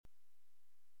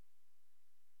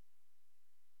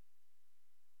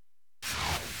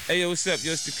Hey, yo, what's up?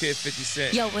 Yo, it's the Kid 50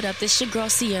 Cent. Yo, what up? This your girl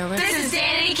Sierra. This is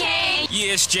Danny Kane.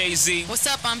 Yeah, it's Jay-Z. What's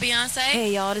up? I'm Beyonce.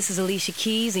 Hey, y'all, this is Alicia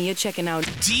Keys, and you're checking out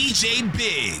DJ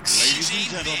Biggs. Ladies and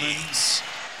gentlemen,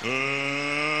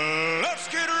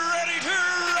 let's get ready to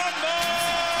rumble!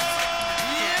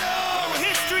 Yo,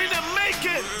 history to make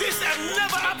it. This has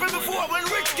never happened before when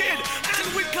Rich Kid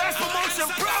and With Class Promotion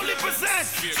proudly present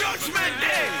Judgment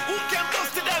Day. Who can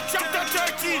bust it out? Chapter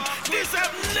 13. This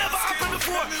has never happened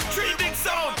before. 3 big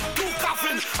sound, 2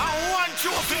 coffins, and 1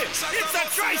 trophy. It's a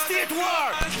tri-state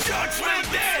war. Judgment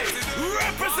Day.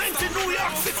 Representing New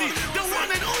York City, the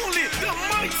one and only, the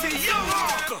mighty Young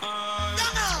Hawk.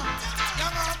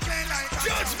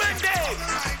 Judgment Day.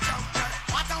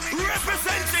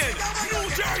 Representing New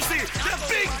Jersey, the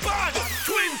big bad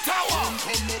Twin Tower.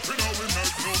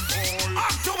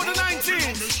 October the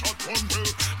 19th.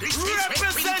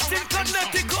 Representing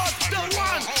Connecticut, the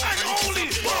one and only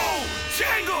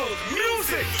Jangle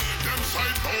Music.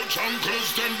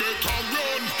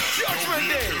 Judgment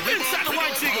Day, inside the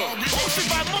White Eagle, hosted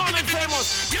by Morning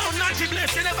Famous. Yo, Najee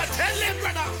Bless, you never tell him,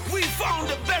 brother. We found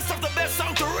the best of the best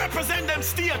sound to represent them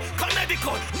state.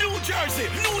 Connecticut, New Jersey,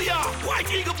 New York,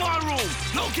 White Eagle Ballroom,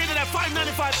 located at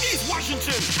 595 East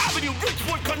Washington Avenue,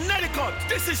 Bridgeport, Connecticut.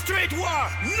 This is straight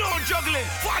war, no juggling,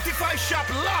 45 shop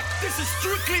lock. This is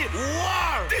strictly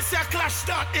war. This year clash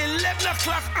start 11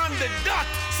 o'clock on the dot,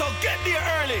 so get there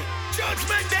early.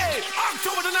 Judgment Day,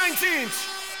 October the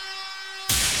 19th.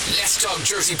 Let's Talk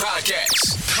Jersey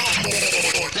Podcast. Come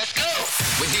on, let's go!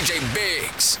 With DJ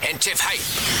Biggs and Tiff Hype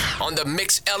on the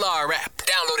Mix LR app.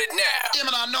 Download it now. Yeah,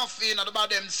 man, enough, you know, about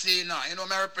them see, you know,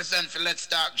 I represent for Let's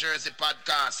Talk Jersey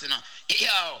Podcast, you know.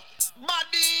 Yo,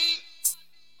 buddy!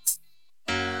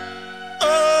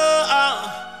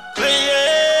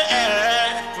 Clear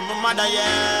from my mother,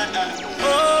 yeah.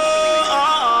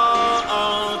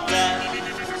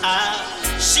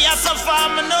 She has so far,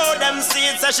 me know them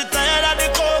seeds, so she tired of the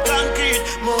cold concrete.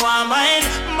 More mine,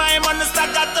 my money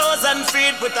stack 1,000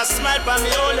 feet with a smile on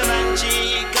me holy man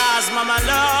cheek. Cause mama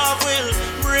love will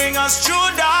bring us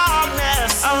through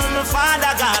darkness. And when my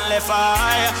father got left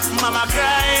high, mama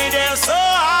cried, they're so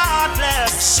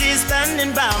heartless. She's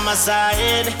standing by my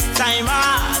side, time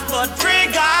hard, but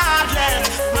regardless,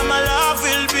 mama love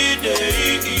will be there.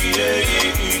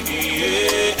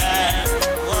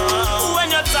 When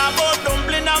you talk about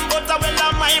dumpling and butter,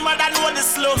 well, my mother know the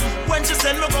slum. When she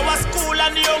send me go to school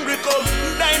and the hungry come,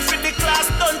 dying for the class,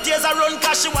 don't tears a run,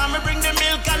 cause she want me bring the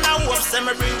milk and I hope say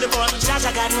me bring the bun.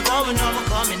 Jaja got me going, now me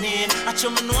coming in. I show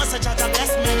me know, so Jaja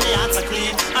bless me, my hands are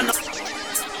clean.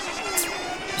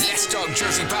 Let's Talk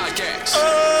Jersey Podcast.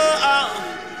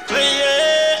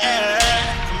 Clear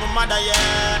from my mother,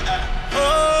 yeah.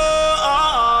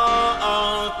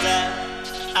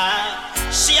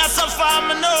 She has so far,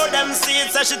 me know them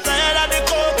seeds, so she tired of the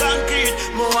cold concrete.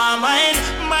 More mine,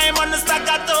 my money stack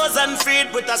 1,000 feet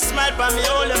with a smile on me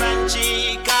holy man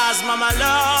cheek. Cause mama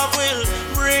love will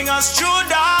bring us through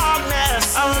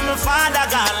darkness. And when my father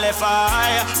got left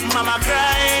high, mama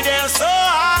cried, they're so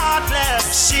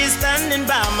heartless. She's standing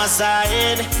by my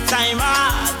side, time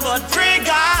hard, but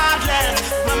regardless,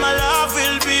 mama love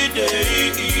will be there.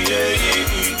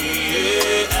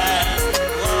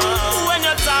 When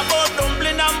you talk about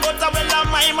dumpling and butter, well,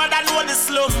 my mother know the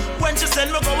slum. When she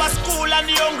send me go to school and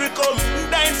the hungry come,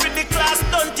 dying for the class,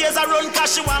 don't tears a run,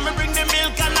 cause she want me bring the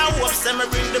milk and I hope say me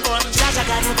bring the bun. Jaja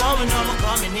got me going, now me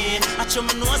coming in. I show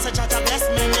me know, so Jaja bless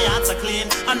me, my hands are clean.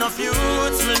 Enough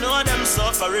youths, me know them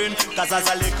suffering, cause as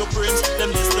a little prince,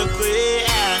 them is the queen.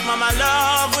 Mama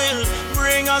love will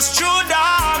bring us through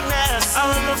darkness. And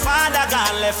when my father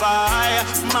got left high,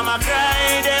 mama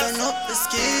cried, turn up the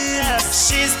skin.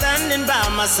 She's standing by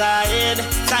my side,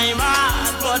 time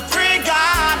hard, but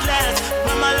regardless,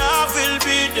 mama love will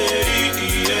be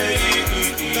there.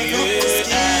 Turn up the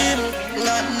skin,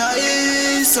 not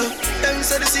nice. Them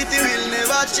say the city will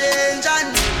never change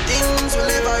and things will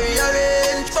never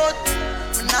rearrange, but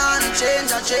nah, no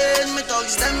change, I change. Me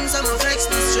thugs them, some flex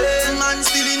me strain. Man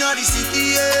still in the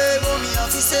city, yeah, but me have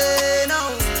to say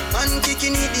now. Man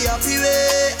kicking it the happy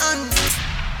way and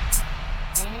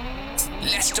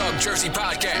Let's Talk Jersey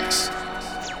Podcast.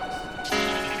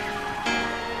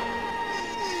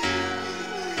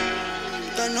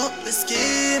 turn up the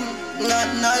scheme, not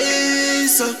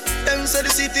nice. Them say the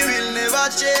city will never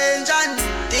change and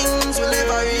things will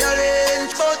never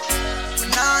rearrange, but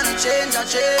nah, no change, I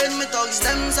change. Me thugs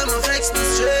them, some flex me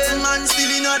strain. Man still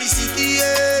in the city,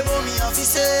 yeah, but me have to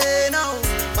say now.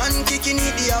 Man kicking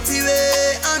it the happy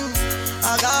way and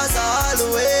I got all the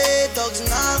way. Thugs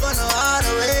not gonna hard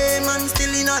away. Man still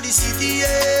in the city,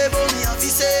 yeah, but me have to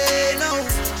say now.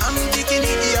 I'm kicking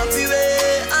it the happy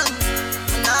way and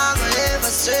nah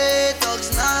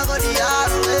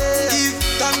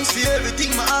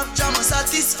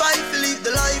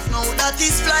that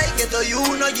is fly. Get a you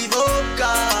no give up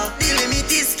car. The limit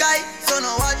is sky. So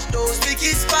now watch those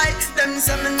wicked spy. Them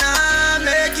say me nah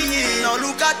making it. Now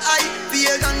look at I.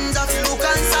 Pagans have to look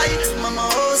inside. Mama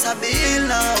house a bill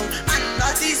now. And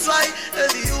that is why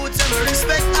every youth ever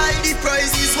respect I. The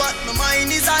price is what my mind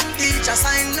is on. Teacher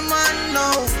sign the man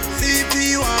now.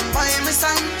 VP one buy me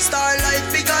some. Starlight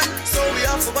begun. So we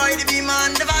have to buy the beam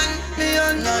and the van. Me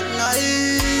are not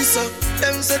nice.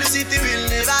 Them say the city will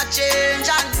never change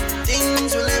and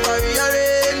things will never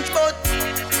rearrange. But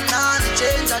nah,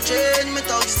 change. Me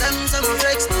thugs them some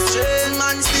flex the strain.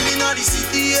 Man still in the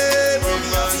city, yeah. But me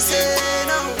have to say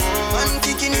now. Man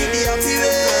kicking in the happy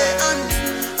way. And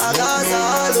I got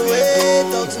all the way.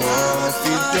 Thugs now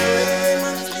fit there.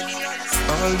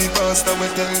 All the pastor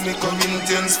will tell me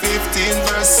Corinthians 15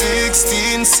 verse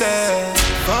 16 said,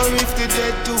 for if the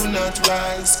dead do not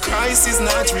rise, Christ is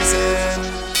not risen.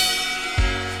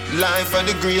 Life are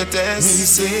the greatest. Me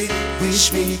say,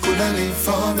 wish me coulda live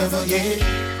forever, yeah.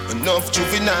 Enough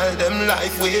juvenile them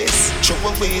life waste. Throw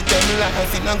away them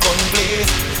life in a gun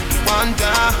blaze.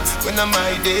 Wonder when I'm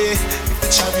my day. If the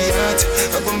chariot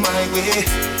I go my way.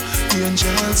 The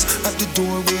angels at the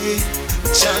doorway.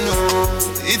 Channel,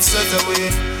 it's such a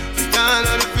way. With all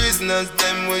of the prisoners,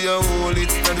 them where you hold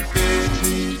it on the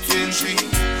penitentiary.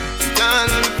 With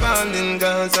all of the fallen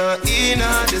girls are in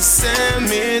the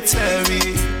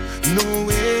cemetery. No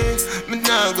way, me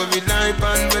nah go rely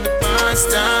on what the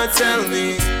pastor tell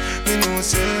me. Me know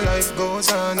say life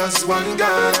goes on as one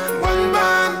God and one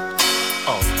man.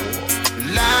 Oh,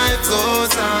 life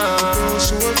goes on. No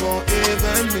sure about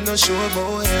heaven, me no sure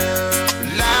about hell.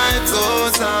 Life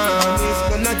goes on. If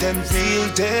none of them real,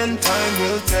 then time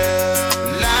will tell.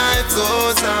 Life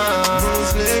goes on.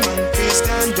 Muslim and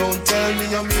Christian, don't tell me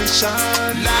your mission.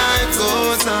 Life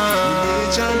goes on.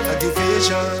 Religion, a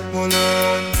division. Hold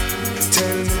on.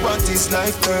 Tell me what is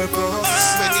life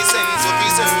purpose? When he sends to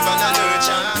preserve and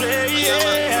nurture.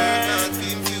 Yeah.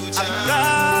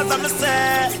 Cause I'm the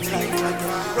set.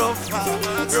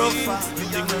 Rougher.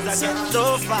 Things I get so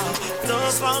far.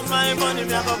 My money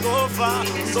me have go far.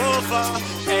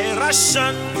 Hey,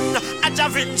 Russian, a Da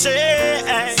Vinci.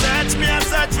 Search me and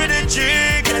search for the G.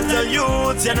 Get the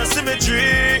youth, you know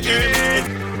symmetry.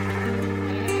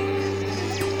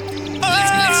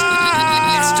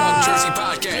 Let's talk Jersey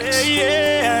Podcast.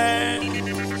 Yeah.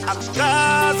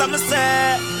 Cause I'm a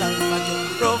set. Life I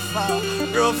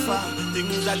get rougher.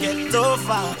 Things I get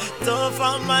tougher.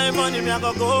 My money me I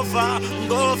go far.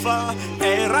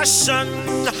 Hey, Russian,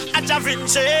 a Da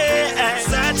Vinci.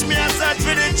 Search me and search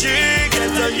for the G. Get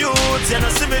the youth, you know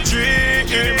symmetry.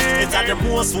 It's at the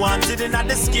most wanted in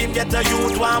the scheme. Get the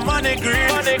youth, want money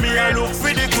green. Me I look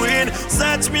for the queen.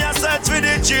 Search me and search for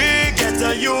the G. Get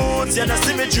the youth, you know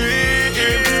symmetry.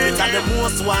 It's at the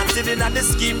most wanted in the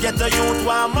scheme. Get the youth,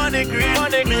 want money green.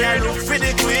 Me I look for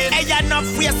the queen. Hey,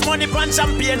 enough waste money on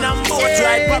champagne and boat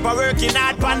ride. Proper working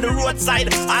hard on the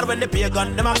roadside. Or when the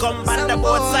pagan them a come on the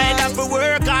boat side. Have to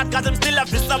work hard cause them still have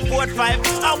to support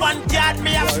 5. I want yard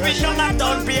me a fish on a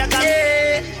down pagan.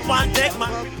 One take my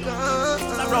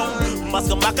around. Must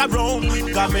come back around.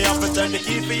 Cause me have to turn the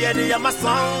key for any of my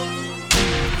sound.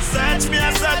 Search me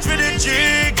and search for the G.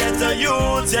 Get the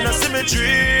youth, you know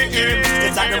symmetry.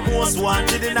 It's at the most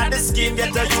wanted in the scheme.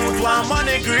 Get the youth, want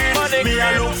money green. Me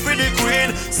I look for the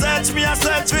queen. Search me and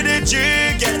search for the G.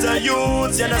 Get the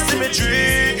youth, you know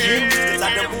symmetry. It's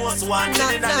at the most wanted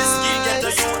in the scheme. Get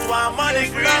the youth, want money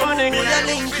green. Me a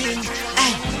linking.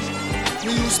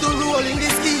 Me used to roll in the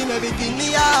scheme. Everything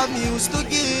me have, me used to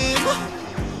give.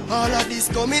 All of this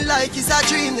coming like it's a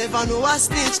dream. Never know a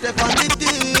snitch, step on the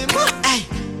team.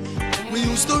 We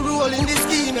used to roll in the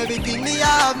scheme, everything me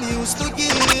have, me used to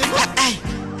give.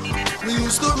 We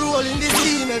used to roll in the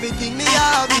scheme, everything me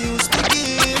have, me used to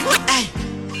give.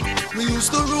 We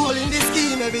used to roll in the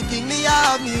scheme, everything me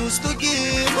have, me used to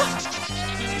give.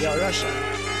 Yo, Russia.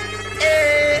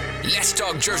 Hey. Let's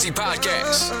Talk Jersey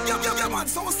Podcast. Yo, man,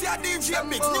 so see a DJ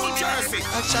mix, New Jersey.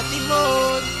 I chat him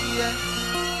out, yeah.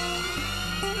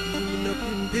 I'm no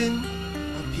pimpin',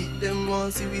 I beat them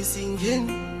once, see we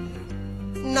singing.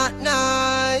 Not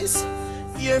nice.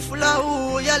 You're full of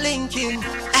who you're linking.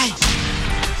 Ay.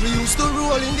 We used to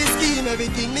roll in the scheme.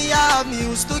 Everything me have, me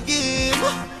used to give.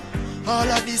 All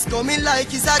of this coming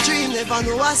like it's a dream. Never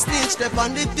know a snitch, step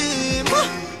on the team.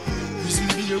 You see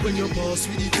me here when you pass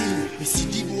with the team. Me see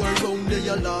the boy around there,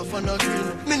 you laugh and a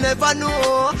grin. Me never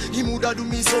know he woulda do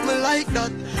me something like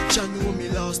that. Jah know me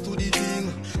lost to the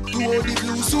thing. Do all the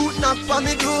blue suit knock for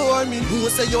me door. Me know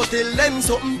say you tell them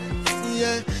something.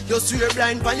 Yeah, you swear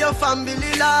blind for your family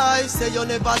life. Say you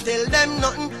never tell them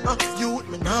nothing. Youth,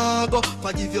 me nah go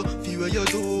forgive you for what you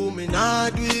do. Me nah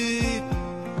do it.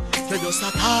 You just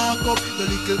a talk up the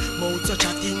little mouth, such a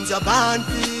things you born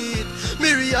feet.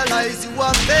 Me realize you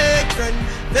a fake friend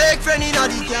in a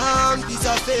the camp. Is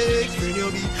a fake friend you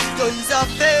be. You is a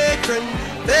fake friend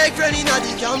in a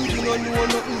the camp. You don't know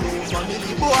nothing, no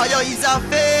family. Boy, you is a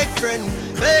fake friend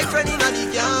in a the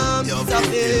camp. Is a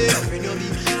fake friend you be.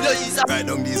 You is a write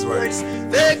down these words.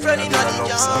 Fake friend in a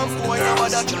the camp. Boy, you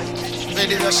bother try.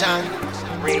 Ready, Russian?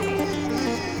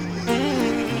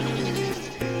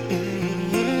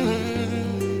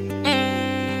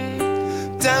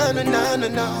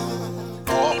 No.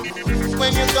 Oh.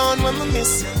 When you're gone, when we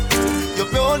miss you, you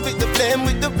roll with the blame,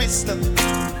 with the wisdom.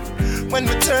 When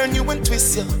we turn you and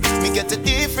twist you, we get a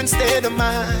different state of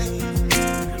mind.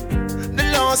 The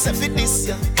law said for this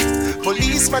you,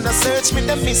 policeman a search me,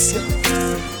 they miss you.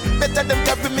 Better than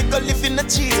carry me go live in a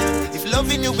jail if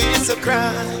loving you is a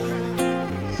crime.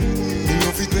 You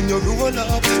love it when you roll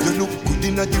up, you look good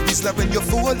in a the whistler when you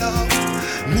fall up.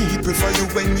 Me prefer you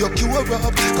when you cure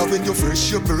up, cause when you're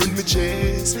fresh you burn me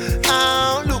chest.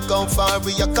 Oh, look how far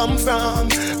we you come from,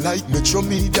 like Metro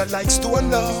Media, like Stone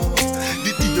Love.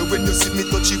 The day when you see me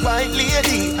touchy white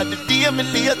lady, and the day me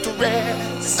lay to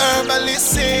rest.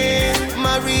 Herbalist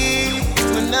Marie,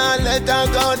 when I let her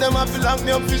go, them I feel like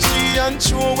me up for she and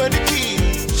throw away the key.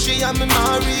 She and me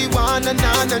marijuana,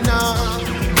 na.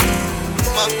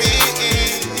 My baby,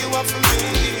 you are for me.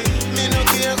 Me no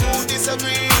care who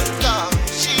disagree.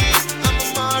 She, I'm a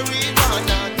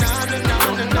marijuana, na.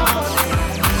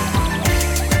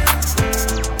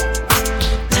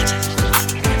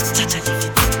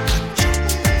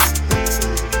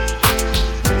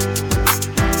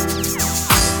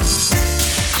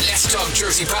 Let's Talk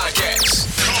Jersey Podcast.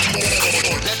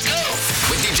 Let's go.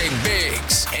 With DJ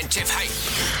Biggs and Tiff Hype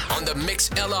on the Mix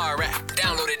LR app.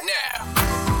 Download it now.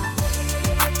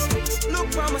 Look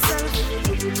for myself.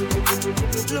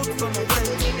 Look for my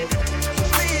friend.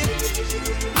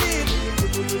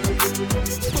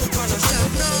 Look for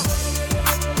myself now.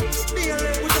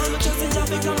 With all the trust in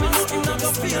traffic, I'm nothing not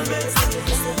gonna feel best.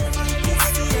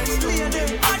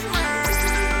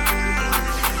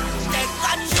 Take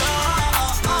control.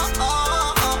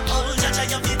 Jaja,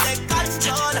 you be take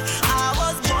control. I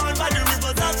was born by the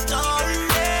rivers of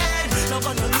Jordan. Not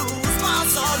gonna lose my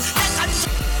soul. Take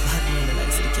control.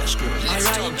 Let's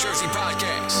Talk Jersey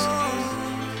Podcast.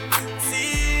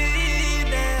 See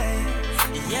that,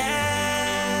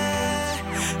 yeah.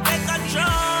 Take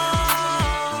control.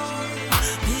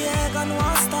 Yeah, gonna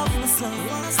want stop myself.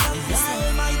 The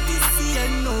Almighty see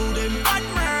and know them bad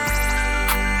man.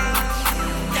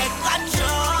 Take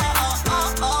control.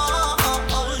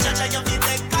 Jaja, you be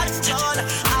take control.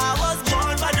 I was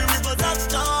born by the rivers of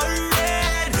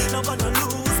Jordan. Not gonna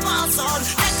lose my soul.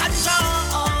 Take control.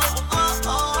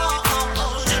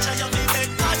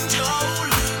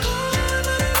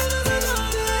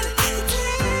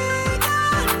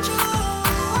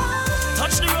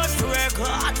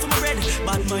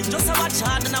 Bad mind just a watch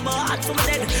hard and I'm a heart for my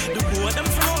dead. The boy them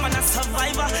from home and a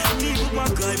survivor. Need with my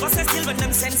guy, but I still when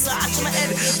them sends a heart to my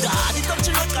head. Daddy touch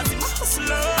you look cause he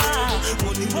hustler.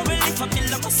 Money won't believe I kill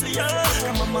a hustler.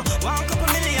 Mama want couple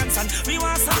millions and we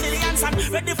want some millions and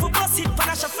ready for bust it for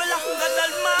a shuffle. God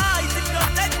Almighty,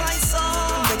 don't take my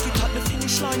soul. Make it at the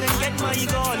finish line and get my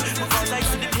goal. Because I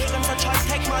see the pagans that try to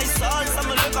take my soul. Some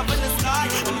look up in the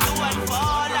sky and do and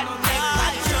fall and take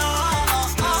control.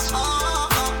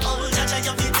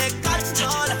 You be take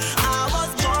control. I was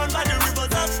born by the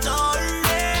rivers of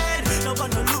Jordan. Not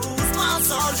gonna lose my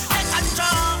soul. Take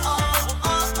control.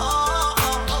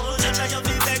 Jaja, you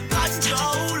be take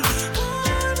control.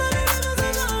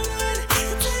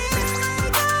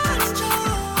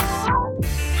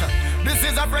 This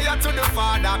is a prayer to the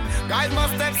Father. Guide my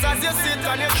steps as you sit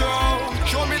on your throne.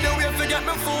 Show me the way to get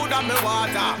me food and me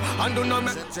water. And do not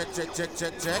make check.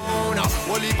 Oh no,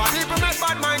 only for people make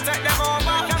bad mind take them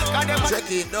over.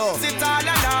 Check it though. Sit all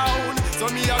alone. So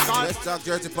me a call. Let's Talk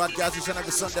Jersey Podcast. We should have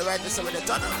a Sunday right this over the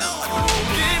tunnel now.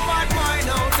 Keep bad mind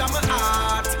out of my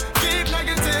heart. Keep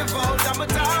negative out of my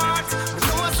thoughts.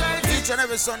 No say each and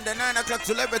every Sunday 9 o'clock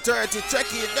to 11:30.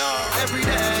 Check it though. Every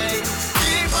day.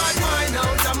 Keep bad mind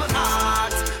out of my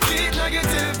heart. Keep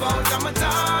negative out of my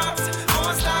thoughts.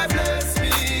 Most I bless me,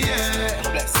 yeah.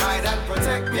 Bless, guide and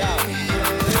protect me, yeah.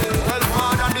 Well,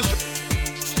 more than the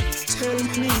tell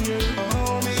me,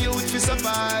 oh, me youth to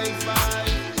survive.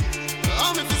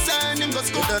 Oh, me for send him go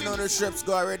school. You don't know the strips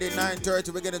go already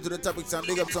 9:30. We get into the topics and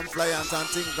big up some flyers and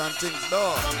things.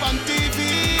 No. Up on TV.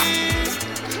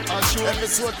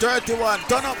 Episode 31.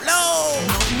 Turn up low.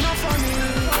 Not funny.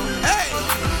 Hey.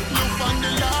 Look on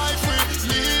the life we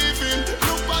living.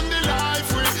 Look on the life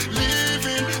we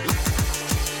living.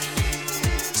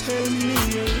 Tell me,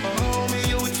 oh, me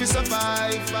youth to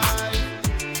survive.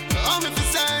 How if you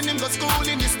send him to school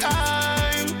in this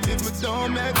time? If we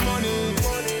don't make money,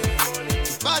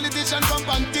 politician come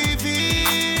on TV,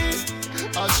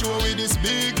 I'll show with this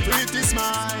big pretty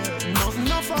smile.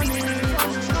 Not funny.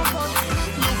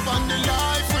 Look on the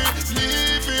life we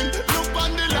living. Look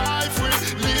on the life we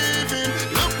living.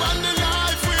 Look on the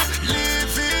life we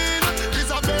living.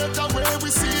 There's a better way we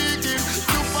seeking.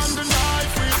 Look on the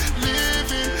life we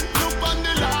living. Look on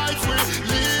the life we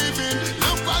living.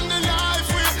 Look on the life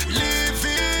we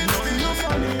living. Not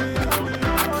funny.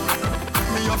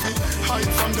 Me have it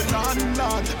hide from the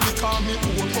landlord. Because me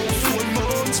owe about 4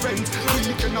 months rent.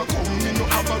 We cannot come, me no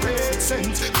have a red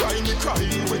cent. Cry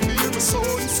when me hear my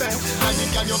son say,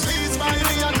 and can you please buy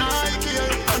me a Nike?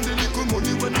 And the little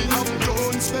money when me have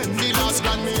don't spend. The last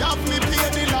grand me have me pay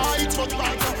the light, but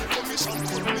back up commission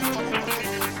for me.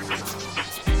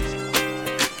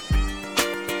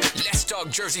 Let's Talk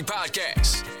Jersey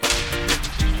Podcast.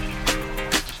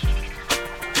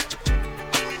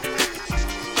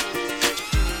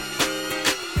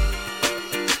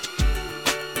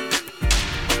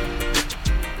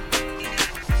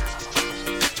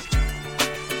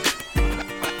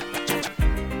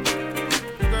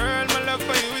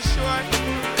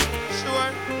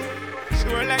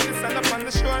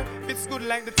 It's good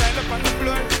like the tile up on the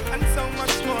floor, and so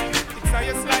much more. It's how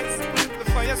you slice, the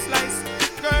fire slice.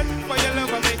 Girl, for your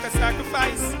love I make a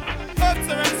sacrifice.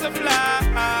 Butter and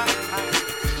supply.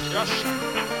 Rush.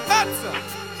 Butter.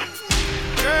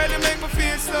 Girl, you make me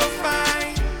feel so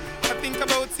fine. I think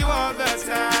about you all the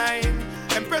time.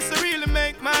 Empress, you really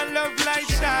make my love light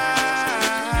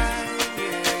shine.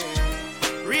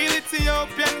 Yeah. Real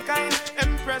Ethiopian kind.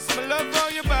 Empress, my love how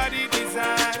your body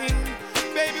design.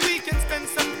 Baby, we can spend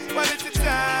some quality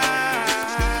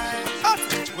time.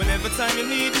 Whenever time you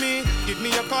need me, give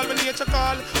me a call when nature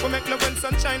call. We make love when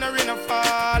sunshine or rain or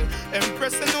fall.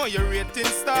 Empress, I know your rating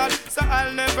stall, so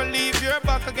I'll never leave your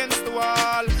back against the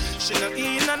wall. She not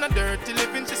in on a dirty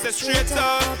living, she says straight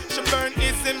up. She burn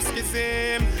ism,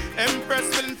 schism. Empress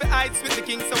willing for heights with the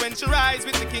king, so when she rise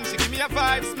with the king, she give me a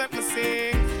vibes, make me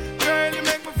sing. Girl, you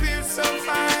make me feel so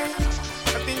fine.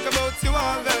 I think about you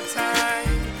all the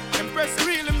time. Empress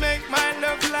really make my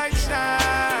love light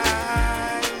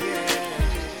shine,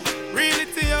 yeah. Real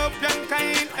Ethiopian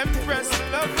kind. Empress,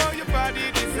 love how your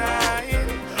body design.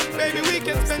 Baby, we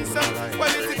can spend some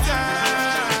quality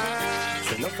time.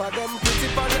 So enough of them pretty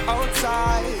on the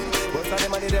outside, most of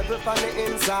them are the devil on the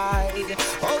inside.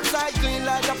 Outside clean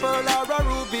like a pearl or a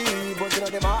ruby, but you know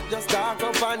them heart just dark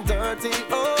up and dirty.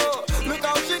 Oh, look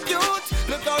how she cute,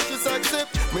 look how she sexy.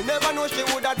 Me never know she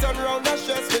woulda turn round and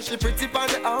stress me. She pretty on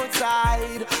the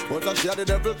outside, but she had the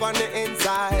devil on the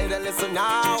inside. And listen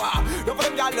now, look for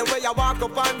them gyal the way you walk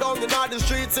up and down in all the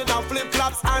streets in a flip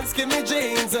flops and skinny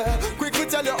jeans. Quick to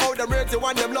tell you how them rate you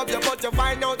and them love you, but you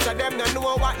find out that them don't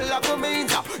know what love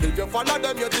means. If you follow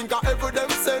them, you think of every them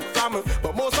sent from,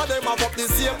 but most of them have up the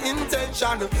same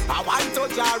intention. I want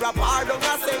to jar a pardon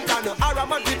a sentence, or a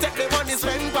man to take the money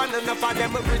spent on, enough of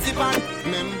them a pretty pan.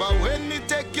 Remember when me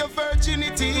take your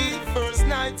virginity, first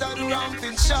night at the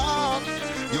ramping shop.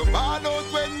 You ball out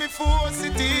when me force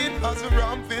it in, as the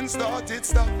ramping started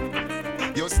stop.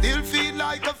 You still feel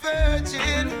like a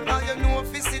virgin, and you know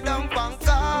if you sit down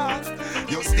pancart.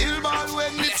 You still ball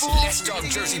when me force Let's Talk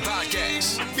Jersey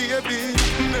Podcast. Baby,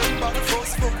 remember the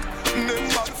first fuck,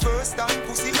 remember the first time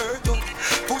pussy hurt up.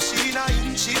 Push in a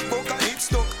inch, it buck and it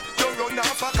stuck. You run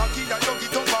off a cocky and you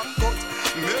get up and cut.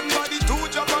 Remember the 2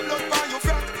 drop of blood by your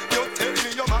frack. You tell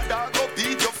me your mother go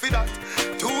beat you for that.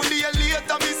 2 days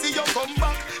later me see you come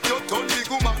back. You turn the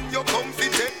woman, you come fi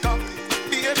take up.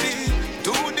 Baby,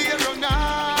 2 days run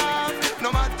off.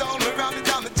 No matter how me ram it,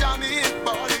 I'm a jam it,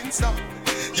 ballin' stop.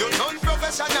 You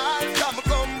non-professional, come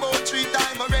combo 3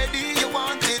 times already. You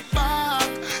want it back.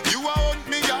 You want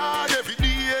me yard every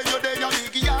day. You there, you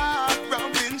big yard.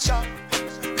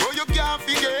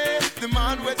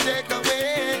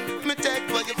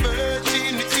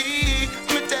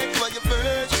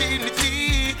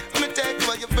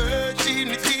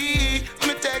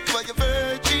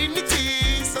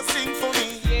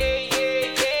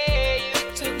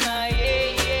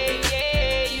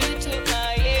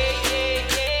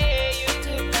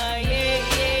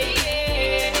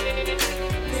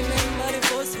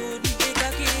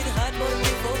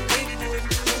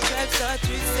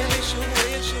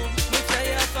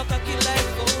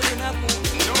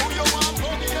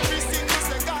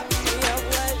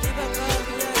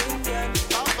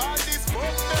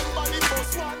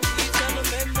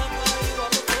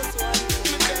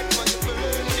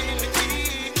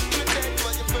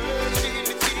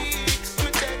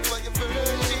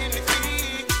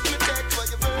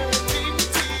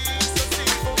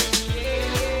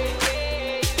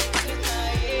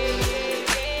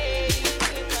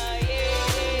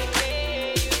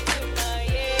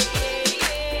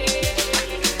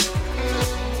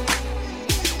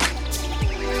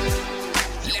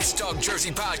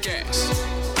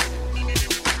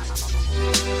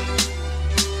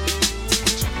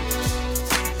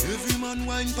 Every man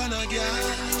wine pan a girl.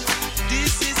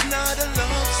 This is not a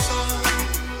love song.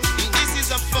 This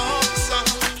is a folk song.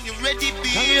 You ready,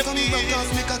 baby? Come back off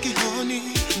me cocky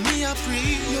honey. Me a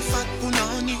free your fat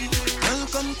punani.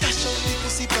 Come cash out the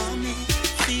pussy for me.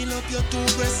 Feel up your two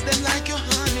breasts, them like your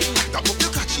honey. Tap up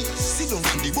your catchy. Sit down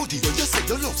on the body when you say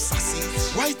you love sassy.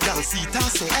 White girl see and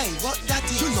say, hey, what that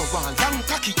is? You know one long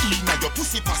cocky in your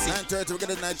pussy passy. 9:30, we get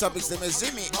the night topics, them is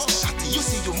see me. Oh, shawty, you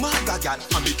see you maga girl,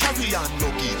 and me carry on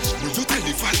luggage. When you tell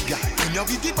the fat guy, when you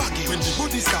with the baggy, when the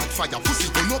body start fire, pussy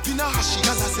burn up in a hashy.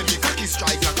 Cause I say me cocky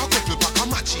strike like a couple pack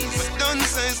of matches. But don't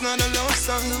say it's not a love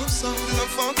song, love song,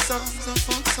 love funk song, love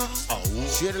funk song. Oh.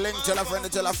 Share the link, tell a friend,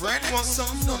 tell a friend.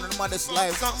 None of the maddest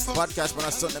live podcast when I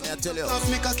Sunday, me I tell you. Love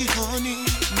me cocky honey,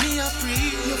 me a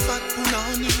free, you fat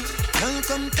punani. Girl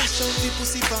come cash out the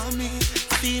pussy for me.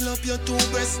 Feel up your two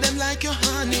breasts, them like your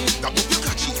honey. That up your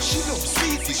catchy, she love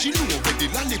sweetie, she know where the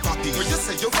lollipoppy. When you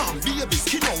say you want baby,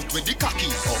 skin out with the cocky.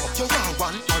 Oh, you want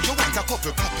one, or you want a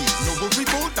couple copies. No worry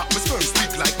about that, my sperm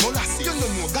stick like molasses. You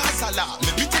know Gazala,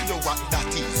 let me tell you what that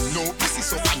is. No pussy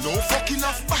so and no fucking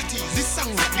off bodies. This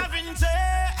song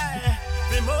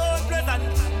the most pleasant.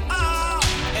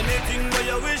 Anything where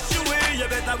you wish you will, you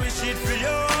better wish it for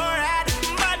your head.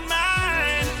 Bad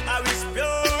mind, I wish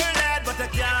pure lead, but I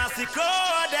can't see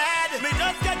coded. Me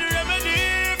just get the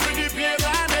remedy for the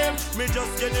paper name. Me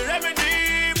just get the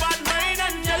remedy, bad mind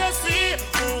and jealousy.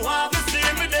 Who want to see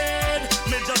me dead?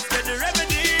 Me just get the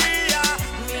remedy. Yeah.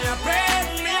 Me a pray,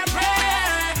 me a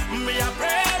pray, me a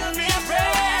pray, me a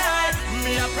pray,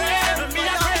 me a pray, me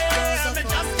a pray. Me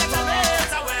just get the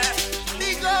mess away.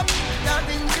 Big up,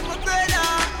 loving to my brother,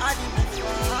 I did my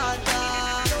father.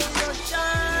 No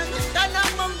shine, turn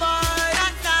up my boy,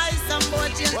 that nice and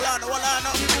watching. Hold on.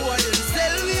 People want to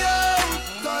sell me out.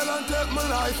 Style and take my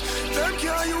life. Them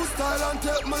can't use style and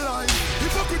take my life.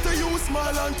 Hypocrite to use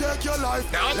smile and take your life.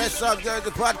 Let's talk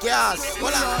the podcast.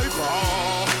 Hold on.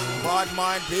 Bad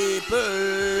mind people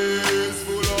It's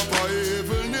full of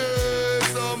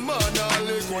evilness. A man and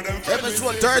lick when them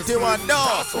Episode 31, no.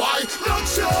 That's why not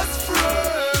just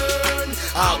friend.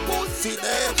 I won't see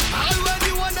them.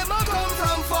 Already when them a come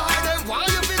from far. Them why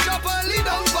you pick up and lead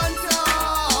on fantasy.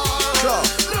 Sure.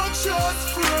 Not just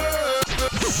friend.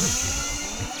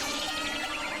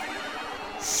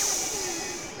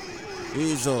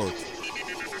 He's out.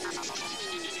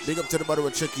 Big up to the body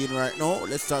we're checking right now.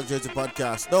 Let's talk Jersey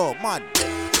podcast. No, man.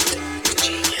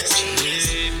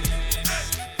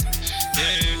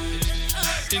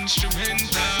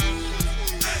 Instrumental.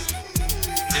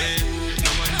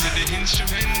 No one to the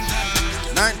instrumental.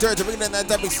 9:30, bring the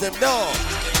topics them. No.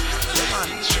 Come on.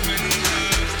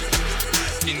 Instrumental.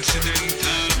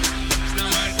 Incidental. No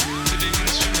one to the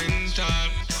instrumental.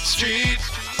 Street.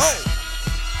 Oh.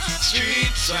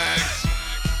 Street swag.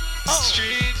 Oh.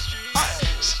 Street.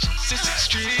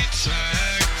 Street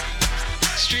swag.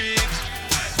 Street.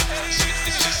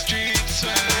 It's just street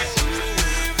swag.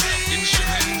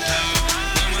 Instrumental.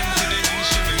 No one to the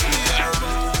instrumental.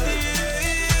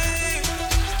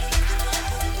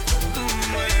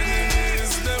 My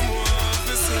enemies, them want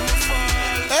to see me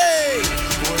fall. Hey.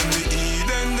 When we eat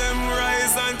and them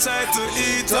rise and try to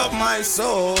eat up my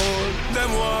soul.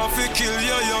 Them want to kill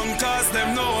your young cause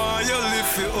them know how you live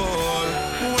for all.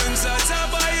 When Jaja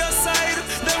by your side,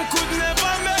 them could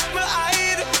never make me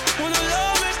hide. Wanna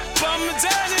love me, but me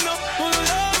turning up. Wanna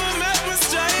love me, make me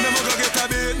stride. Them go get a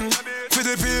beating for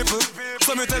the people.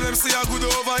 So me tell them see a good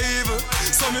over evil.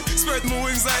 So me spread my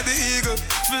wings like the eagle.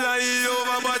 Fly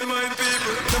over bad mind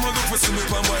people. Them a look for see me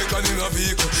on bike and in a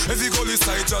vehicle. If you go this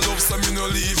side, your love, so me no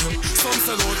leave you. Some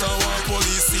sell out and want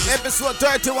police see. Episode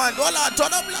 31, hold on, turn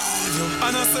up loud.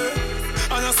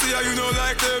 And I see how you know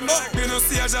like them. You know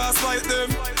see I just fight them.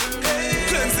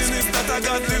 Cleansiness that a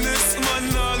godliness. Man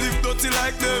nah live dirty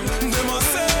like them. Them a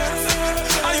say,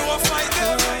 and you a fight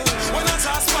them. When I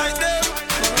just fight them.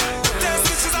 Their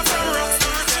stitches are from rocks to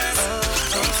riches.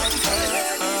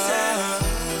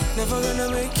 Never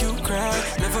gonna make you cry.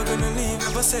 Never gonna leave,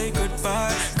 never say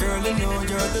goodbye. Girl, you know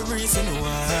you're the reason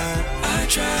why. I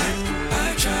try.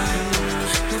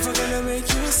 Never gonna make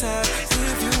you sad.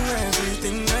 Give you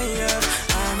everything I have.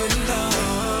 I'm in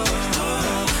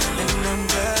love, and I'm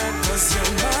glad 'cause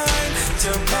you're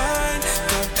mine.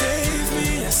 God gave me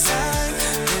a sign.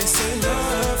 They say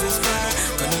love is blind.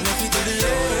 Gonna love you till the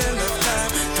end of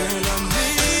time. Girl, I'm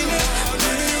leaning,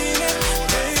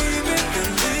 baby,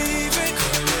 believe it.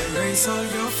 Gonna erase all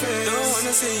your face. Don't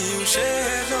wanna see you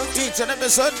shed no tears. Each and every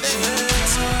Sunday.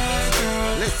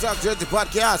 Let's talk Jersey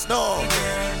podcast. No.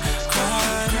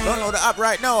 Download the app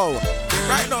right now.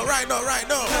 Right now.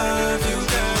 Love you,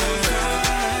 girl.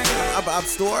 App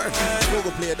Store.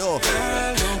 Google Play though. I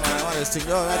want this thing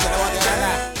though. Right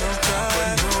there.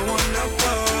 No one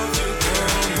above you,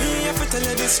 girl. Me have to tell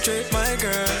you this straight, my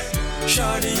girl.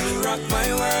 Shawty, you rock my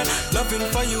world. Loving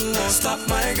for you won't stop,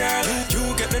 my girl.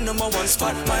 You get the #1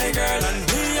 spot, my girl. And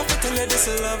me have to tell you this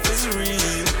love is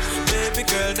real. Baby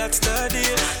girl, that's the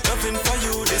deal. Loving for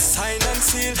you, this sign and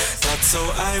seal. That's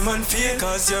how I'm on feel.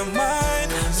 Cause you're mine.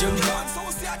 You're mine.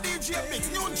 DJ Mix,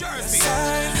 New Jersey.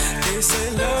 They say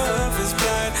love is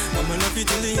blind. I'ma love you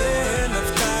till the end of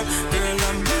time. Girl,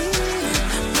 I'm leaving.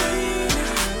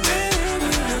 Girl,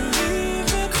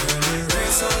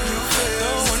 erase all you feel.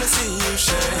 Don't wanna see you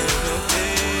shed no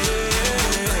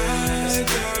tears.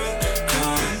 Girl,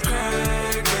 don't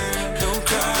cry, girl. Don't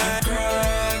cry,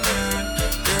 girl.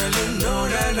 Girl, you know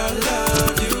that I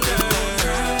love you, girl.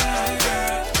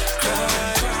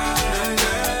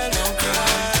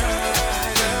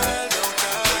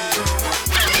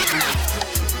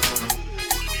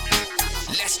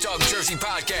 Jersey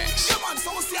Podcast. Come on,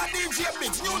 so see a DJ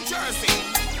Mix, New Jersey.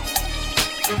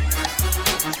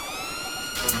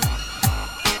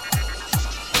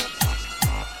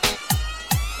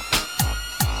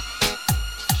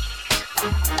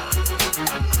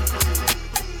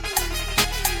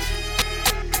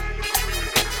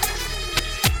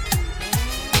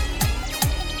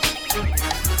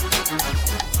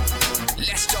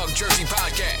 Let's Talk Jersey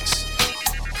Podcast.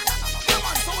 Come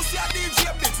on, so see a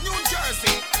DJ Mix, New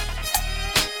Jersey.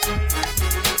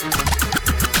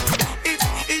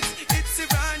 It's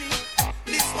Sirani.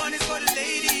 This one is for the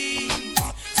ladies.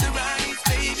 Sirani's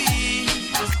baby.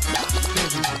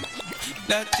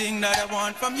 That thing that I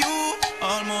want from you,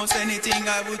 almost anything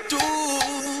I would do.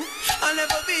 I'll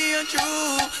never be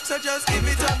untrue, so just give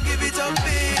it up,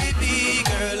 baby.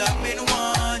 Girl, I've been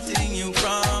wanting you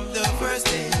from the first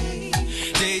day.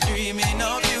 Daydreaming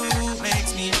of you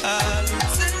makes me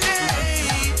hallucinate.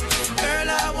 Girl,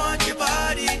 I want your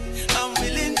body. I'm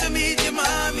willing to meet your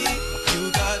mommy.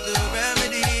 You got the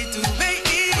remedy to make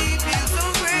me feel so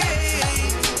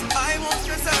great. I won't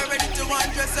stress her, ready to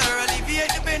undress her.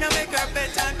 Alleviate the pain and make her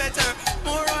better and better.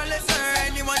 More or less her,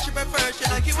 anyone she prefers. She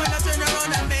like it when I turn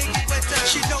around and make it better.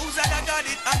 She knows that I got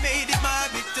it, I made it my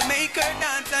bit. To make her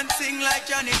dance and sing like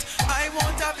Janet. I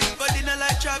won't have it, but dinner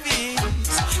like Travis.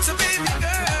 So baby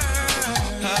girl,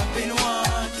 I've been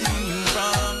wanting you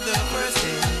from the first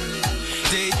day.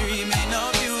 Daydreaming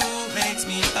of you makes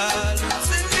me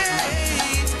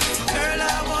hallucinate. Girl,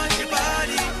 I want your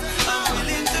body. I'm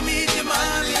willing to meet your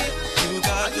mommy. You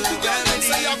got the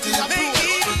remedy to make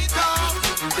it come.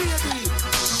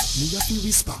 Me a fi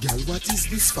whisper, girl, what is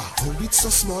this for? Oh, it's so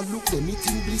small, look, them it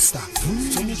in blister.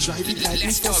 So me drive it like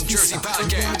Let's Talk Jersey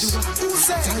Podcast. Who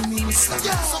said? Time me mister.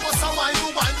 Yeah, so what's a wine.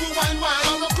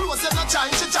 I'm no close, and a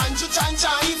change.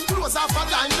 Close off a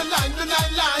line.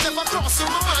 Never cross in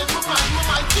my mind.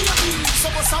 Baby. So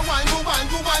what's a wine.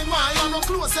 I'm no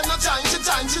close, and a change.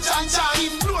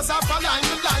 Close off a line.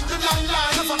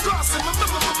 Never cross in my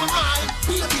mind.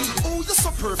 Baby, oh, you're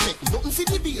so perfect. Nothing for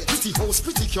the beer. Pretty house,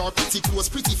 pretty car, pretty clothes,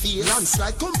 pretty face.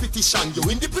 Landslide competition, you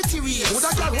in the pretty race. Oh,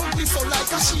 that girl hold me so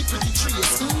like a sheep pretty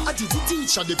trace. I did the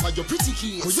teacher, they buy your pretty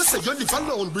keys. Oh, you say you live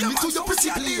alone, bring me to your pretty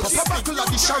place. Pop a buckle of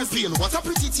the champagne, what a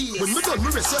pretty taste. When we done,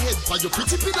 me rest your head by your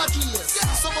pretty pillar case.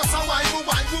 So what's a wine.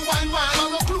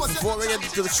 I'm no close. Before we get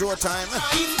to the show time,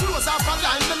 Close off a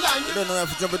line. you don't know if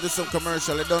you jump into some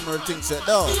commercial, you don't know the things said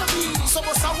though. So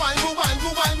what's a wine.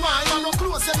 I'm no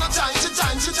close, and a change.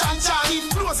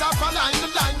 Close off a line.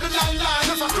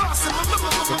 Never cross in my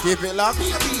So keep it locked.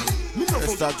 Me no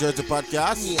Let's Talk Jersey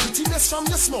Podcast. prettiness from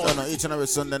your small. Don't know, each and every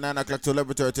Sunday 9 o'clock to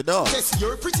 11:30 though. Yes,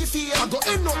 you're pretty fair. I go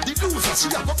end up the loser. She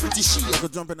have a pretty shade. You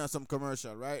could jump in on some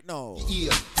commercial right now.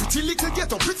 Yeah. Pretty little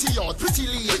ghetto, pretty yard, pretty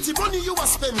lane. Pretty money you a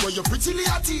spend when you're pretty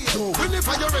at it. So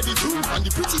whenever you're ready to and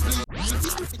the pretty place.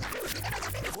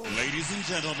 Ladies and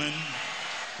gentlemen,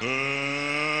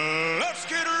 let's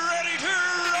get ready to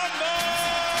rumble!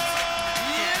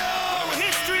 Yo,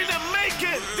 history to make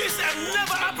it. This has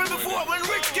never happened before when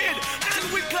Rich Kid and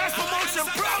With Class Promotion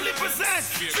proudly present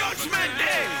Judgment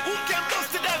Day. Who can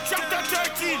bust it out? Chapter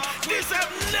 13. This has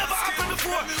never happened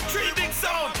before. 3 big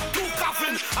sound, 2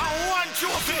 coffin, and 1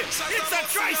 trophy. It's a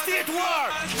tri-state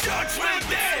war. Judgment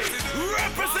Day.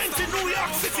 Representing New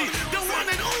York City, the one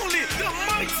and only, the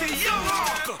mighty Young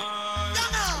Hawk.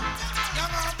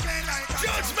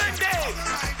 Judgment Day.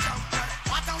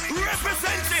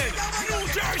 Representing New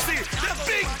Jersey, the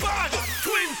big bad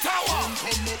Twin Tower.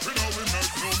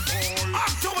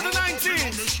 October the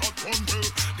 19th.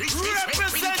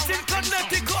 Representing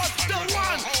Connecticut, the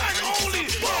one and only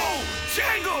Bo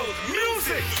Jangle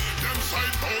Music.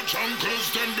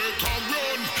 junkers, then better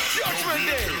run. Judgment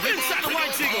Day, inside the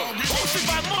White Eagle, hosted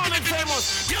by Morning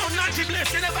Famous. Yo, Naughty Bless,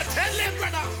 you never tell them,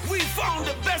 brother. We found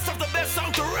the best of the best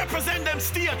sound to represent them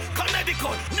state.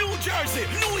 Connecticut, New Jersey,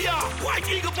 New York, White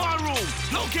Eagle Ballroom,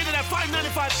 located at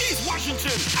 595 East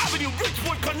Washington Avenue,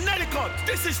 Bridgeport, Connecticut.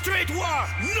 This is straight war,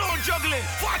 no juggling.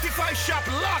 45 shop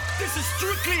lock. This is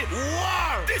strictly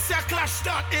war. This year clash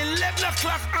start 11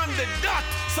 o'clock on the dot.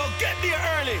 So get there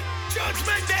early.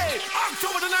 Judgment Day,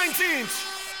 October the 19th.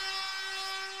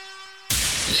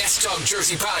 Let's Talk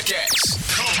Jersey Podcast.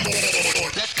 Come on,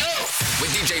 let's go.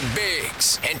 With DJ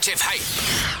Biggs and Tiff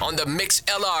Hype on the Mix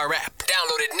LR app.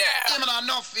 Download it now. Yeah, man,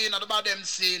 enough, you know, about them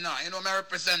see, you know, I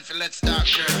represent for Let's Talk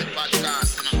Jersey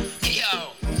Podcast, you know.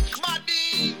 Yo,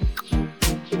 buddy.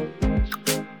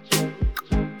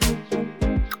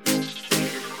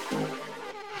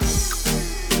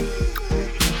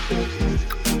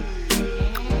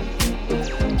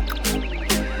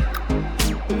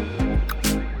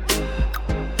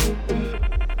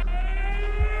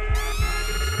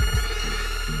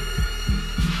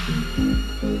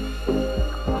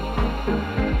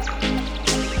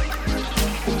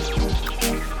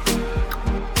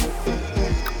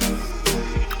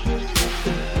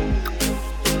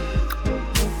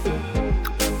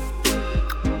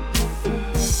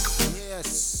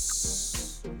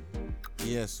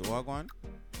 Yes, Wagwan.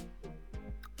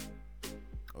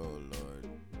 Oh Lord,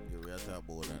 here we are talking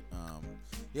about that.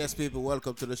 Yes, people,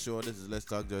 welcome to the show. This is Let's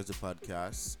Talk Jersey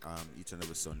Podcast. Each and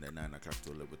every Sunday, 9 o'clock to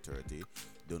 11:30.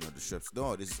 Don't know the strips.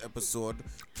 No, this is episode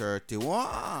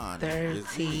 31.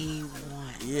 31.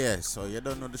 Yes, so you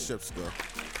don't know the strips, though.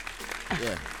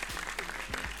 Yeah.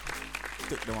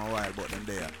 Took them a while, but them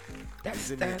there.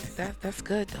 That's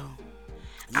good though.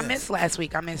 Yes. I missed last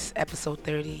week. I missed episode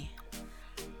 30.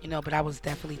 You know, but I was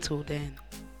definitely tuned in.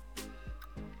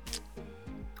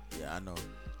 Yeah, I know.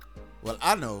 Well,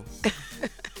 I know.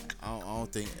 I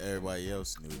don't think everybody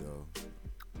else knew though.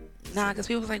 Nah, because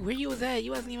people was like, where you was at? You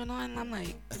wasn't even on. And I'm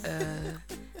like,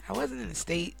 I wasn't in the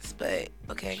States, but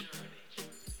okay.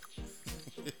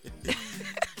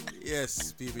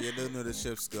 Yes, people, you don't know the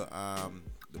ships go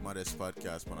the Modest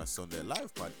Podcast on a Sunday,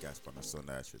 live podcast on a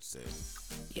Sunday, I should say. Yes.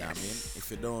 You know what I mean,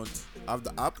 if you don't have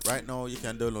the app right now, you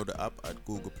can download the app at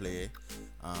Google Play.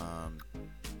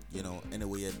 You know,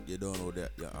 anyway you download the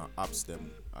apps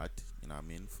them at, you know what I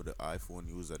mean, for the iPhone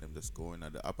user, them just go in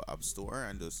at the App Store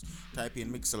and just type in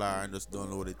Mixlr and just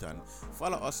download it and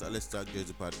follow us at Let's Talk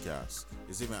Jersey Podcast.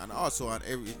 You see me? And also on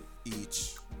every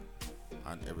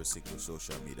single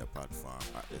social media platform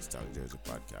at Let's Talk Jersey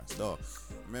Podcast. Though,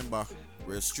 remember,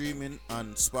 we're streaming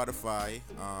on Spotify,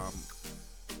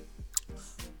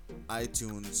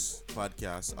 iTunes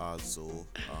podcast also,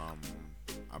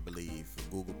 I believe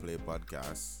Google Play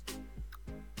Podcasts,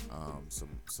 some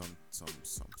stuff I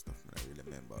don't really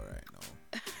remember right now.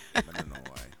 I don't know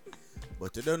why.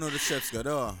 But you don't know the chefs go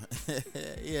though.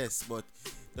 Yes, but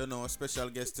don't know, a special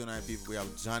guest tonight, people. We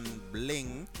have John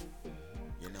Bling.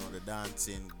 You know, the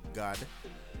dancing god,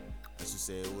 I should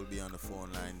say, will be on the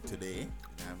phone line today. You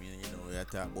know what I mean? You know, we are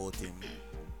talking about him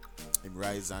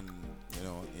rise and, you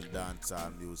know, in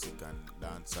dancehall music and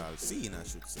dancehall scene, I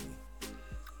should say.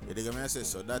 You dig what I say?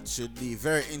 So that should be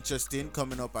very interesting,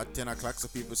 coming up at 10 o'clock, so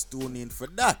people tune in for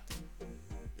that.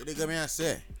 You dig what I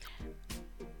say?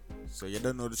 So you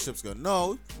don't know the ship's going.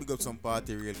 Now, we got some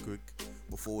party real quick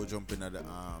before we jump into the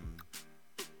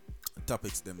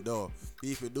topics them though.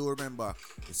 If you do remember,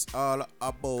 it's all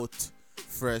about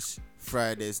Fresh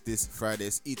Fridays, this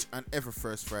Fridays, each and every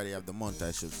first Friday of the month,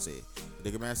 I should say. The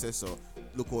game I say so.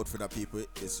 Look out for that, people.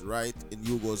 It's right in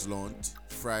Hugo's Lounge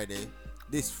Friday.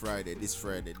 This Friday is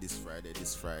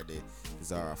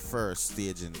our first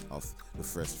staging of the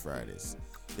Fresh Fridays.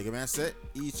 The game I say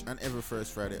each and every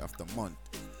first Friday of the month.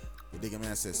 The game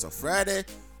I say so. Friday,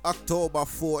 October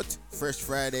 4th, Fresh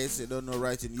Fridays, you don't know,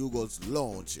 right in Hugo's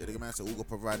Lounge. The game I say Hugo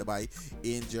provided by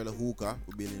Angel Hookah.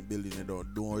 We're building it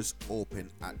on. Doors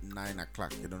open at 9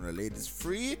 o'clock. You don't know, ladies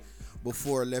free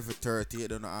before 11:30. You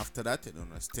don't know, after that, you don't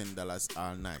know, it's $10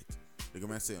 all night. The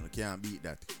game I say you can't beat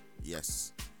that.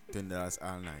 Yes, $10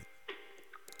 all night.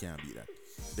 Can't beat that.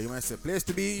 The game I say place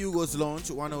to be Hugo's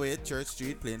Lounge, 108 Church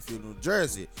Street, Plainfield, New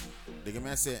Jersey. The game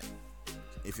I say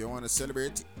if you want to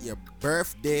celebrate your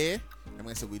birthday, I'm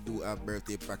going to say we do have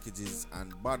birthday packages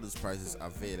and bottles prices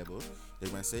available. They're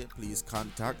going to say please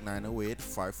contact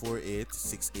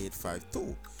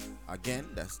 908-548-6852. Again,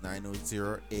 that's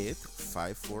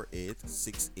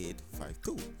 908-548-6852.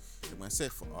 They're going to say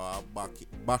for our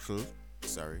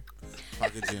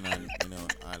packaging and, you know,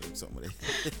 all them something.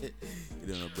 You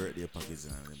don't know, birthday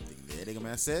packaging and everything Yeah, they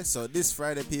gonna say. So this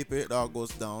Friday, people, it all goes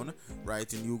down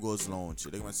right in Hugo's Lounge.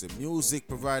 They gonna say music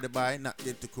provided by Not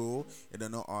Get the Crew. You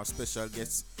don't know our special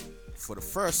guests for the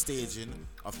first staging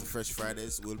of the Fresh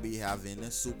Fridays. We'll be having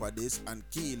Super Disc and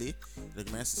Keely. They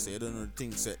gonna say, you don't know the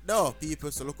thing said. No,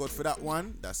 people, so look out for that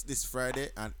one. That's this Friday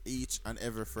and each and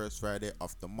every first Friday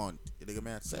of the month. You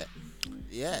gonna say,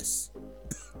 yes.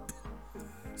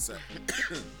 So,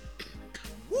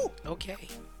 woo. Okay.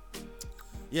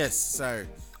 Yes, sorry.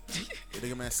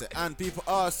 And people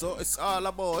also, it's all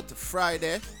about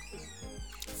Friday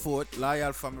 4th,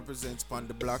 Loyal Family presents Pon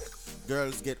the Block.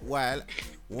 Girls Get Wild.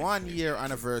 1 year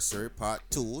anniversary, part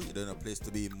 2. You don't know place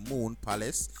to be, Moon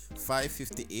Palace,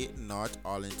 558 North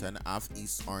Arlington Ave,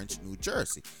 East Orange, New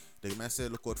Jersey. They may say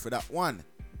look out for that one.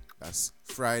 That's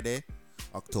Friday,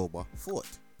 October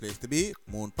 4th. Place to be,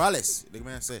 Moon Palace. They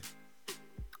may say.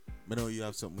 I know you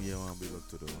have something you want to be up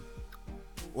to do.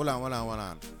 Hold on.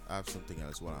 I have something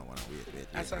else. Hold on. Wait.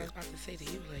 That's what I was about to say to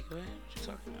you. Like, what you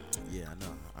talking about? Yeah, I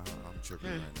know. I'm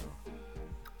tripping right now.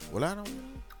 Well, I don't know.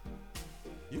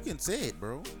 You can say it,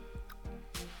 bro.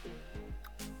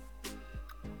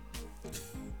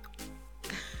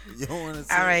 You don't want to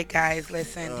say All right, guys,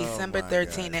 listen. Oh, December my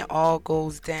 13th, God. it all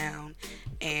goes down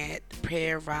at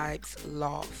Prayer Vibes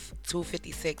Loft,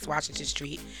 256 Washington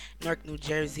Street, Newark, New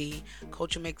Jersey.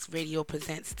 Culture Mix Radio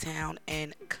presents Town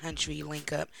and Country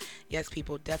Link Up. Yes,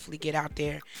 people, definitely get out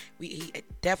there. We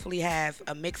definitely have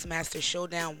a Mix Master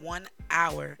Showdown 1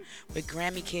 hour with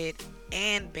Grammy Kid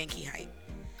and Banky Hype.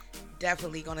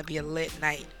 Definitely gonna be a lit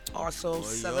night. Also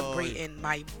celebrating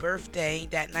my birthday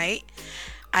that night.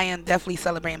 I am definitely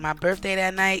celebrating my birthday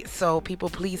that night, so people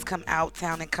please come out.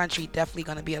 Town and Country definitely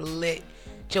gonna be a lit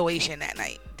situation that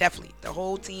night. Definitely, the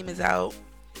whole team is out,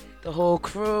 the whole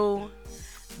crew.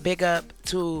 Big up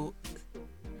to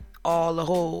all the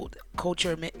whole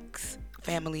Culture Mix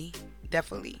family.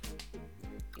 Definitely.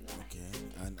 Okay,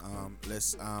 and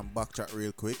let's backtrack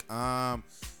real quick.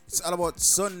 It's all about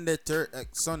Sunday,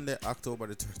 October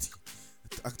the 13th.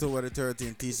 October the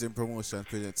 13th, Teaching Promotion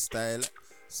presents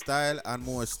Style and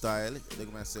More Style. They're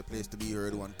going to say place to be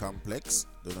heard, One Complex.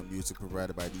 Doing music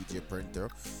provided by DJ Printer,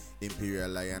 Imperial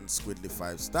Lion, Squidly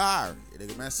 5 Star. They're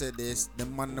going to say this. The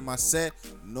man must say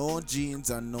no jeans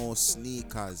and no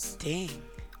sneakers. Dang.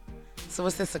 So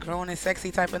what's this, a grown and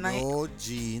sexy type of night? No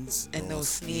jeans and no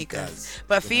sneakers. sneakers.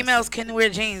 But females can wear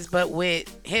jeans, but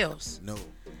with heels. No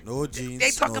jeans.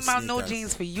 They talking about no sneakers.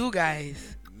 jeans for you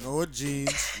guys. No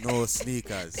jeans, no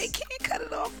sneakers. They can't cut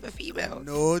it off for females.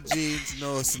 No jeans,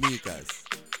 no sneakers.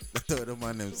 That's what the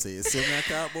man them say. See me I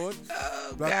talk about?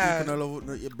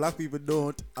 Black people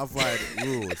don't avoid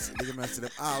rules. They gonna say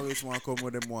them always want to come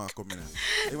with them want to come in.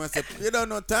 They gonna say, you don't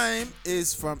know, time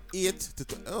is from 8 to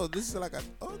 2. Oh, this is like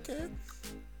okay.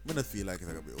 I don't feel like it's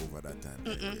gonna be over that time.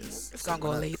 Yes. It's gonna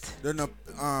go late. Don't know.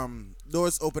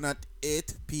 Doors open at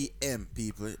 8 p.m.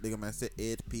 People, they're gonna say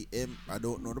 8 p.m. I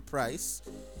don't know the price.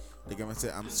 They're gonna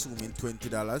say I'm assuming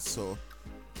 $20. So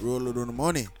roll it on the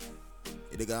money.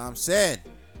 You know what I'm saying?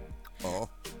 Oh.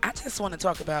 I just want to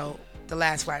talk about the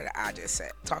last flight that I just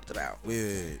talked about.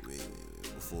 Wait.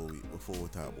 Before we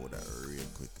talk about that real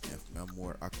quick, we have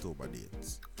more October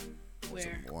dates. Where? So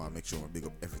I want to make sure we big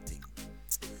up everything.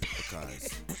 Because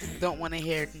don't want to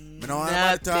hear nothing.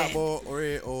 I don't talk about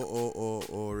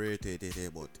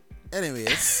but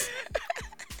anyways,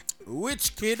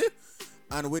 Which Kid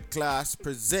and With Class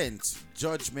presents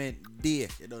Judgment Day.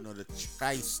 You don't know the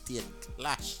Tri-State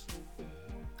Clash.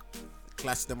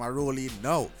 Clash them are rolling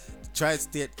now.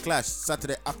 Tri-State Clash,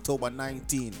 Saturday, October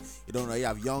 19. You don't know, you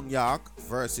have Young York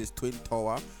versus Twin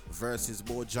Tower versus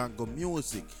Bojango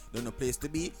Music. You don't know place to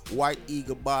be, White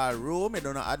Eagle Ballroom. You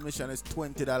don't know, admission is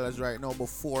 $20 right now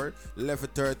before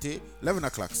 11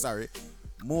 o'clock, sorry.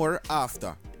 More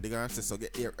after. They're going to say, so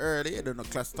get there early. You don't know,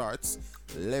 class starts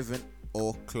 11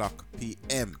 o'clock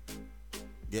p.m.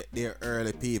 Get there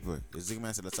early, people. You see me,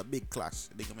 I say that's a big clash.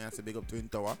 They come here and say big up Twin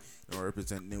Tower. You know,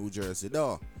 represent New Jersey,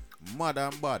 though. Mad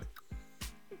and bad.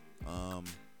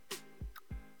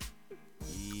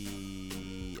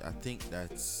 I think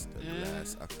that's the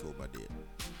last October date.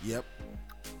 Yep.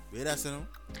 Wait, that's it.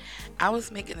 I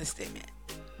was making a statement.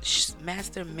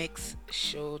 Master Mix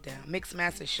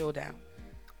Master Showdown.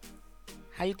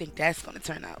 How you think that's gonna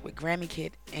turn out with Grammy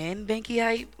Kid and Banky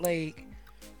Hype? Like,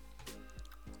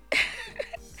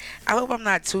 I hope I'm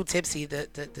not too tipsy to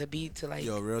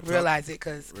realize it,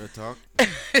 cause real talk.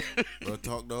 Real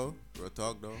talk though.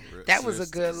 That was a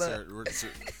good look.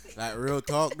 Like real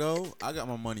talk though. I got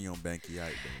my money on Banky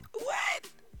Hype though. What?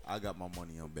 I got my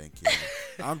money on Banky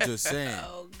Hype. I'm just saying.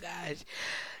 Oh gosh.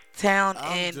 Town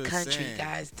and Country,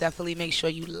 guys. Definitely make sure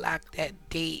you lock that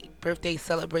date. Birthday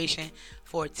celebration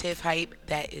for Tiff Hype.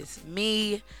 That is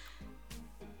me.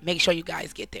 Make sure you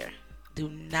guys get there. Do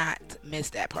not miss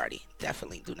that party.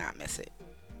 Definitely do not miss it.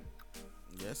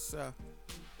 Yes, sir.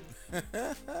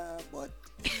 But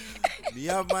me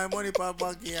have my money per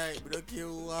bank here. We don't care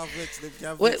who have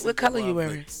it. What color you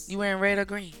wearing? You wearing red or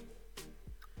green?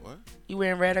 What? You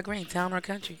wearing red or green? Town or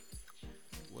country?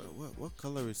 What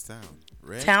color is town?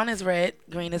 Red? Town is red.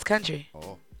 Green is country.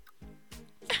 Oh.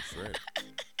 It's red.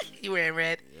 You wearing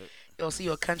red? Yep. Oh, so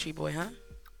you a country boy, huh?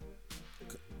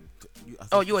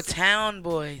 You a town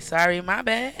boy. Sorry, my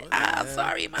bad.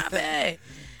 Sorry, my bad.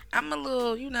 I'm a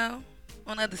little,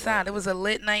 on the other side. It was a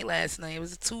lit night last night. It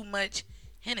was too much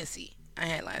Hennessy I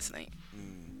had last night.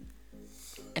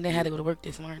 And then had to go to work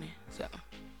this morning. So.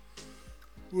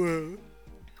 Well.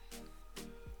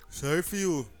 Sorry for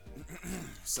you.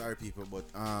 Sorry, people, but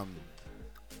I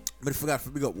forgot to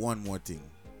big up one more thing.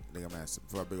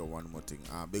 Before I big up one more thing.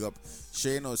 Big up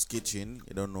Shano's Kitchen.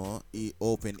 You don't know. He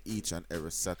open each and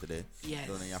every Saturday. Yes. You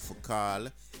don't know. You have to call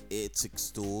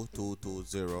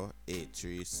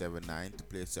 862-220-8379 to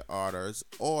place your orders,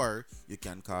 or you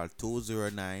can call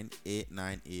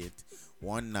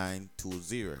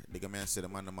 209-898-1920. They can say the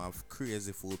man have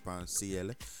crazy food pan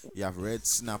CL. You have red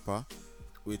snapper,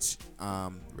 which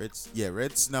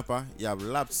red snapper. You have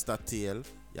lobster tail.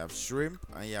 You have shrimp,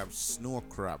 and you have snow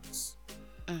crabs.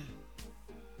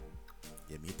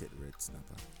 Yeah, me did red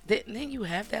snapper. Didn't you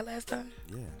have that last time?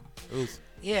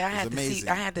 Yeah. I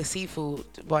had the seafood.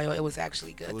 Boy, it was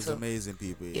actually good. It was too. amazing,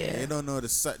 people. Yeah. You don't know the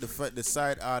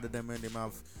side order them and them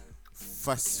have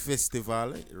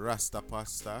festival, rasta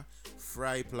pasta,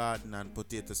 fry platen and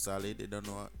potato salad. They don't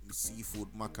know seafood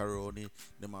macaroni.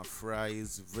 Them have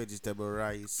fries, vegetable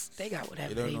rice. They got whatever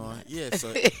you don't they know. want. Yeah,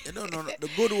 so you don't know the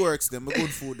good works them, the good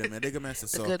food them. They can mess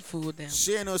the good food them.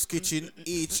 Shano's Kitchen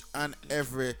each and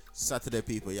every Saturday,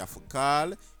 people. You have to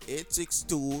call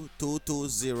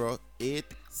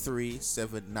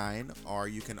 862-220-8379, or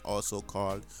you can also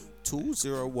call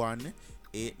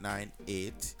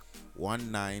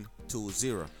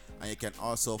 201-898-1920. And you can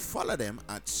also follow them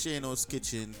at Shano's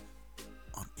Kitchen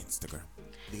on Instagram.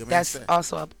 That's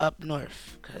also up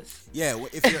north. Yeah,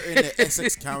 if you're in the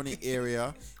Essex County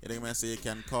area, you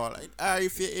can call.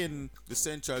 If you're in the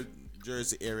Central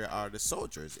Jersey area or the South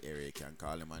Jersey area, you can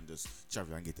call them and just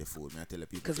travel and get your food. I tell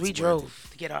people because we drove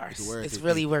to get ours. It's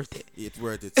really worth it. It's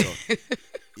worth it. So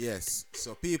yes.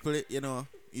 So people,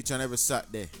 each and every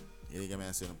Saturday, you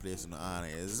can say the place in the honor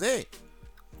is it.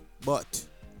 But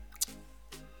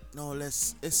no,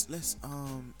 let's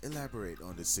elaborate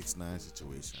on the 6ix9ine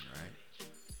situation, right?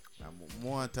 I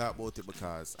want to talk about it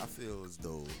because I feel as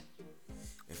though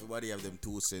everybody have them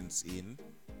 2 cents in,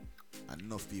 and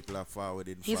enough people are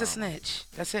forwarding. He's a snitch.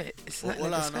 That's it. It's not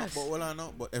discuss.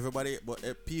 But everybody,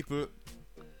 people,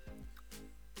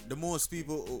 the most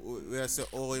people we say,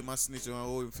 oh, he must snitch,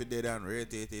 oh, him for dead and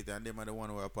rate it, and them are the one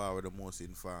who are power the most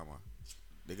in farmer.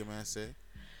 They can say.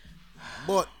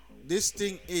 But this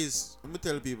thing is, let me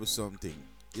tell people something.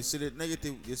 You see the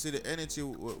negative, you see the energy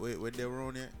when they're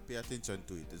around here, pay attention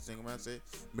to it. The thing I say,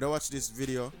 but I watch this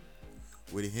video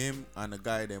with him and the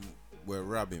guy them were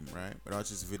rob him, right? But I watch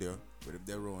this video with them,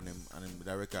 they're around him and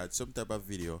they record some type of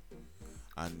video,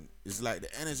 and it's like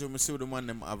the energy when I see the man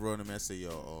them around him, I say, yo,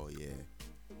 oh yeah.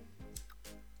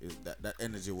 That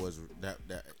energy was that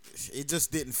it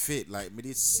just didn't fit. Like me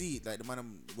did see it, like the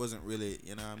man wasn't really,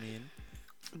 you know what I mean?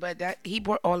 But that he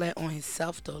brought all that on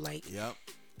himself though. Like he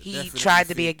Definitely tried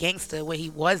to be a gangster where he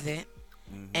wasn't,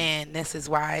 and this is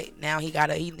why now he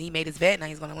made his bed. Now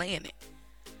he's gonna lay in it.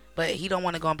 But he don't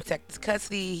want to go and protect his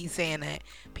custody. He's saying that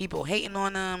people hating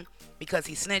on him because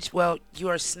he snitched. Well,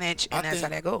 you're a snitch, and that's how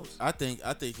that goes. I think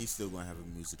he's still gonna have a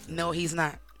music career. No, he's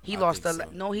not. He lost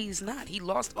No, he's not. He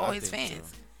lost all his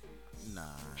fans. So. Nah.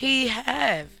 He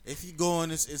have. If you go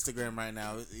on his Instagram right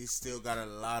now, he's still got a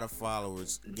lot of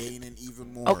followers, gaining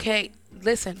even more. Okay,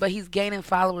 listen, but he's gaining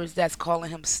followers that's calling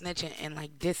him snitching and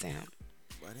like dissing him.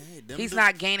 But hey, he's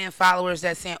not gaining followers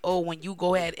that's saying, "Oh, when you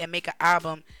go ahead and make an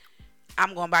album,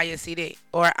 I'm gonna buy your CD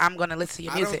or I'm gonna listen to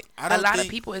your music." A lot of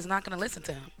people is not gonna listen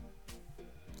to him.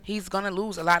 He's gonna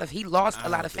lose a lot of. He lost a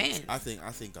lot of fans. I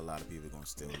think a lot of people are gonna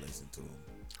still listen to him.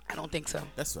 I don't think so.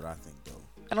 That's what I think, though.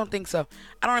 I don't think so.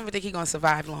 I don't even think he's gonna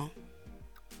survive long.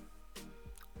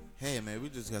 Hey man, we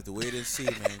just have to wait and see,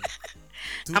 man.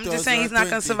 I'm just saying he's not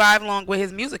gonna survive long with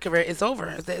his music career. It's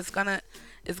over. It's gonna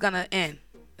end.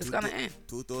 It's gonna end.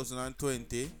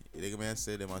 2020, they may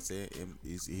say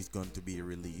he's going to be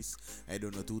released. I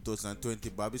don't know. 2020,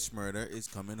 Bobby Shmurda is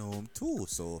coming home too.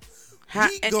 So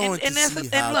we going to see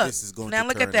how this is going to turn out. Now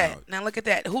look at that. Now look at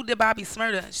that. Who did Bobby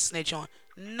Shmurda snitch on?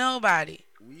 Nobody.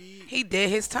 He did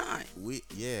his time.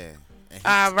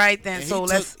 All right then. So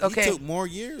let's okay. He took more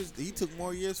years. He took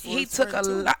more years. For He took a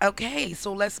lot. Okay,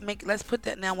 so let's put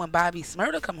that now. When Bobby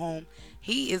Shmurda come home,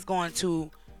 he is going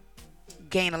to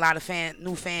gain a lot of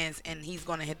new fans, and he's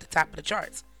going to hit the top of the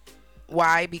charts.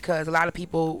 Why? Because a lot of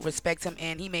people respect him,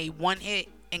 and he made one hit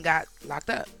and got locked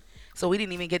up. So we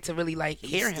didn't even get to really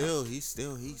hear him. He's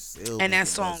still. And that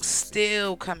song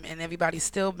still come, and everybody's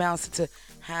still bouncing to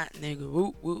hot nigga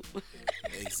whoop whoop.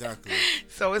 Exactly.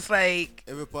 So it's like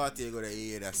every party you're gonna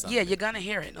hear that song. Yeah, you're gonna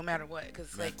hear it no matter what,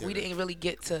 because we didn't really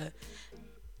get to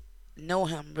know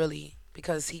him really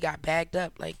because he got bagged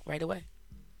up right away.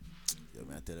 Yo,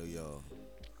 man, I tell you, yo,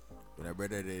 when that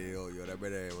brother did that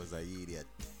brother was an idiot.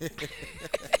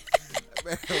 That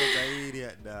brother was an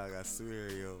idiot, dog. I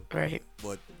swear, yo. Right.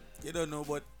 But you don't know,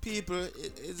 but people,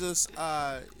 it's just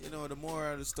the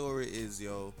moral of the story is,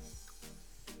 yo,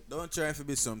 don't try to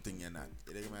be something you're not.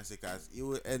 You know what I say? Because you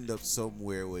will end up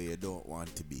somewhere where you don't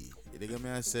want to be. You know what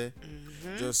I say?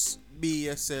 Mm-hmm. Just be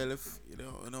yourself. You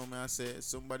know what I say?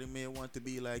 Somebody may want to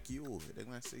be like you. You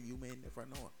know what I say? You may never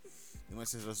know. You know what I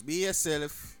say? Just be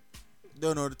yourself.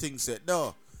 Don't know the things said.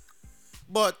 No.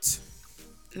 But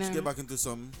let's get back into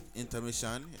some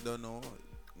intermission. You don't know.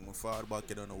 Move forward back.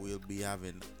 You don't know. We'll be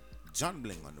having John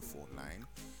Bling on the phone line.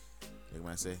 You know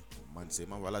what I say? Man say,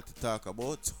 man, have a lot to talk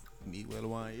about. Me well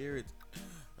want to hear it.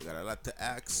 I got a lot to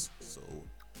ask. So,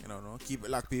 keep it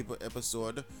locked, people.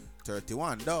 Episode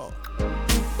 31, dog.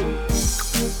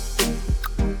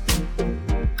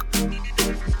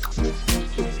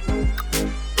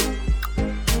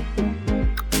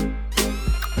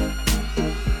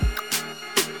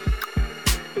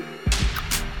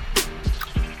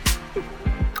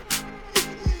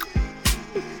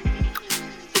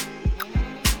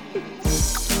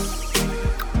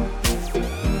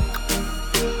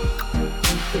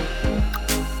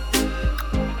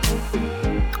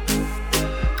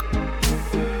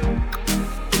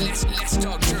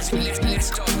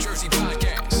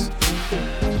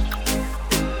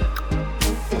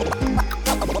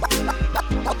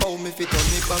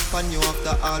 You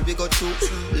after all we go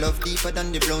through. Love deeper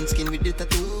than the brown skin with the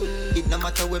tattoo. It no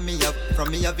matter where me have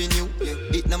from me having you.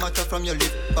 It no matter from your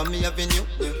lip from me having you.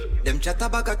 Them chat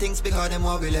about things because them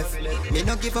what we left. Me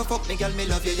no give a fuck, me girl, me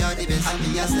love you, you're the best.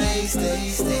 And me a stay.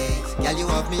 Girl, you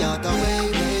have me out the way.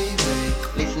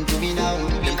 Listen to me now.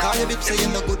 Them call you bitch, say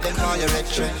you no good, them call you red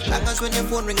train. Long as when your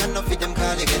phone ring enough with them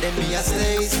call you get. Then me a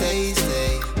stay.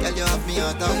 Girl, you have me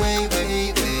out the way.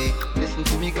 Listen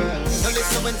to me, girl. Now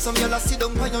listen when some y'all sit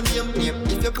down by your name.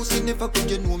 If your pussy never could,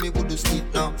 you know me would do sleep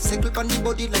now. Circle on the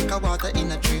body like a water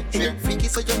in a tree. Freaky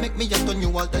so you make me a turn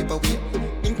you all type of way.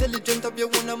 Intelligent of your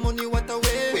own money, what a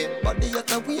way. Body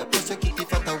at a way, plus your kitty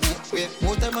fat away.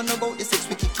 More time on about the sex,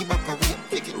 we kick you back away.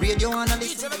 Radio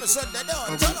analyst.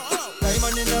 Time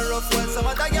on in a rough one, some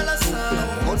other y'all a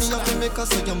sound. Money you have to make us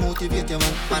so you motivate your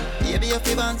man. Baby if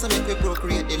you want, so make we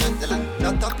procreate the land.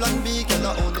 Not a plan B, girl,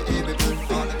 I own the every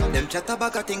plan. Them chat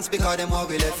about things because them what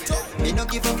we left. Me no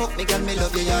give a fuck, me girl, me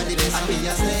love you, you're the best. And me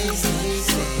a stay.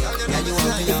 Girl, you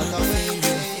want me out the way.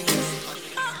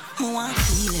 I want to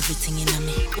feel everything in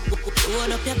me.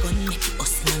 Hold up your gun, make it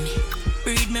us in me.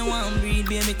 Breed me one, breed,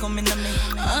 baby, come in me.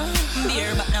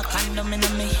 Beer, but no condom in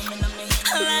me.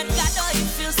 Like God, oh, it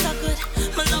feels so good.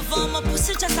 My love on my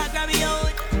pussy, just I grab you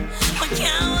out. I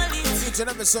can't hold it. Each and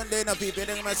every Sunday, now people,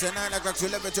 they're going to say 9 o'clock to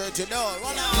 11:30. No,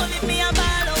 hold me a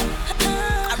bottle.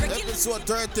 Episode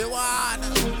 31.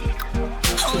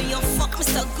 Oh, you fuck me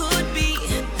so good, B.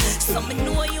 So me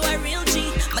know you a real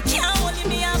G. I can't hold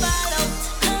me a bottle.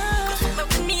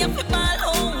 With me up in my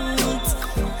out.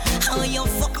 Oh, you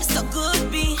fuck me so good,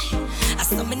 B. I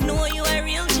saw me know you a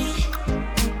real G.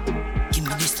 Give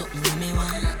me this something you me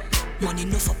want. Money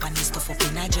enough up and this stuff up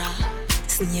in a jar.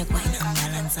 Snake wine and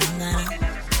balance and gana.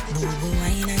 Boo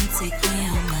wine and take me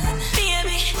out, man.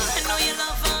 Baby, I know you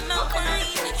love all my wine.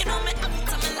 You know me up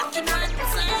to me lucky man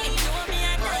inside. You know me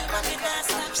a diamond with that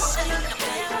stop shine.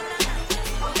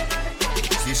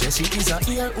 She said she is a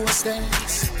ear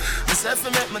hostess. I said for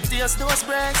make my tears those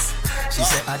breasts. She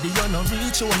said I did not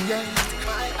reach home yet.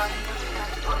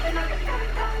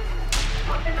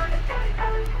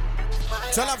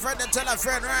 Tell a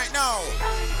friend right now.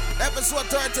 Episode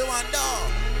 31,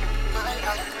 dog.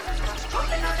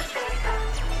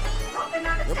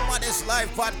 The Maddest Live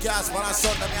podcast for our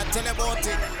son. Let me tell you about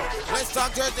it. Let's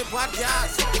Talk Jersey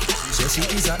podcast. She said she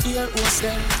is a ear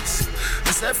hostess.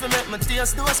 Myself make my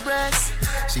taste those breasts.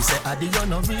 She said, Adi, you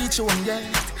no reach home yet.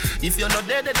 If you're not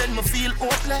dead, then me feel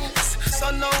hopeless.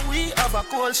 So now we have a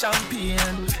cold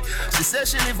champagne. She said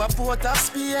she live a Port of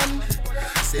Spain.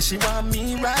 Say she want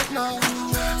me right now.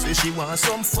 Say she want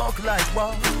some fuck like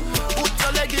wow. Put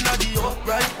your leg in the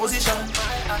upright position.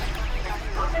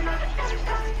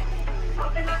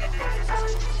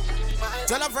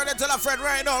 Tell a friend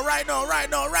right now.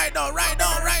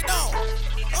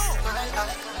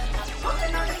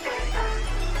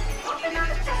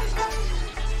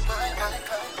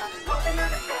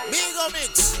 Bingo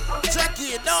mix, check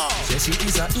it now. Say she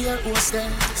is a ear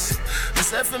hostess.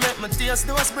 Myself make my taste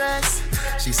those breasts.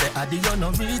 She said, Adi, you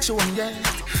no reach home yet.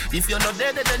 If you're not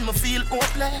dead, then me feel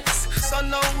hopeless. So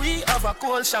now we have a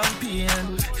cold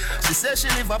champagne. She said she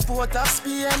live a Port of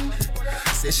Spain.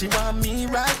 Say she want me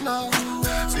right now.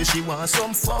 Say she want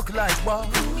some fuck like wow.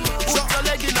 Put your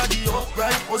leg in the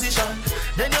upright position.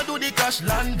 Then you do the crash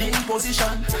landing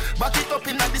position. Back it up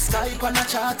in the sky on a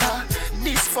charter.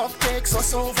 This fuck takes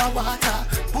us over water.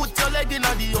 Put your leg in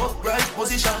the upright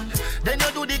position. Then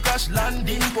you do the crash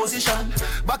landing position.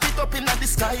 Back it up in the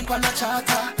sky on a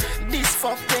charter. This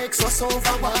fuck takes us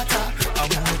over water. I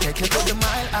wanna take you to the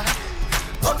mile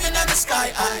high. Up in the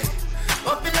sky high.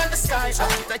 Up in the sky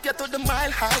high. Take you to the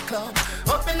Mile High Club.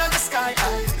 Up in the sky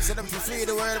high. Send them to free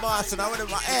the world, boss. And I want them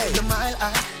to the Mile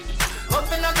High.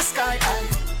 Up in the sky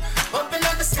high. Up in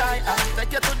the sky high.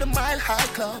 Take you to the Mile High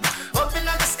Club. Up in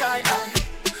the sky high.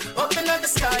 Up in the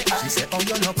sky high. She said, oh,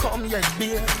 you no come yet,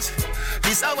 beers.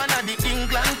 This are one of the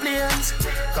England planes.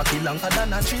 Cocky longer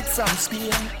than a trip from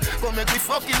Spain. Go make me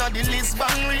fucking on the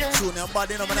Lisbon rain.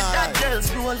 That girl's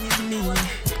roll with me.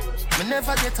 Me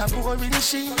never get a boring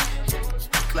she.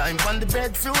 Climb on the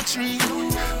breadfruit tree.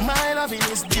 My loving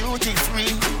is duty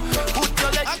free. Put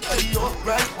your leg in the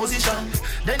upright position.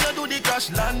 Then you do the crash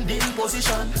landing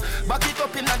position. Back it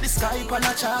up in the sky on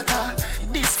a charter.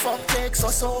 This fuck takes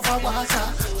us over water.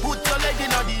 Put your leg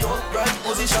in the upright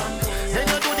position. Then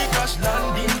you do the crash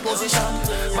landing position.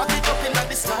 Back it up in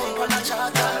the sky on a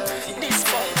charter. This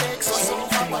fuck takes us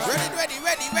over water. Ready.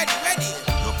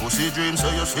 Your pussy dreams so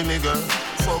you see me girl.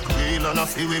 Fuck real and I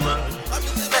feel we man.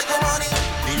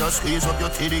 Me just squeeze up your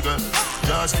titty girl.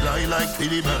 Just fly like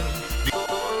Philly bird.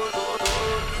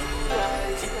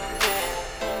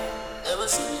 Never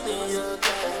see me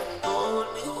again. Hold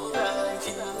me like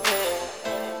you can.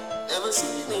 Never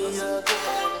see me again.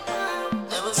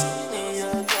 Never see me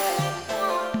again.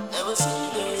 Never see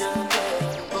me again.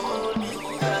 Hold me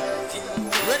like you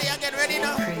can. Ready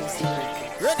now.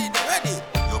 Ready.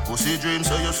 Your pussy dreams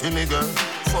so you see me girl.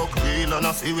 Fuck real and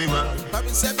I feel we man.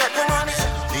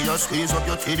 Me just squeeze up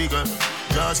your titty girl.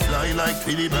 Just fly like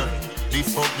Philly bird. The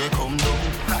fuck they come down.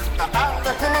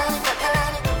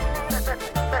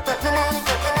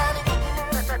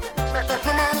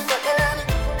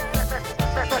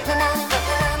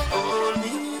 Hold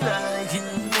me like you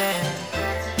can.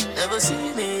 Never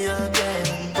see me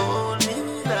again. Hold me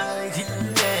like you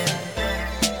can.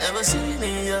 Never see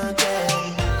me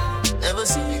again. Never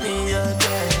see me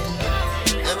again.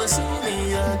 Never see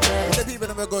me again. The people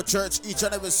never go to church each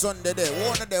and every Sunday there.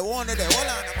 One of them. Hold on,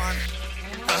 man.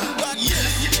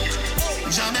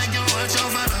 Jah beg you watch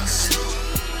over us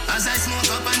as I smoke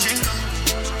up and drink up.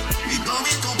 We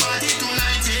going to party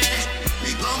tonight, yeah.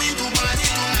 We going to party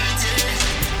tonight, yeah.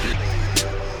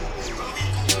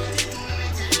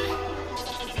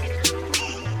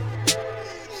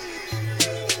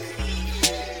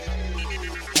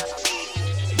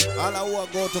 All I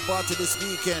want go to party this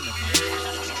weekend.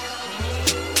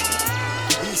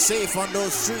 Be safe on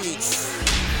those streets.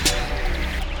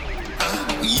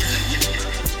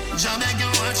 Jah beg you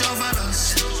watch over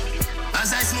us as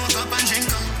I smoke up and drink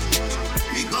up.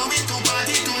 We going to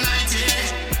party tonight,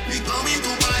 yeah. We going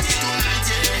to party tonight,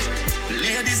 yeah.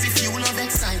 Ladies, if you love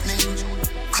excitement,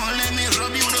 come let me rub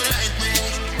you the right way.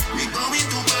 We going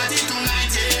to party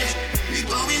tonight, yeah. We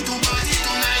going to party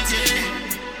tonight,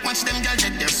 yeah. Watch them girls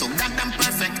get there so goddamn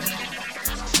perfect.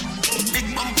 Big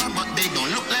bumper, but they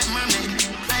don't look like mermaid.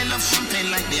 I love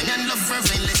champagne like them and love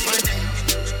fervent like birthday.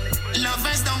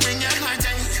 Lovers don't bring your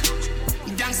heartache.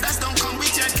 Gangsters don't come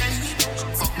with your cake.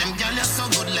 Fuck them girls, you're so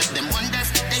good, let them wonder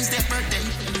if today's their birthday.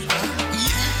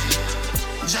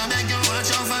 Yeah. Jah beg you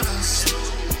watch over us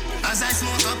as I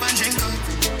smoke up and drink up.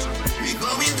 We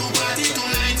going to party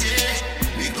tonight, yeah.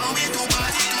 We going to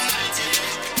party tonight,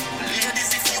 yeah.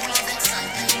 Ladies, if you love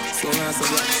excitement, come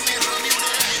let me rub you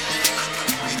the right way.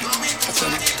 We going to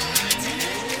party tonight,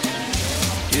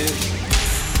 yeah.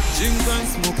 Drink and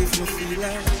smoke if you feel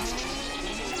like.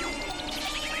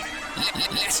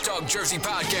 Let's Talk Jersey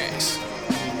podcast.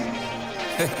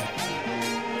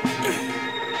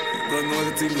 Don't know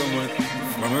the thing, man.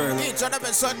 From early. Each and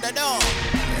every Sunday now.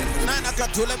 9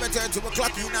 o'clock to 11:30, 2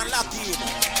 o'clock in and lock in.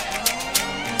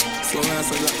 So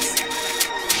nice and relax.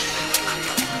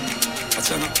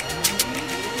 Watch out.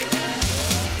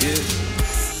 Yeah.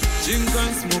 Drink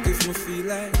and smoke if me feel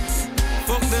like.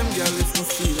 Fuck them girl if me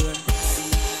feel like.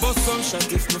 Bust some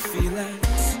shot if me feel like.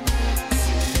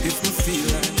 If me feel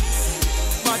like.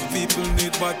 Bad people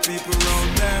need bad people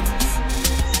round them.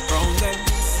 Round them.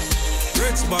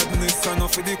 Rich badness and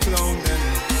off of the clown them.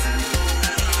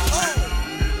 Oh,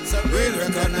 so real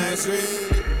recognize real.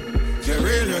 You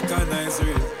real recognize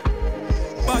real.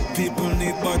 Bad people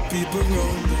need bad people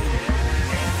round them.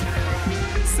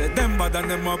 Say them bad and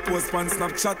them a post on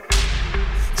Snapchat.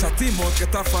 Chatty mouth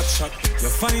get a fat shot. You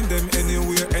find them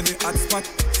anywhere, any hot spot.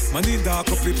 Money dark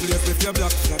up the place if you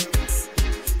black flat.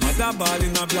 Mother ball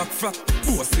in a black flat.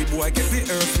 Bossy boy get the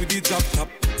earth with the drop top.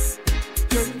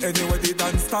 Yeah, anyway they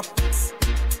don't stop.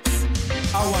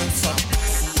 I want some.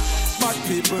 Bad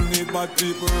people need bad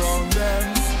people round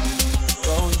them.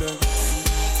 Round them.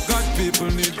 God people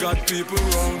need God people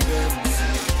round them.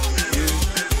 Yeah.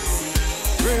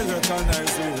 Real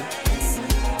recognize real.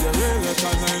 Yeah, real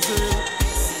recognize real.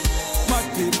 Bad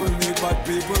people need bad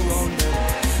people round them.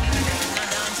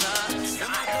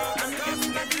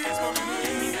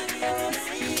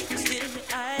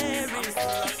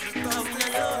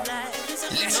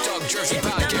 Let's Talk Jersey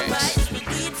podcast. We do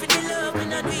it for the love, we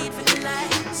not do it for the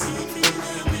likes. We do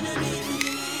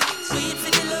it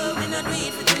for the love, we not do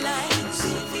it for the likes.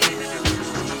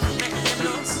 Make them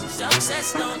know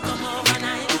success don't come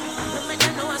overnight. Make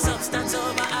them know a substance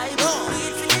over hype. Do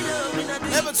it for the love, we not do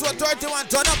it. Level 231,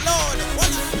 turn up loud.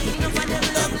 Watch it. Enough of them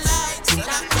love lights,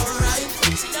 that's alright.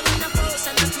 See them in the post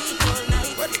and the tweet all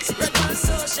night. Spread on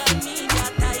social media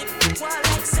type. While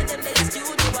like say them they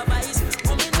studio advice.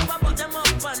 Oh, me never put them up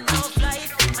on no flight.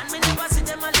 And me never see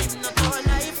them a live no poor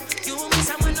life. You miss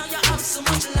someone now you have so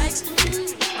much likes.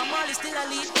 I'm always still a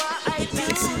lead for IP.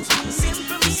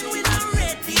 Simple me we not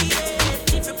ready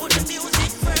yet. If you put the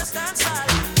music first, that's all.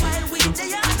 While we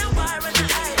they on the war and the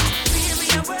high. Feel me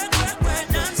a work,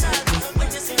 dance all. When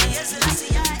you see me, yes, I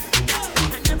see I.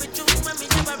 And every tune when me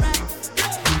never write.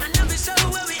 And every show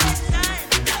where we headline.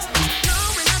 No,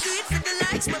 we not do it for the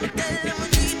likes, but we tell them we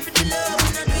do it for the love. We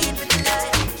not do it for the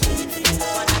likes.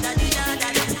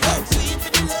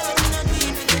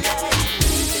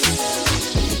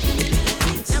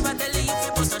 Never tell you if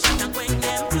you post no shot and quench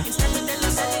them. Instead we tell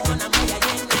us that it's gonna buy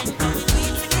again. Come we do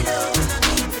it for the love, we not do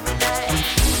it for the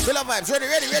likes. Fill up vibes, ready.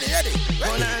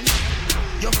 Hold on,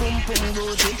 your pum pum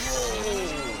Gucci.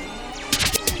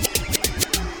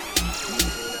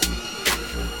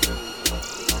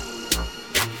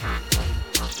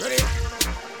 Ready?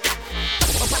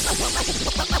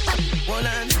 Hold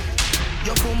on,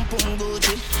 your pum pum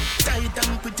Gucci. Tight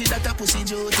and pretty that a pussy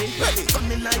Jody.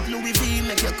 Coming like Louis V,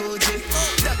 make your Gucci.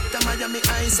 Dr. Miami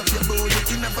eyes up your body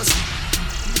in a bus.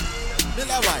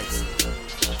 Villa vibes,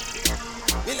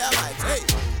 hey.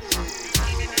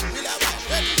 Villa vibes,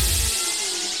 ready?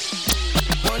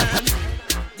 Hold on,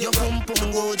 your pum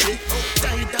pum Gucci.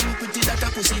 Tight and pretty that a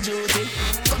pussy Jody.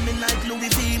 Coming like Louis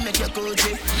V, make your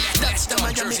Gucci. Dr.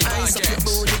 Miami eyes up your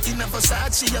body in a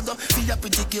Versace. You go feel your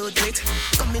pretty cute lit.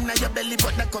 Come in your belly,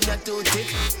 but not come your too thick.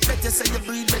 Better say you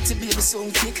breathe, better baby so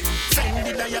kick.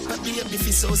 Fendi diaper, baby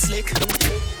feel so slick.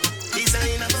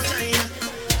 Designer vagina,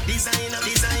 designer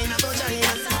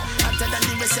vagina. After that,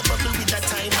 the rest you bubble with that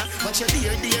timer. But your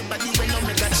dear body when you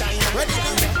make a China. Ready?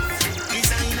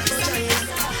 Designer vagina,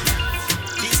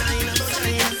 designer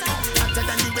vagina. After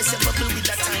that, the rest you bubble with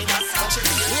that timer. But your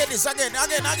dear. Hear this again.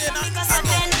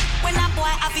 When a boy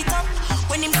have it up,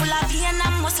 when him full of vein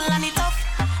and muscle and it up.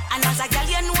 And as a girl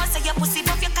you know say your pussy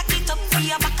buff, you cock it up for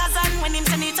your backers and when him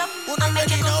turn it up, and make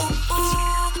it go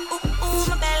ooh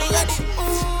my belly,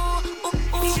 ooh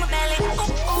my belly, ooh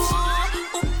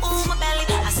my belly.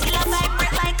 I still a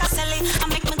vibrate like a celly, I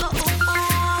make me go ooh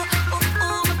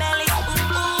my belly, ooh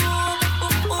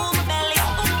my belly,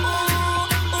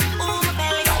 ooh my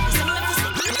belly.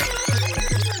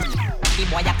 The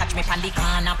boy a catch me pon the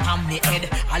corner pon me head.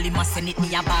 All him a send it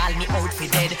me a ball me out for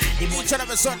dead. Each and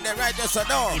every Sunday, right there, so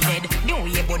no. New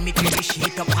year bun me the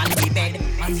sheet up on the bed.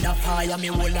 Under fire, me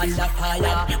whole under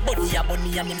fire. Bun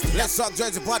me and him still. Let's Talk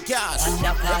Jersey podcast.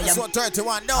 Under fire. Episode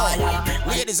 31, no.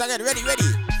 Ladies again, ready.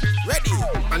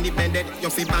 On the bed, you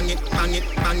fi bang it again.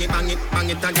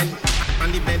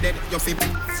 On the bed, you fi.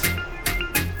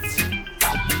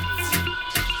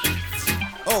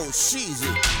 Oh, sheezy.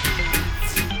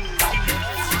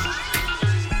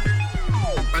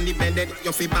 on the bed,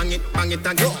 you fi bang it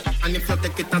again. And if you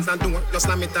take it as a door, you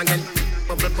slam it again.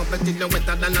 Bubble, bubble till you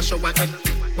wetter than a shower head.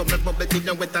 Bubble, bubble till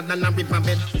you wetter than a river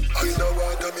bed.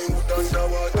 Underwater, me wood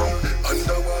underwater.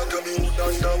 Underwater, me wood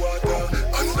underwater.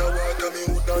 Underwater, me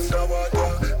wood underwater.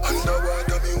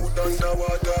 Underwater, me wood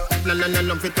underwater. La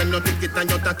love it when you take it and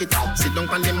you take it. Sit down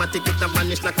on the matic, it a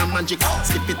vanish like a magic.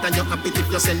 Skip it and you happy if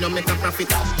you sell, you make a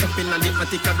profit. Up in the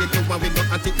attic, I get to where we go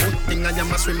at it. Thing I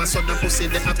am a swimmer, so the pussy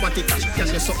the aquatic. Can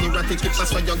you so erratic, if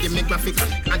that's why you give me graphic.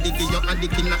 Addict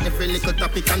in every little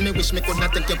topic. And me wish me could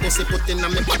not take your pussy, put in a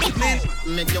me pocket.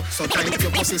 Make you so tight,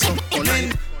 your pussy so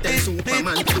polite. Tell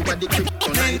Superman, you are the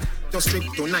kryptonite. Just strip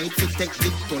tonight, we take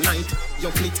it tonight.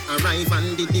 Your fleet arrive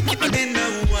and the dick. Me no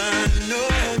want no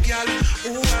girl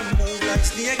who a move like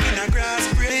snake in a grass.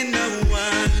 Me no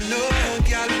want no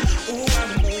girl who a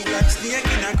move like snake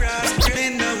in a grass.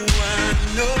 Me no want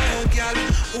no girl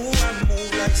who a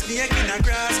move like snake in a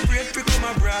grass. Pray for come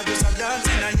abroad, just a dance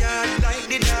in a yard like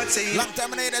the dog say. Long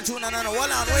time I that tune and I know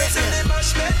hold on, wait. Say the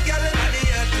bash met girl in the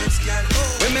hottest girl.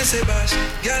 When me say bash,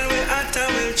 girl we hot and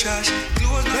well trash.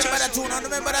 Close my trash.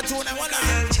 Remember that tune and hold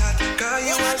on. Cause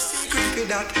you a secret for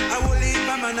that. I will leave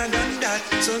a man and done that.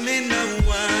 So me no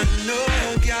want no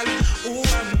girl who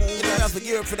a move. You don't have to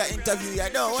gear up for that interview,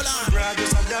 yeah, no, hold on. Brad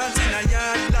just a dance in a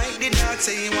yard like the dog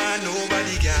say you want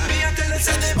nobody girl. Me a tell you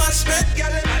say the bash met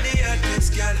girl in the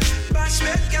hottest girl. Bash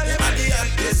met girl in the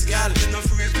hottest girl. You no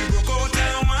free to broke out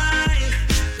and wine.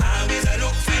 Always I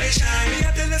look for the shine. Me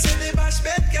a tell you say the bash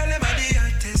met girl in the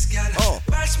hottest girl.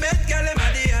 Bash met girl in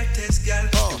the hottest girl.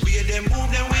 The way them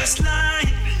move them waistline.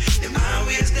 Them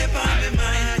always step on me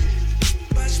mind.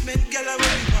 Bashment girl I will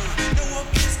be born. No walk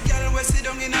this girl we sit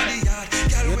down in the yard.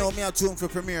 You know me a tune for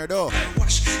premiere though.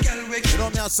 You know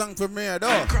me a song for premiere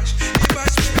though.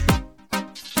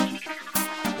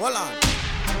 Hold on.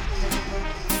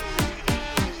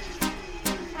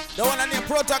 The one named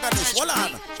Protagonist. Hold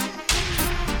on.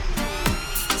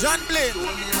 John Blake.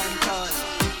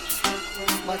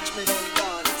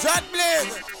 John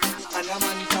Blake. And I'm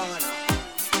on corner.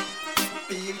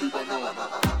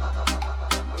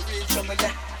 Reach on me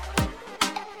there.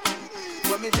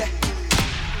 When me there.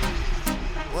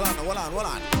 Hold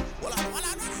on.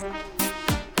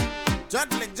 John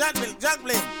Blake. Touch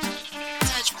Blake.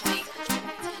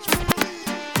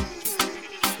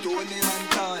 Tony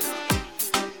Montana.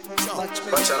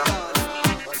 Watch out.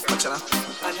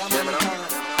 Touch Blake.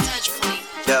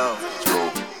 Yo.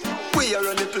 We are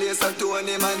on the place of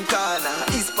Tony Montana.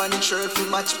 Hispanic shirt fi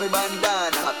match me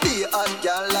bandana. Be a hot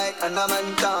girl like Anna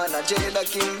Montana. Jada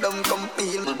Kingdom come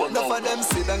feel. Enough of them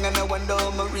sit down and I wonder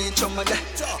how me reach on me there.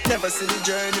 Never see the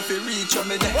journey fi reach on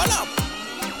me there. Pull up.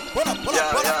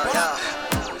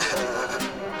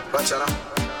 Watch out.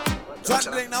 John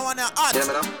Blake now on your heart.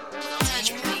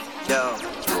 Yo.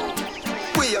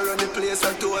 We are on the place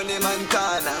of Tony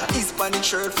Montana. Hispanic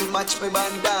shirt fi match me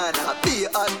bandana. Be a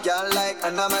hot girl like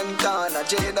Anna Montana.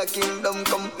 Jada Kingdom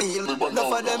come feel.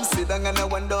 Enough of them sit down and I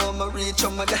wonder how me reach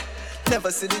on me there.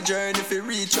 Never see the journey fi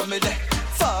reach on me there.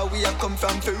 Far we have come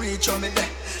from fi reach on me there.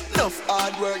 Enough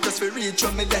hard work just fi reach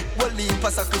on me there. One leap a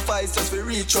sacrifice just fi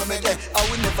reach on me there. I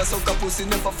will never suck a pussy,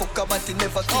 never fuck a body,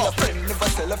 never kill a friend, never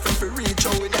sell a friend fi reach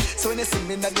on me there. So when you see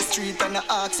me in the street and I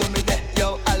ask on me there,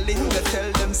 yo, I linger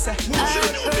tell them say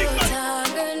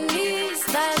Protagonist,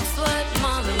 that's what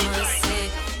mama must say.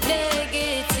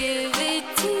 Negativity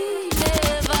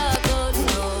never go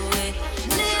nowhere.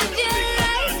 Live your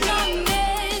life, no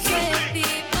measure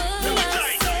people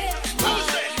must say.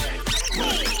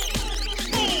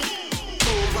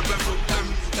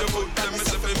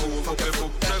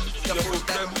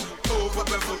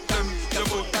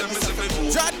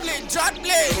 John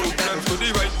Blake. Put them to the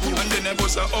right, and then I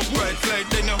bust a upright flight,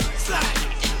 then you slide.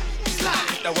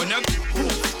 That one you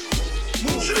move.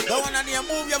 That one you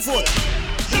move your foot.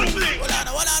 Hold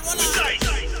on.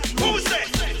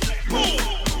 Move.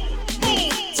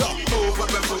 So over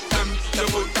the foot them, you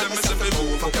put them, myself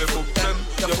move up the foot them,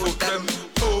 you put them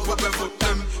over the foot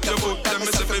them, you put them,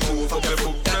 myself move up the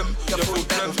foot them, you put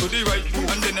them to the right,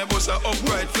 and then I bust a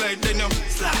upright flight, then you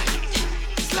slide.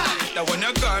 That when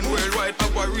you gone worldwide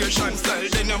operation style,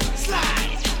 then you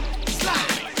slide.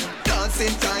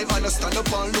 Dancing time and I stand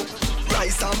up and look.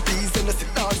 Rice and peas in the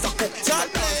sit down and cook. John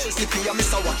Blake. Sleepy and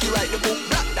Mr. Wacky write the book.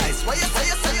 Black dice, why you say?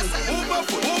 Move a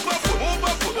foot.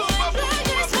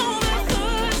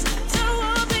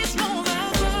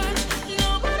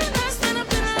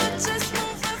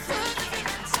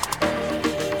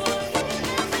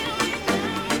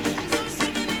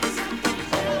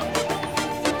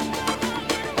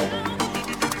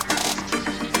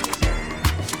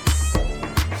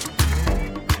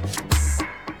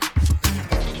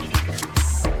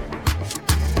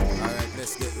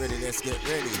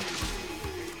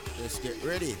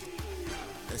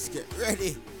 Let's get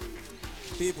ready.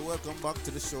 People, welcome back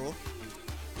to the show.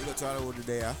 We got to all over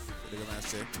today, huh? What are you gonna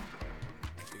say?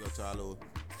 We got to all who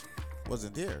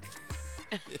wasn't here.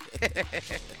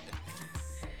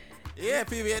 Yeah,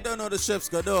 people, you don't know the ships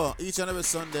go do. Each and every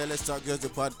Sunday, Let's Talk Jersey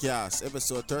podcast.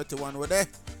 Episode 31, what there?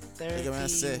 31.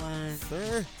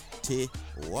 31.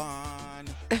 What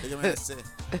are you gonna say?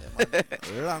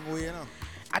 Yeah, long way, you know.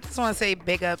 I just want to say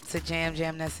big up to Jam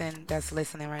that's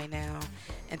listening right now.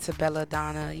 And to Bella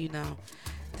Donna, you know.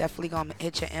 Definitely gonna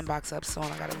hit your inbox up soon.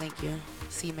 I gotta link you.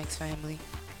 C-Mix family.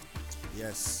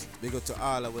 Yes. Big up to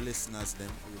all our listeners then.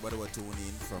 Everybody who tune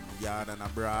in from yard and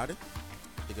abroad.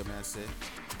 Big up, man, say.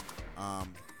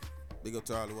 Big up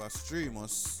to all who are stream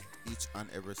us each and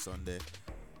every Sunday.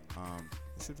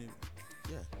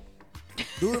 Yeah.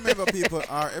 Do remember, people,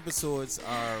 our episodes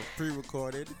are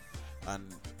pre-recorded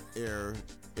and air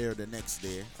the next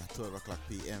day at 12 o'clock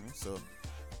p.m. So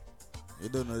you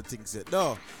don't know the things yet.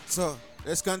 No. So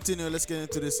let's continue. Let's get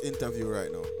into this interview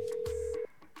right now.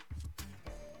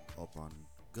 Up on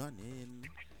gunning.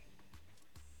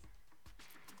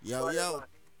 Yo.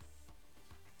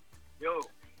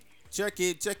 Check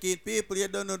it, people. You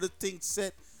don't know the things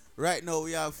set. Right now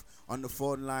we have on the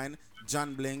phone line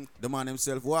John Bling, the man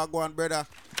himself. What go on, brother?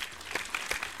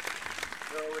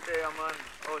 Yo, we're there, man.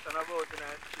 Out and about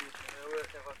tonight. We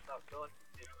never stop, don't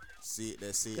See it.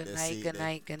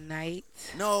 Good night.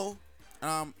 No,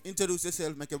 introduce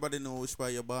yourself, make everybody know which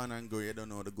part you're born and grow. You don't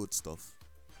know the good stuff.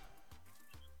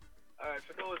 Alright,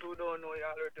 for those who don't know, you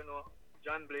already know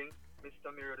John Bling,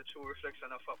 Mr. Mirror, the true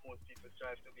reflection of what most people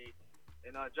strive to be.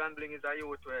 You know, John Bling is a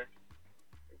youth where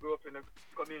he grew up in a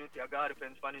community, a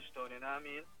Garden Spanish town, you know what I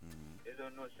mean? You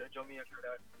don't know, say Jamaica,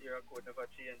 that era code never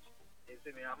changed. You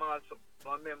see me, I'm also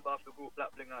one member of the group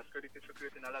Black Blingers, credited for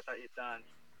creating a lot of hit dance.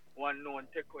 One known,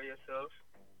 Take Away Yourself,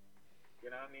 you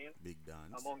know what I mean? Big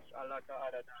dance. Amongst a lot of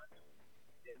other dance.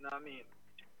 You know what I mean?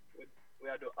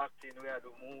 We are doing acting, we are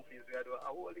doing movies, we are doing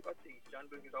a whole heap of things. John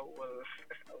Bling is a whole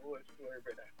story,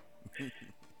 brother.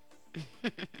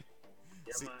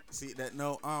 Yeah, see that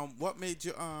now. What made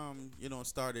you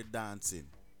started dancing?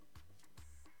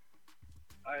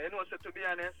 You know, so to be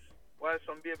honest, while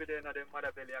some baby there in the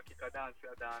mother belly, I kick a dance.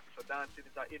 So dancing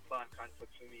is a inborn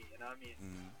concept for me. You know what I mean?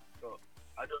 So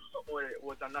I just know it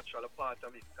was a natural part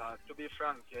of it. Cause to be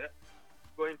frank,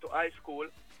 going to high school,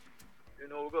 you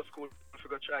know, we go to school, we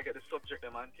go try to get the subject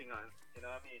them and thing on. You know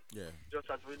what I mean? Yeah.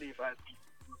 Just as we leave high school,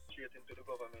 we go straight into the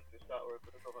government. We start work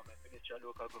with the government, ministry,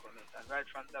 local government, and right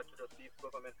from that we just leave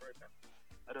government work.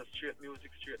 I just straight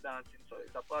music, straight dancing. So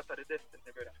it's a part of the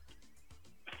destiny, brother.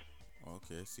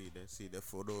 Okay, see that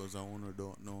for those who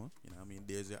don't know, you know what I mean,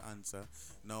 there's your answer.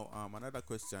 Now, another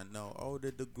question. Now, how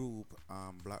did the group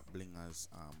Black Blingers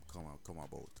come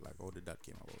about? Like, how did that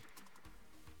came about?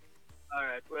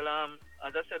 Alright, well,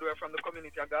 as I said, we're from the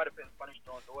community of Garden Spanish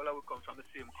Town. So all of we come from the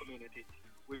same community,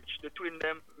 which the twin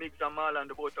them, Mix and Marlon,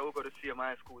 the both of go to the same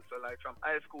high school. So like from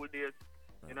high school days,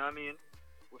 you know what I mean?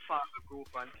 We found the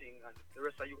group and thing, and the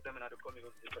rest of you them in the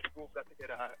community. So the group got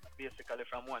together basically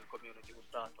from one community we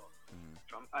start on.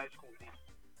 From high school days.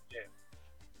 Yeah.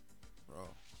 Oh,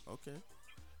 okay.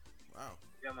 Wow.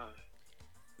 Yeah, man.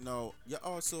 No, you're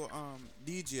also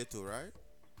DJ too, right?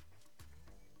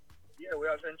 Yeah, we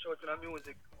have ventured in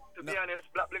music. To be honest,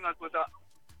 Black Blingers was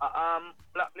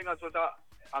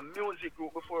a music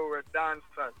group before we were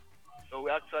dancers. So we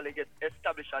actually get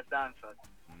established as dancers.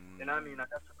 You know what I mean?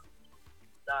 And that's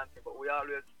dancing, but we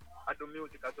always do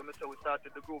music. As I said, we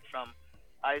started the group from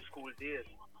high school days.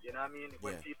 You know what I mean?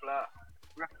 When people are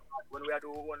when we do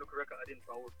one look recording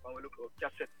when we look at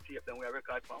cassette tape, then we are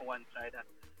record from one side and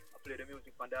play the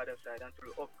music on the other side until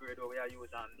we upgrade what we are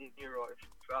using Nero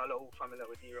for all who familiar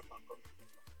with Nero fan company.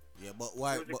 Yeah, but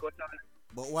why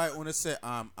when I say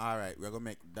alright, we're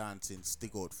gonna make dancing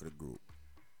stick out for the group?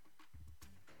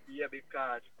 Yeah,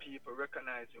 because people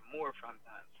recognize you more from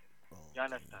dancing. You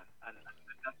understand? And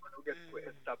that's when we get to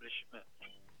establishment.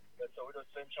 So we just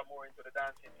venture more into the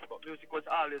dancing. But music was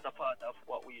always a part of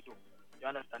what we do. You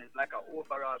understand? It's like an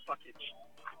overall package.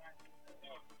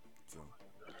 True.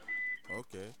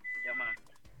 Okay. Yeah, man.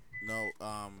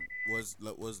 Now,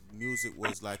 was music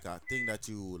was like a thing that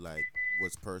you like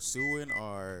was pursuing,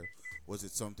 or was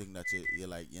it something that you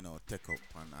like, you know, take up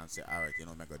and say, alright, you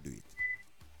know, I'm gonna do it?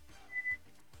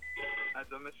 As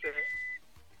I say,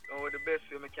 the best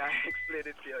way I can explain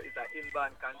it to you is an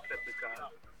inbound concept, because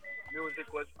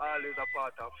music was always a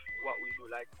part of what we do.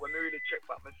 Like when we really check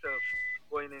back myself,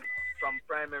 going in from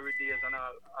primary days and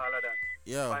all of that.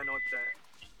 Yo. Find out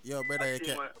yo, brother,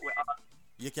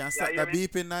 you can't stop the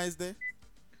beeping nice there?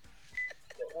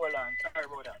 Hold on, sorry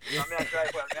about that. Yeah. I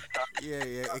drive well. Yeah.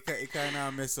 It kind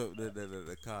of mess up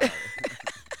the car.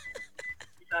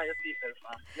 Your seatbelt,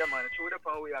 fam. Yeah, man. Through the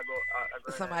power we I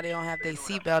go. Somebody don't have their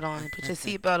seatbelt on. Put your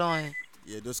seatbelt on.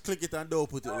 Yeah, just click it and don't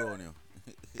put it around you.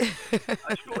 I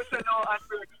suppose say no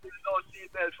handbrake, no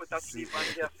seatbelt for that sleep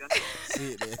and gas.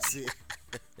 See it there, see it.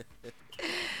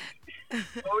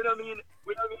 But we don't mean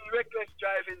reckless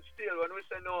driving still. When we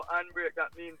say no handbrake,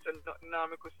 that means nothing now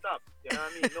we could stop. You know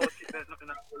what I mean? No seatbelt, nothing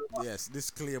now. Yes,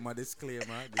 disclaimer.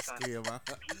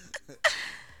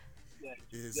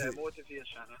 Yeah,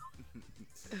 motivation.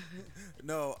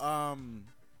 No,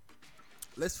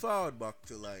 let's forward back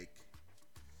to like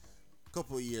a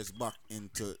couple of years back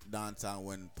into downtown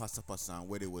when Passa and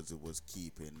where it was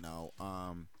keeping. Now,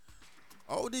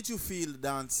 how did you feel the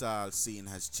dancehall scene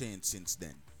has changed since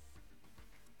then?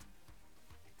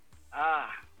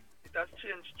 It has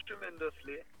changed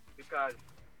tremendously because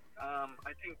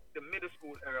I think the middle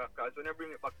school era, because when I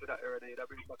bring it back to that era, they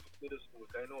bring it back to middle school.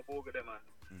 Cause I know Boga them and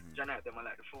Janet them are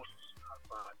like the first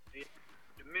part. The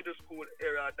middle school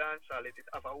era dancehall, it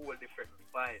have a whole different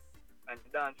vibe. And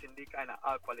dancing, they kind of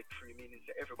alcoholic free, meaning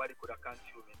that everybody could have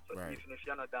consumed it. So right. even if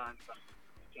you're not a dancer,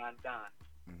 you can dance.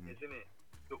 You see me?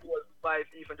 The whole vibe,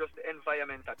 even just the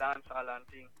environment of dancehall and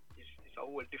thing, is a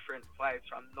whole different vibes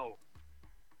from now.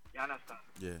 You understand?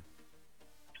 Yeah.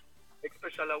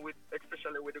 Especially with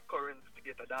the current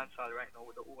state of dancehall right now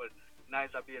with the whole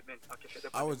nice abatement.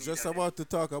 I was just about to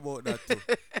talk about that too.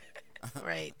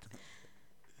 Right.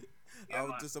 Yeah, I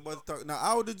was just about to talk.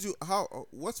 Now,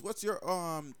 what's your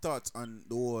thoughts on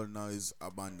the whole noise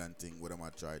abandon thing? What am I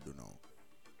trying to do now?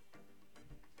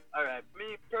 Alright,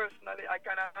 me personally, I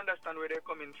kind of understand where they're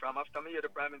coming from. After me hear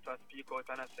the Prime Minister speak out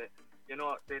and I say, you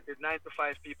know, the 9 to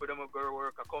 5 people, them will go to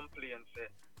work, a complain, say,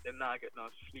 them not get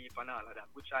no sleep and all of that,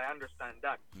 which I understand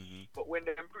that. But when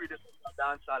they produce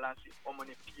dancehall and see how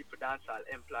many people dancehall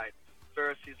employed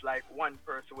versus like one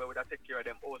person where would take care of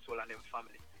them household and them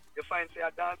family, you find say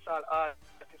a dancehall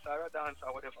artist or a dancer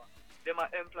or whatever, they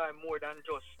might employ more than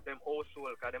just them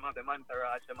household, because them have them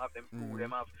entourage, them have them crew,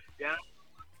 them have, yeah.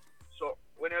 So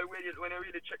when I really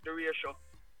check the ratio,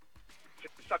 to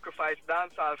sacrifice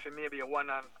dancehall for maybe one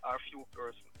or few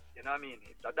person, you know what I mean?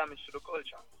 It's a damage to the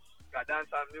culture. Because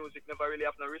dancehall music never really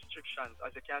have no restrictions.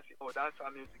 As you can see,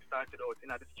 dancehall music started out in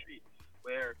the street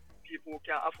where people who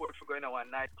can't afford to go in a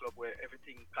nightclub where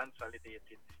everything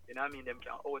consolidated. You know what I mean? Them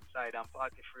can outside and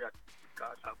party free at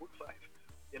cause a good vibe.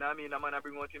 You know what I mean? A man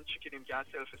bring out him chicken, him can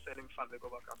sell for selling family go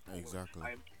back and forth. Exactly.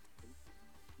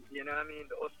 You know what I mean?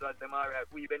 The hustlers, them alright,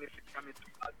 we benefit from it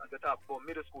at the top, but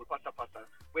middle school, pasta,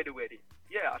 weddy.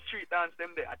 Yeah, street dance,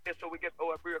 them there. That's how we get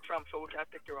our break from, so we can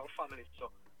take care of our families.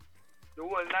 So, the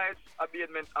whole nice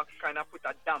abatement kind of put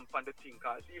a damp on the thing,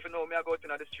 because even though I go out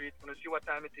in the street, when I see what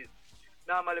time it is,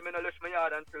 normally I don't left my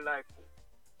yard until like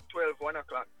 12, 1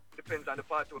 o'clock, depends on the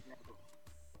part of me.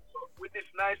 So, with this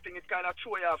nice thing, it kind of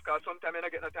throw you off, because sometimes I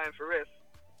don't get no time for rest.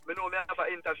 I know I have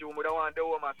an interview, I don't want to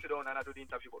go home and sit down and I do the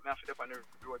interview, but I have to step on the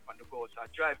road on the go. So I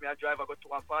drive, I go to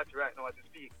one party right now as we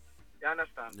speak. You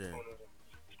understand? Yeah.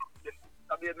 The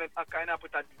abatement, I kind of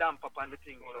put a damp up on the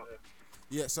thing. So.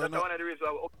 Yeah, so that's one of the reasons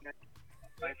why we open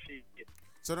it.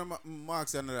 So now,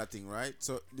 Mark's another thing, right?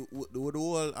 So the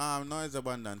whole noise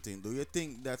abandon thing, do you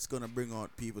think that's gonna bring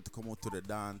out people to come out to the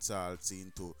dancehall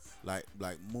scene to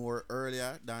like more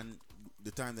earlier than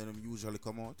the time that them usually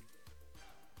come out?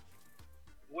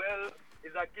 Well,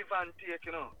 it's a give and take,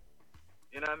 you know.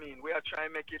 You know what I mean? We are trying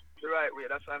to make it the right way.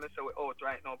 That's why I say we're out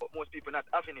right now. But most people not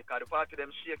having it, because the party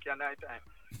them shaky at night time.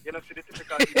 You know, see the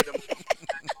typical people them.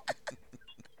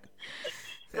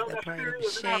 The party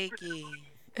shaky.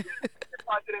 The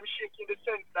party them shaky in the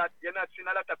sense that you're not seeing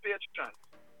a lot of patrons.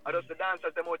 And just the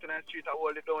dancers them out in the street are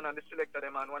hold it down and the selector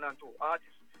them and 1 and 2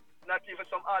 artists. Not even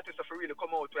some artists have really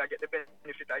come out where I get the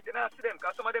benefit. I didn't see them,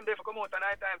 because some of them they come out at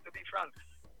night time, to be frank.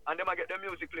 And them I get the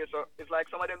music play, so it's like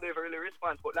some of them they really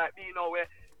respond. But like me, you know, where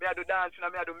me I do dancing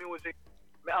and me I do music,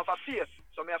 me have a face.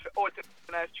 So me have to out in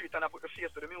the street and I put the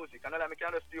face to the music. And then I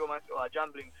can just do my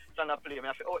jambling, stand up play. Me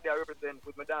have to out there represent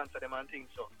with my dancer them and things.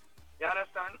 So you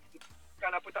understand? It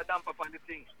kind of put a damp up on the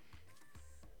thing.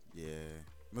 Yeah,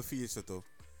 me feel so too.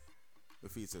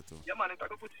 Yeah man, it I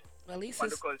go put at least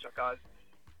on the culture, because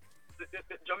the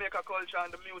Jamaica culture and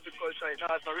the music culture, it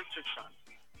has no restrictions.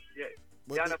 Yeah.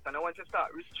 But you understand? I want to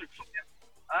start restricting.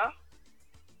 Huh?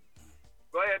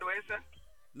 Go ahead, what you say?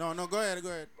 No, go ahead.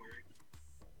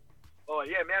 Oh,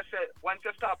 yeah, me I say, once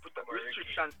you start putting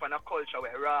restrictions on a culture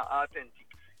where raw, authentic,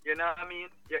 you know what I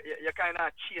mean? You kind of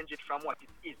change it from what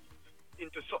it is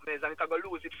into something else, and it's going to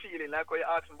lose its feeling, like what you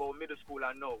asked about middle school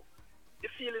and now. the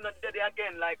feeling of dead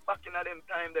again, like back in them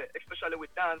time there, especially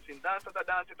with dancing. Dancers are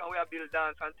dancing and we are build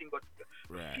dance and thing, but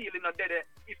Right. feeling of dead,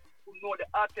 if you know the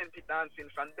authentic dancing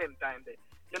from them time there,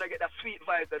 you know, get that sweet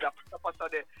vibe there, that pasta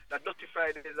there, that dirty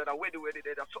Friday there, that weddy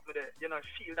there, that something there, you know,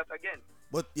 feel that again.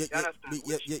 But you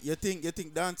understand? you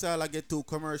think dancehall get too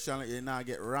commercial and it not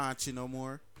get raunchy no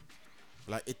more?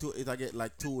 Like it get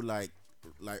like too like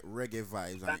reggae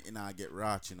vibes and it not get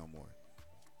raunchy no more.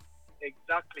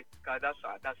 Exactly, because that's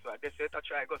why they say to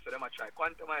try go, so them a try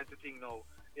quantumize the thing now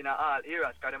in all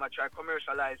areas, because them a try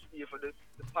commercialize for the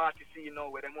party scene now,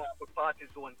 where them want to put party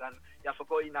zones and you have to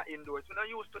go in indoors. We're not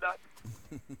used to that.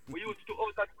 We used to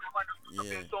out that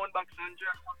in sound box and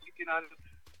jerk chicken and,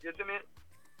 you see me,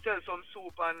 sell some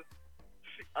soup and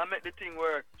make the thing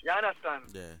work. You understand?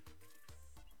 Yeah.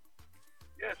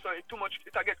 Yeah, so it too much,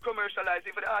 it a get commercialized.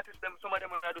 Even the artists, them, some of them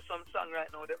want to do some song right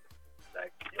now. Them,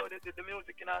 like, yo, the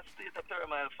music in a state of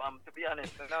turmoil, fam, to be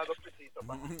honest. And I go pretty so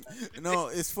No,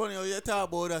 it's funny how you talk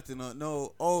about that, you know.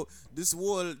 No, this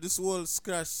whole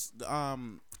scratch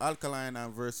alkaline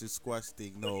and versus squash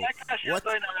thing. No,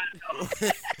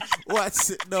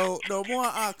 what's no more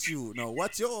ask you. No,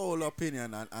 what's your whole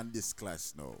opinion on this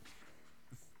clash? No.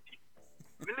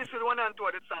 We listen to one and two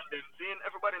of the song them. Seeing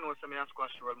everybody knows me and squash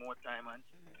roll more time, and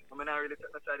I mean I really take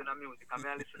the side in the music. I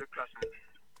mean I listen to the clash.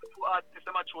 The two artists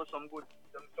them show some good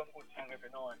song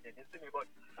every now and then. You see me, but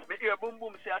me hear boom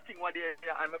boom say a thing what they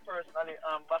and me personally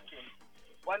backing.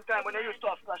 One time when I used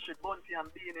to have clash with Bunty and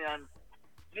Beanie and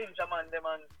Ninja Man them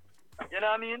and you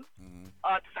know what I mean?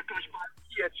 Artists a clash by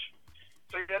PH.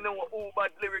 So you know who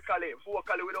bad lyrically,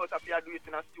 vocally without a fear do it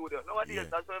in a studio. Nowadays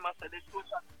that's why I say this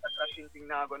clashing thing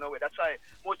now go nowhere. That's why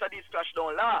most of these clash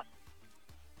don't last.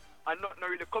 And nothing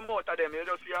really come out of them. You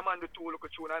just see a man do two look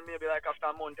tune and maybe like after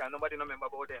a month and nobody know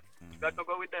remember about them. That not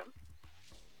go with them.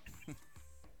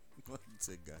 What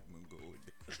say God man go with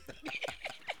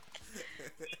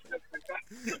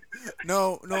them?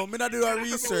 No, me not do a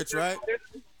research, right?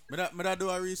 Me not do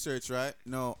a research, right?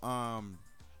 No,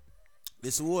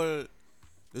 this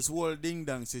whole ding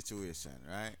dong situation,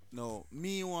 right? No,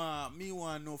 me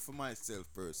want know for myself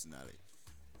personally,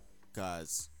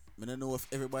 cause I don't know if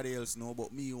everybody else know,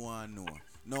 but me want know.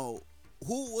 Now,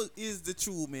 who is the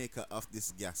true maker of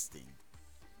this gas thing?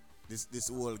 This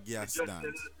whole gas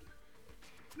dance.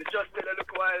 Me just tell you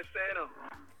look what I say,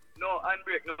 no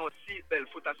handbrake, no seatbelt,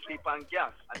 foot asleep and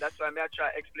gas. And that's why I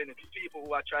try to explain it to people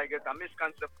who are trying to get a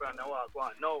misconception and what go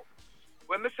on. Now,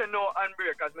 when I say no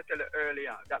handbrake, as I tell you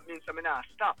earlier, that means I'm not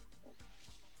stop.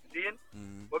 See?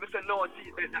 When I say no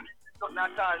seatbelt, that means nothing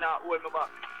at all now hold me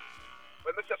back.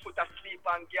 When I say foot asleep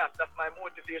and gas, that's my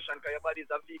motivation, because your body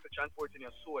is a vehicle transporting your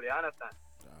soul, you understand?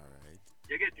 Alright.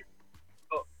 You get it?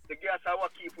 So, the gas are what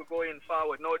keep we going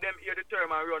forward. Now, them hear the term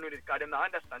and run with it, because them not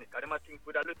understand it, because them think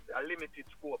with a limited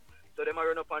scope. So, them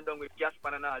run up and down with gas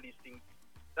pan and all these things.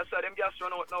 That's why them gas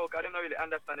run out now, because them not really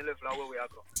understand the level of where we are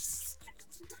going.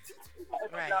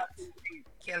 Right.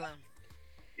 Kill him.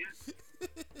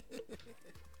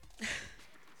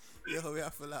 Yo, we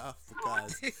have to laugh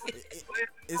because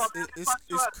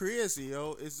it's crazy,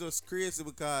 yo. It's just crazy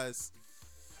because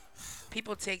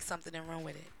people take something and run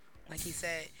with it. Like he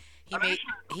said,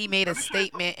 he made a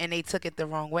statement and they took it the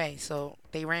wrong way, so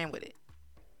they ran with it.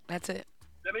 That's it.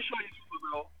 Let me show you something,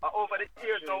 bro. Over the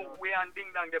years now, we and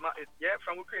ding dong them at it. Yeah,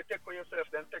 from we create tech for yourself,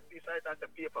 then take these items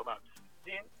and paper back.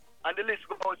 See? And the list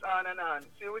goes on and on.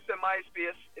 See, we say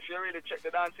MySpace, if you really check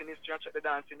the dancing history and check the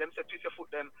dancing, them say twist your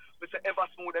foot them. We say ever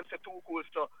smooth, them say too cool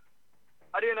stuff.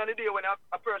 At the end of the day, when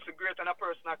a person great and a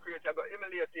person not great, you got to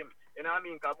emulate him. You know what I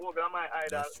mean? Because Bogle are my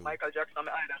idol, Michael Jackson my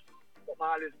idol. But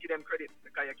I always give them credit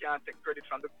because you can't take credit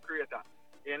from the creator.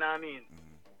 You know what I mean?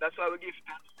 That's why we give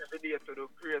thanks every day to the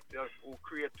creator who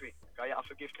create it. Because you have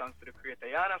to give thanks to the creator.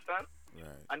 You understand?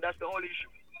 Right. And that's the only issue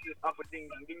of a Ding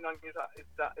Dong. Ding Dong is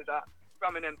a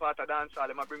prominent part of dancehall.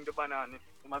 They might bring the banner and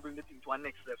they might bring the thing to a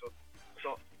next level.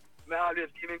 So, I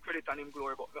always give him credit and him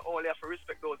glory, but I only have to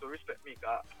respect those who respect me,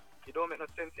 because it don't make no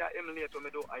sense to emulate what I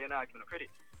do and you're not giving no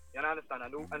credit. You understand?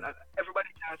 And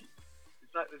everybody can, it's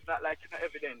not like it's not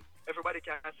evident. Everybody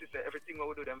can see that everything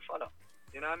we do, them follow.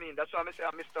 You know what I mean? That's why I say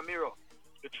I'm Mr. Mirror,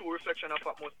 the true reflection of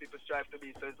what most people strive to be.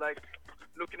 So it's like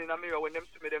looking in a mirror, when them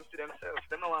see me, them see themselves.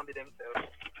 Them don't want to be themselves.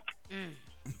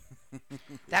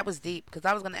 That was deep, because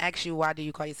I was going to ask you, why do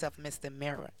you call yourself Mr.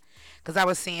 Mirror? Because I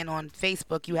was seeing on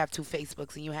Facebook, you have two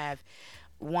Facebooks, and you have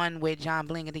one with John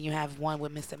Bling, and then you have one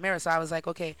with Mr. Mirror. So I was like,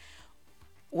 okay,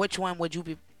 which one would you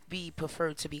be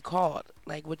preferred to be called?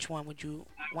 Like, which one would you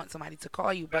want somebody to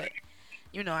call you? But,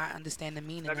 you know, I understand the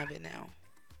meaning of it now.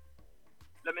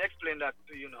 Let me explain that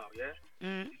to you now, yeah?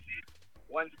 You see,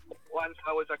 once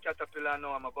I was a caterpillar,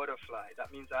 now I'm a butterfly.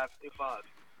 That means I've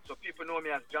evolved. So people know me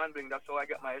as John Bling. That's how I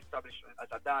get my establishment as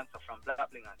a dancer from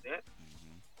Black Blingers. Yeah?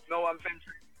 Now I'm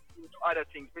venturing into other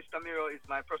things. Mr. Miro is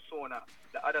my persona.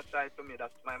 The other side to me,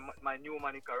 that's my new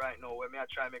moniker right now, where me I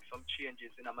try to make some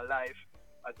changes in my life.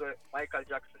 As well, Michael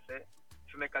Jackson said,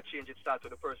 to make a change, it starts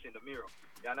with the person in the mirror.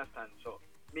 You understand? So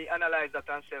me analyze that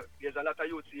and say, there's a lot of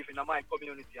youths even in my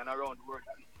community and around the world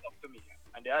that look up to me.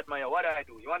 And they admire what I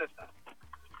do. You understand?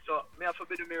 So me have to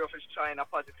be the mirror for shine a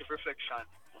positive reflection.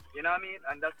 You know what I mean?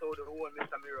 And that's how the whole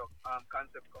Mr. Mirror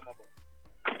concept come about.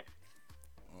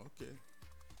 Okay.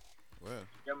 Well.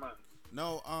 Yeah, man.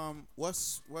 Now,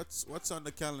 what's on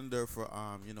the calendar for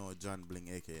John Bling,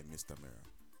 aka Mr. Mirror?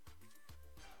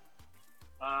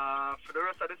 For the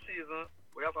rest of the season,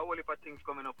 we have a whole heap of things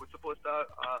coming up. We're supposed to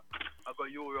go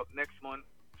Europe next month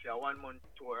for a 1 month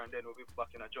tour, and then we'll be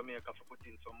back in Jamaica for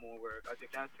putting some more work. As you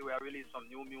can see, we have released some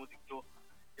new music too.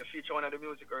 You feature one of the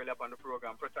music earlier up on the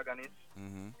program, Protagonist.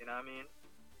 Mm-hmm. You know what I mean?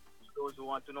 For those who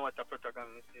want to know what a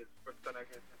protagonist is an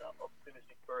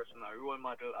optimistic person, a role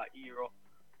model, a hero.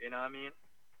 You know what I mean?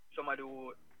 Somebody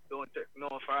who don't take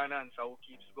no for an answer, who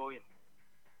keeps going.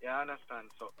 You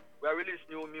understand? So we have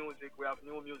released new music. We have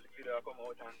new music video come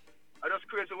out, and I just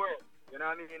crazy world. You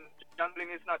know what I mean? John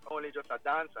Bling is not only just a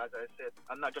dancer, as I said.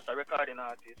 I'm not just a recording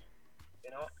artist.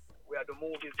 You know, we are the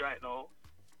movies right now,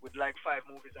 with like 5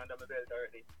 movies under my belt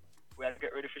already. We have to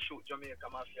get ready for shoot Jamaica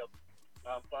Mafia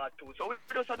part 2. So we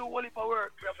just do a whole heap of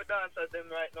work. We have the dancers them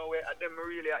right now. Them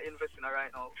really are investing right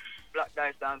now. Black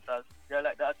Dice dancers. They're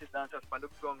like the artist dancers on the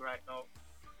ground right now.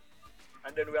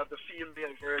 And then we have the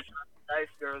female version, Dice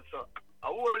girls. So a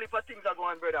whole heap of things are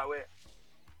going, brother, where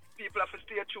people have to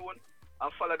stay tuned and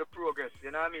follow the progress,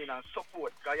 you know what I mean, and support.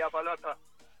 Because you have a lot of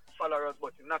followers,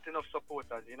 but not enough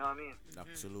supporters, you know what I mean?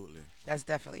 Absolutely. That's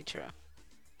definitely true.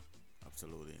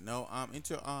 Absolutely. Now,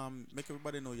 make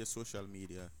everybody know your social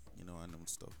media, and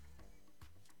stuff.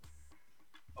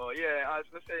 Oh yeah, as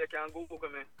I say, you can Google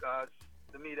me because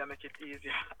the media make it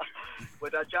easier.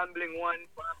 But John Bling 1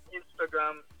 on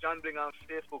Instagram, John Bling on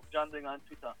Facebook, John Bling on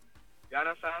Twitter. You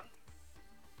understand?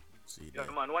 See yeah,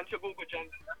 man. Once you Google John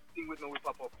Bling, that thing with me will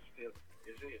pop up still.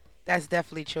 You see it? That's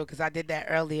definitely true because I did that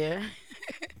earlier.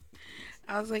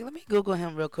 I was like, let me Google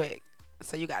him real quick.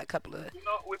 So you got a couple of.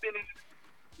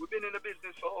 We've been in the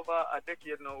business for over a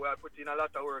decade now. We are putting a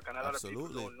lot of work, and a lot of people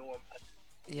don't know.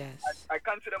 Yes. I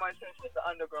consider myself as the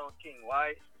underground king.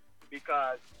 Why?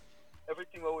 Because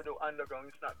everything we do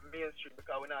underground is not mainstream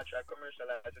because we're not trying to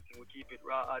commercialize the thing. We keep it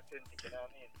raw, authentic, you know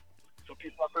what I mean? So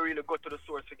people have to really go to the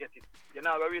source to get it. You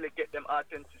know, we really get them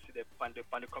authenticity on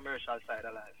the commercial side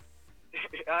of life.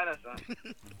 You understand?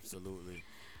 Absolutely.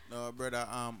 No, brother,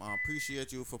 I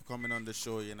appreciate you for coming on the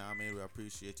show, you know what I mean? We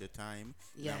appreciate your time.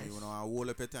 Yes. You know, I hold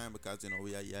up your time because,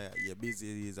 you're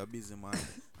busy. He's a busy man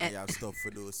and you have stuff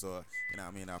to do. So, you know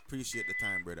what I mean? I appreciate the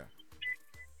time, brother.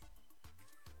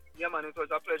 Yeah, man, it was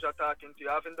a pleasure talking to you.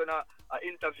 I haven't done an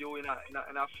interview in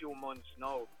a few months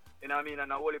now. You know what I mean?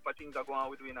 And a whole heap of things are going on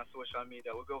with in social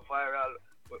media. We go viral.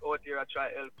 We're out here, I try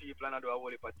to help people and I do a whole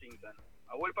heap of things. And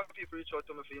a whole heap of people reach out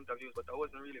to me for interviews, but I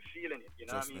wasn't really feeling it. You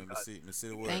know what I mean? Me see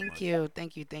the word, Thank you.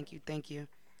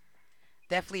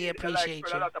 Definitely appreciate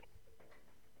you.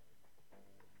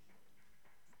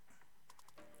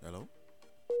 Hello?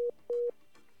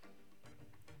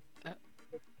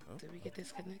 Did we get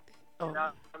disconnected? You know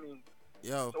what I mean?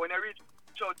 Yo. So when I reach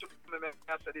out to me,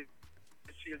 I said it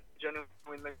feels genuine.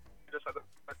 I just have to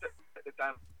take the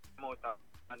time out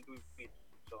and do it.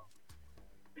 So.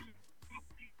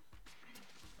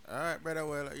 All right, brother.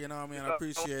 Well, you know what I mean? I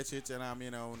appreciate it, and I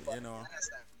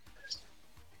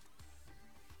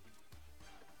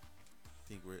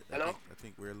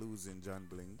think we're losing John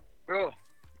Bling. Bro.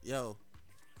 Yo.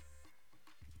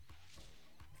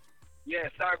 Yeah,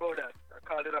 sorry about that. I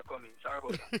called it up coming. Sorry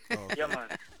about that. Oh, okay. Yeah, man.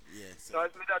 Yes. So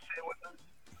as me that say,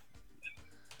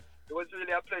 it was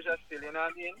really a pleasure still, you know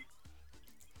what I mean?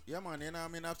 Yeah, man, you know what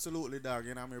I mean? Absolutely, dog.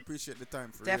 You know what I mean? Appreciate the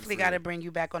time. Definitely got to bring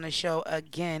you back on the show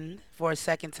again for a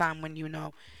second time when, you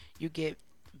get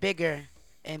bigger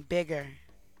and bigger.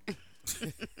 Hey,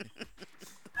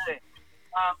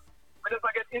 whenever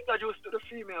I get introduced to the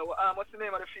female, what's the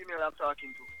name of the female I'm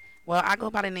talking to? Well, I go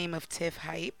by the name of Tiff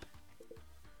Hype.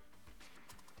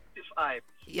 Tiff Hype.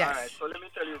 Yes. All right, so let me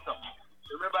tell you something.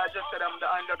 Remember I just said I'm the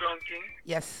underground king?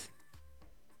 Yes.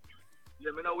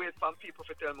 Let me not wait for people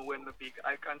to tell me when I'm big.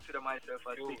 I consider myself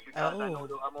as big because I know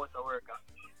the amount of work.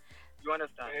 You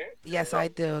understand? Yes, I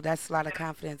do. That's a lot of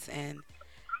confidence, and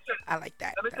I like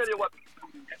that. Let me tell you what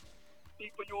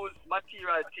people use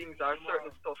material things or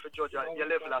certain stuff to judge your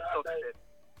level of success.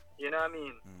 You know what I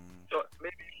mean? So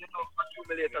maybe you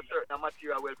accumulate a certain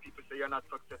material where people say you're not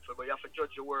successful, but you have to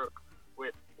judge your work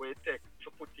with it takes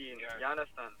to put in. You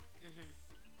understand? Mm-hmm.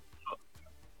 So,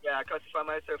 yeah, I classify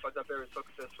myself as a very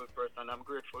successful person. I'm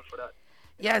grateful for that.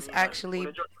 Yes, actually.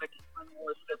 Just make one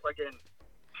more step again.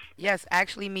 Yes,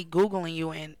 actually, me Googling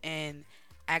you and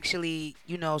actually,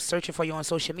 searching for you on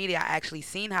social media, I actually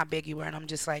seen how big you were, and I'm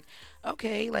just like,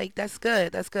 okay, like, that's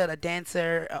good. That's good. A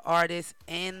dancer, an artist,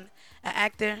 and an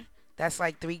actor. That's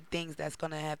like 3 things that's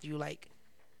going to have you, like,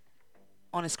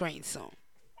 on the screen soon.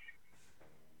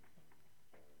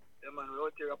 Yeah, man, we're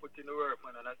out here putting the work,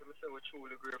 man, and as I say, we're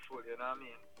truly grateful, you know what I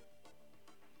mean?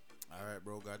 All right,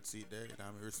 bro, God see it there. You know what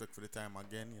I mean? Respect for the time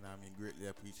again, you know what I mean? Greatly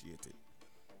appreciate it.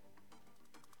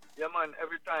 Yeah, man,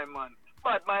 every time, man.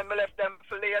 Bad mind, me left them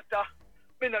for later.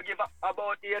 Me no give up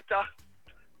about later.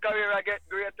 Career I get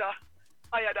greater.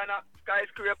 Higher than a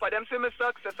skyscraper. Them see me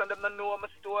success and them don't know my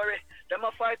story. Them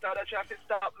a fight hard, they try to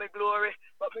stop me glory.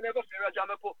 But me never fear a jam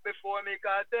me put before me,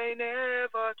 cause they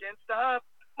never can stop.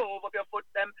 Move up your foot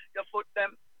them.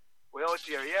 We out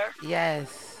here, yeah?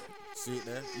 Yes. See it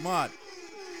there? Mad.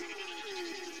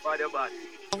 Bad.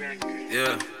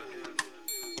 Yeah.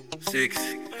 6.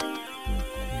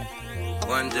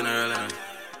 1 general and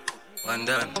 1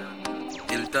 done.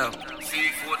 Hilltop.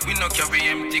 C4, we no carry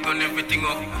empty gun everything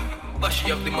up. Bash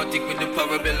up the matic with the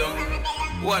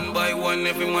parabellum. 1 by 1,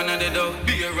 every man at the door.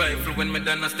 Be a rifle when me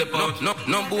done a step out.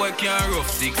 No boy can rough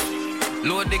 6.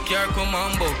 Load the car, come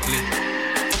on, buckle.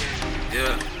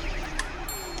 Yeah.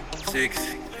 6.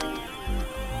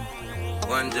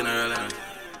 1 general and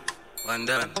 1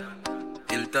 done.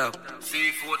 Hilltop.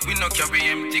 C4, we no carry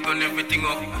empty gun everything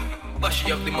up. Bash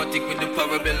up the matic with the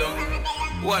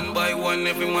parabellum. 1 by 1,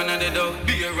 every man at the door.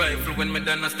 Be a rifle when me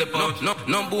done a step out.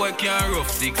 No boy can rough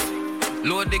 6.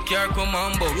 Load the car, come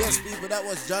on, buckle. Yes, people, that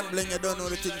was John Bling. You don't know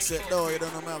the things said, though. You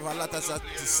don't know me have a lot of stuff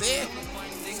to say.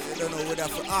 So you don't know whether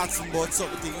to ask him about some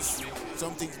things.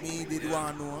 Some things me did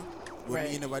want to know. But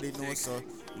me never did know, so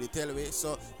they tell me.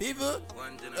 So, people,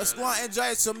 let's go and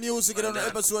enjoy some music on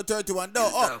episode 31.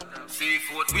 Though, up.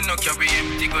 C4, we no carry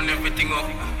empty gun everything up.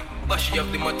 Bash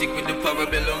up the matic with the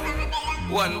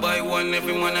parabellum. 1 by 1,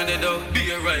 every man at the door.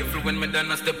 Be a rifle when me done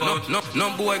a step out. No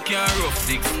boy can rough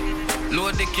 6.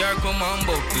 Load the car, come on,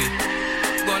 buckle.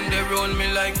 Gun they round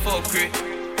me like fuckery.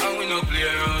 And we no play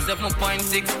around.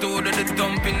 7.62 to the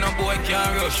thumping, no boy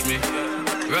can rush me.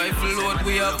 Rifle load,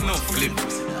 we have no clip.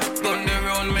 Gun they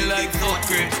round me like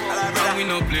fuckery. And we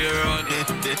no play around.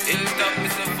 It'll stop me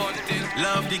so fun thing.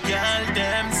 Love the girl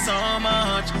them so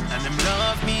much, and them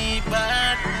love me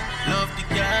bad. Love the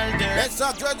girl them. Let's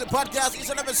talk during the podcast each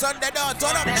and every Sunday. Don't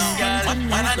turn up now.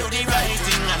 When I do the right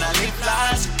thing and I live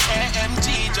large,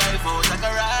 AMG drive out a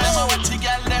garage. I watch the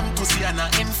girl them pussy and I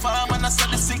inform, and I saw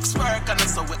the 6 work and I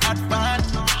saw we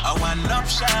advance. I want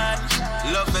option.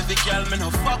 Love every girl, me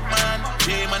no fuck man.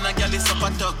 J man a girl is up a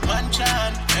talk man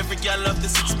chan. Every girl love the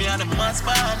 6 me and the mass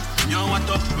band. You know what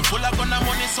up? Me full of gun and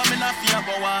money, so me not fear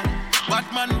about one.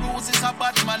 Batman rules is a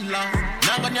Batman law.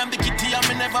 Now when I'm the kitty and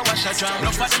me never wash a drum.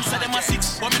 Enough of them say them a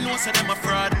 6, but me know say them a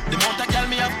fraud. The amount of girl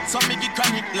me have, so me get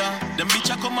chronic law. Them bitch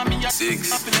a come and me a 6.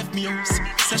 Happy left me house.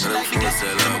 Say she like the glass,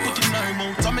 them a put in her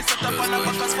mouth. So me set up on her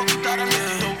back as fuck it out and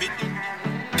let it out it.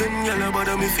 Then y'all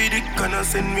bother me feed it. Can I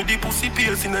send me the pussy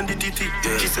piercing and the titty?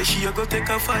 She say she a go take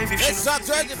a 5 if she let's talk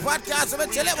during the podcast. I'm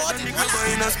tell you about it. Nigga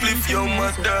buying a spliff, your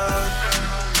mother.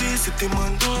 City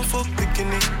man, don't fuck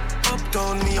picking it.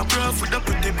 Uptown, me a prof with a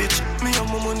pretty bitch. Me and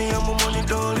my money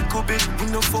down little bit. We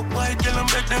no fuck white girl and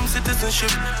beg them citizenship.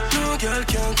 No girl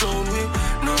can crown me.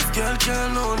 No girl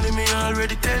can only me.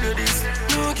 Already tell you this.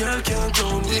 No girl can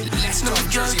crown me. No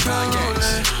girl can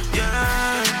only.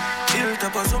 Yeah.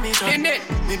 Hilltop as me top.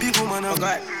 Me big woman up.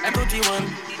 I'm 31.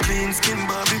 Clean skin,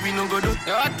 Barbie, we no go do.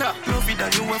 Love it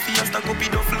that you a fi stack up it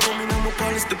up flow. Me no more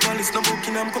polish, the polish no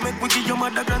Buckingham. Come make we give your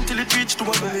mother grand till it reach to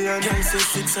 1 million. Girl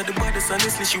say 6 at the baddest,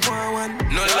 honestly she want one.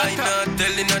 No lie, not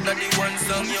telling her that the one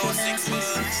song, yo, 6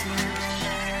 bars.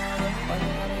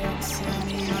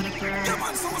 Come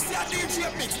on, so we see a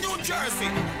DJ mix, New Jersey.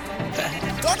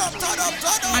 Turn up.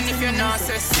 And if you not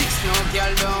say 6, no girl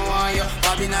don't want you.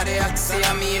 Bobby not the Axie,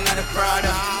 I mean not the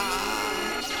Prada.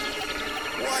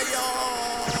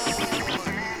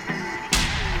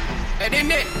 Head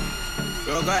in it.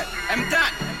 Yo, God, I'm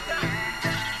done.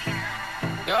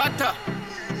 Yo, what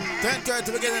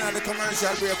 10:30 beginning of the commercial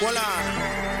break. Hold on.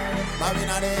 Bobby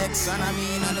not the X and I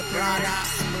mean not the Prada.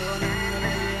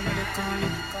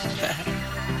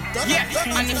 Yeah,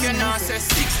 and if you not say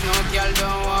 6, no girl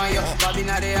don't want you. Bobby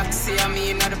not the Axie, I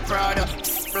mean not the Prada.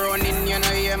 Running, you know,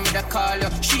 hear me the call you.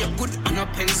 She a good and no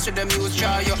pens to the muse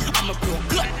draw you. I'm a pro,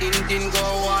 glad didn't go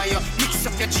on you. Mix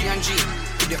up your G and G.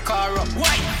 your car up.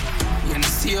 Why? You know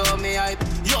see how me hype.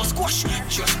 Yo, squash,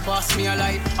 just pass me a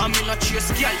light. I'm in a chase,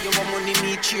 girl. You want money,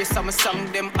 me chase. I'm a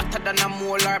song them hotter than a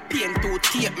molar pain to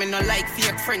tape. Me no like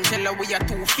fake friend, tell her we are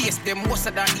two-faced. Them worse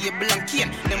than Abel and Cain.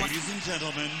 Ladies and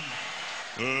gentlemen,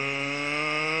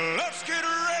 let's get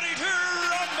ready to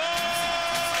rumble!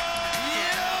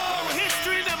 Yo,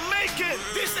 history to make it.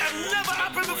 This has never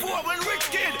happened before when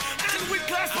Rich Kid and With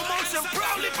Class Promotion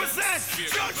proudly present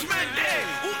Judgment Day.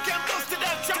 Who can bust to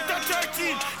that chapter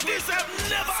 13? This has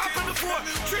never happened before.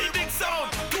 3 big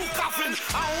sound, 2 coffins,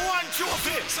 and 1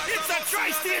 trophy. It's a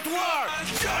tri-state war.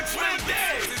 Judgment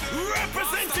Day,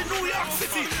 representing New York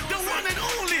City, the one and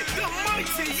only, the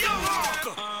mighty Young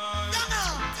Hawk.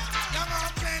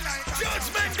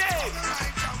 Judgment Day,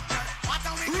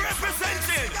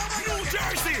 representing New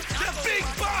Jersey, the big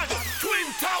bad Twin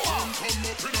Tower.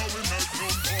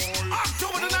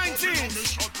 October the 19th,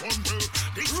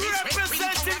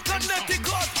 representing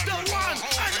Connecticut, the one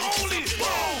and only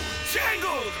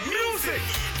Jungle Music.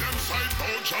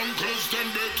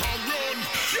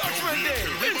 Judgment Day,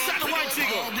 inside the White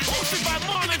Eagle, hosted by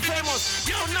Morning Famous.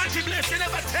 Yo, Natty Bliss, you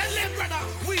never tell them, brother.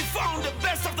 We found the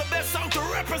best of the best sound to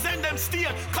represent them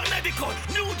state. Connecticut,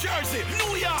 New Jersey,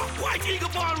 New York, White Eagle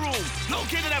Ballroom,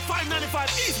 located at 595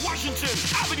 East Washington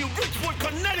Avenue, Bridgeport,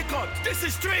 Connecticut. This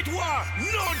is straight war,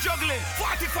 no juggling.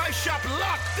 45 shop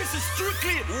lock. This is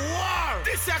strictly war.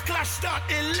 This year clash start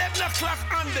 11 o'clock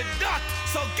on the dot.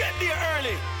 So get there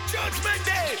early. Judgment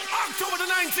Day, October the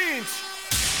 19th.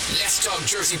 Let's Talk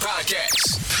Jersey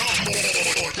Podcast. Come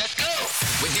on, let's go.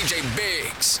 With DJ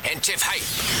Biggs and Tiff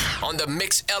Hype on the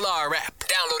Mix LR app.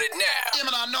 Download it now. Yeah,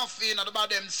 man, enough, you know, about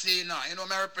them see, you know,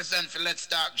 me represent for Let's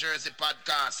Talk Jersey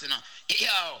Podcast, you know.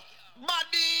 Yo,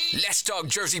 buddy. Let's Talk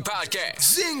Jersey Podcast.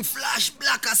 Zing Flash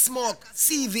Black as Smoke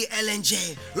CV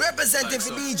LNJ representing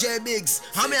for DJ Biggs.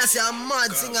 How many I say I'm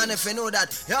mad singer if you know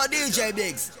that. Yo DJ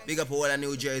Biggs, big up all of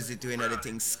New Jersey to another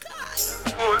thing sky.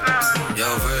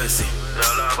 Yo Versi,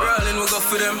 Brawlin' we go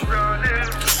for them.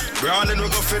 Brawlin' we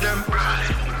go for them.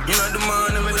 You know the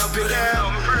man we up with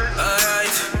them.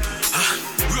 Alright,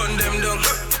 run them down.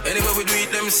 Anyway we do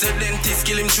it, them said dentist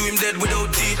kill him, chew him dead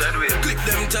without teeth. Clip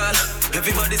them tall,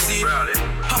 everybody see it.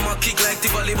 Hammer kick like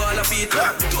the volleyball of feet.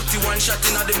 31 shot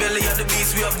in the belly of the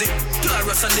beast. We have the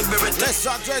Taurus and the Beretta. Let's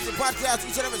Talk Jersey Podcast.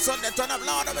 Each and every Sunday, turn up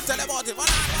loud. I'm gonna tell them about it.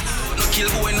 No kill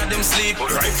boy, not them sleep.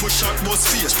 Rifle shot, bust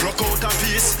face, block out a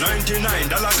piece. $99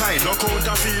 kind, knock out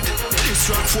a feet. This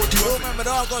track 40. Remember,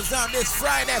 it all goes down this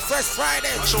Friday, first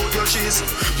Friday. Show your cheese.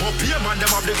 More beer man,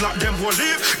 them have the clock, them will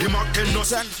leave. The Mac 10 no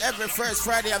send every first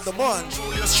Friday of the month.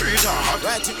 Street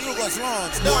right to Newgos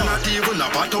Lawns. No, not even a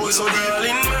battle, so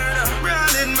Brawlin' murder,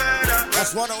 Brawlin' murder.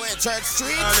 That's 108 Church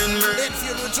Street.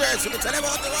 Linfield, New Jersey. We tell them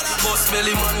about the weather. Boss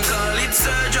belly man, call it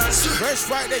surgeons.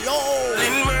 First Friday, yo.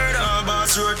 Brawlin' murder,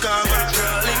 Boss road, car.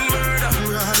 Brawlin' murder,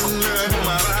 Brawlin' murder.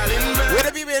 Where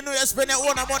the people you know you spend your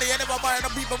own money, you never buy no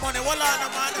people money. What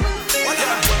on, man? What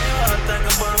on? Talk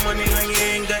about money and you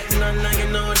ain't got none, and you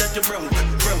know that you're broke.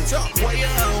 Why you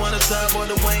wanna talk about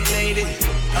the white lady?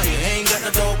 Oh, you ain't got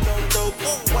no dope.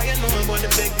 Why you know about the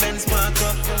big Benz park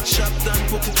up? Shop done,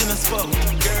 put it in a spot.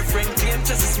 Girlfriend claim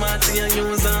just as smart to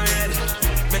use already.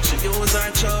 Make sure you use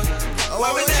our chug.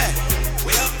 Where we there?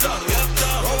 We up done.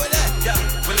 Where we there? Yeah,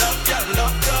 we love done. We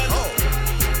up done.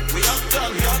 We love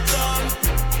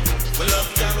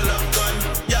done.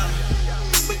 Yeah.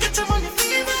 We get your money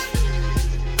fever.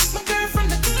 My girlfriend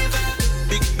the diva.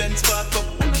 Big Benz park up.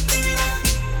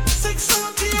 6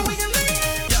 we can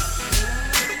leave. Yeah.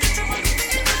 We get your money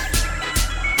fever.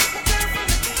 My girlfriend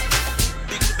the diva.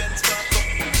 Big Benz park up.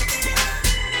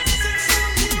 6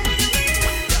 we can leave.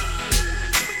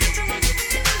 Yeah. We get your money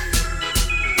fever.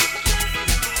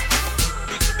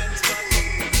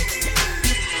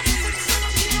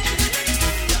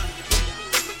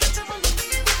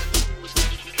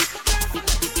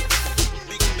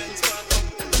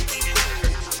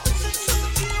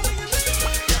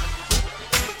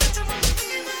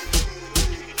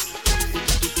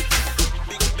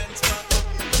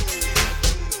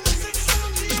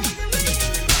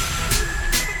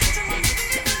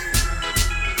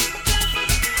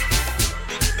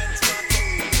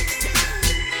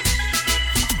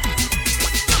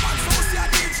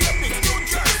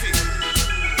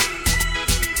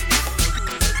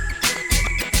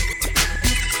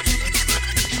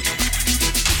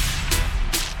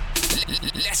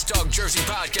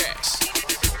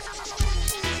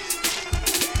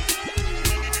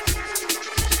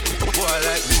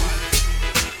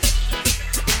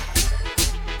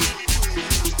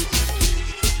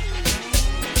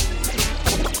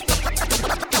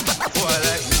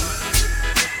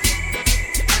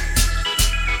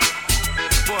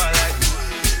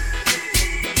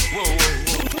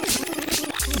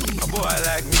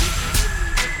 like me,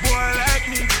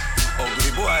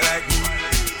 ugly boy like me.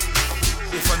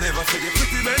 If I never forget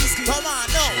pretty Bensky, come on,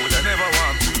 no, would I never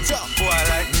want to. Boy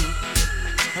like me,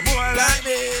 a boy like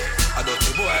me, a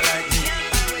dirty boy like me.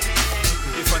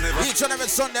 If I never. Each and every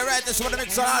Sunday, right? This one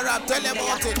makes all rap. Tell them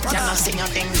about it. Come on. Sing your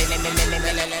thing.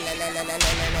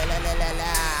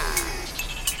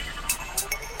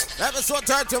 Episode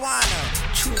 31.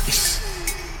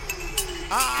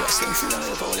 I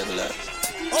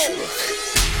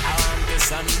want this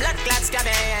some black clots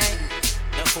cabin.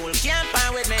 The fool can't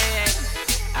find with me.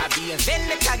 I be a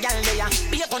vendetta gal there.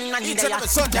 Be a gun man there. Y'all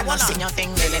sing your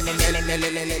thing.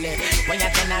 When you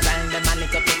turn around, the man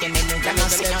like a picking in. Y'all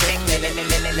sing your thing.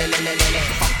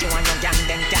 Fuck you and your gang,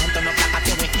 then can't turn up like a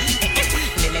theory.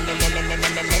 When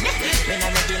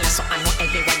I'm a dealer, so I know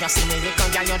everyone you see me. You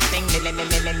can get your thing.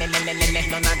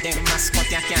 None of them mascot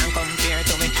you can't compare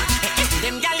to me.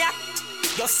 Them gal ya,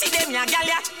 you see them ya gal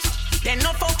ya. They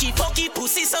no funky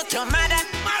pussy so your mother.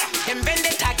 Them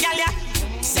vendetta gal ya.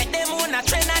 Set them on a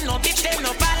train and no bitch them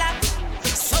no pala.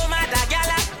 So mad a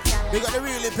gala. We got a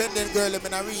real independent girl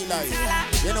in a real life.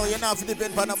 You know, you're not to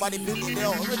depend on nobody building their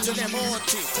own. Rich in them own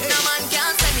shit. No man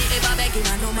can't say me ever begging.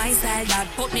 I know my style that.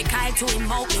 Put me kite to him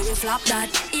mouth, me we flop that.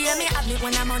 Hear me have me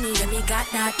when I'm money, then me got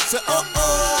that. So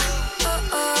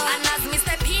and as me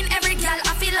step in, every girl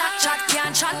I feel like chat.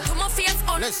 Can't chat to my face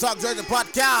on. Let's talk to the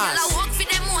podcast. Girl I work for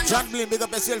them one. John Blin, big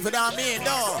up yourself for that man,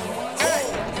 no. Hey,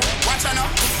 watch out now.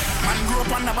 Man grew up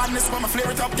on the badness, but me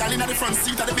flare it up. Girl in the front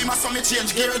seat of the beamer, so me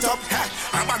change gear it up.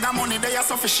 I bag of money, they are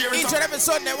so for share it up. Each and every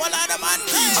Sunday, one of them man.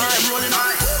 I'm rolling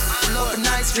on. Pull up a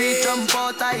nice street, jump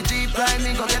out, I Jeep, drive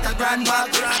me, go get a grand bag.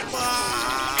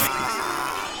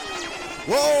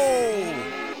 Whoa!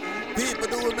 People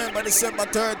do remember December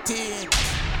 13th.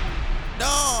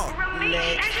 No!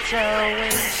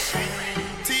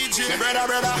 TJ, brother.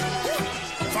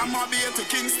 From Mobile to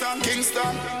Kingston,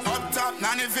 up top,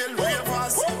 Nannyville,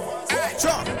 Ravers. Hey,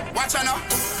 watch out now.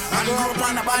 Man grew up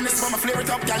on the badness, but me flare it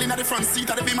up. Girl in the front seat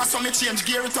of the beamer, so me change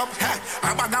gear it up.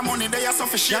 I bag of money, they are so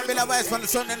for share. Can't be the voice from the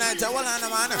Sunday night. Hold on,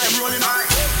 man. I'm rolling on.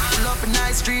 Pull up a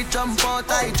nice street, jump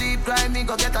out, I Jeep, drive me,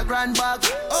 go get a grand bag.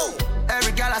 Oh!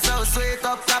 Every gal I so sweet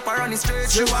up, tap her on the street.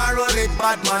 She want roll it,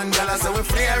 bad man, gal I say we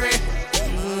flare it.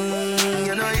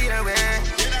 You know here we.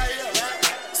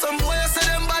 Some boys say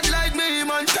them bad like me,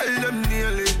 man, tell them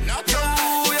nearly. Yo,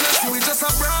 you know see we just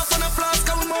a brass and a flask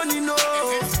of money, no.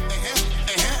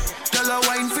 Gal a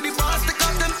wine for the boss, they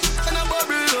cut them and a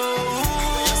bubble,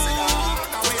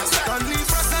 Don't leave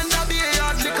frost and a be a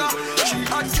hard liquor. She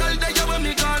hot girl that you when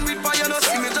me gone with fire, no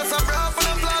see me just a brass and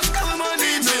a flask of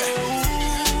money, no.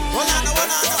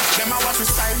 Them a watch me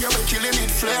style, yeah, we killing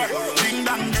it flare. Ding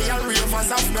dong, they are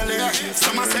ravers of Bel Air.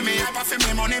 Some a say me hyper for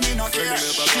me money, me no care.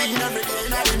 Clean every day,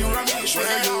 now we new rubbish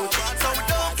where you. So we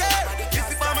don't care. If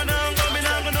the bomber now coming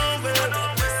out of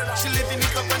nowhere. She living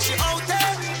it up when she out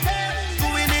there.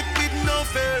 Doing it with no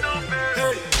fear.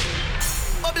 Hey.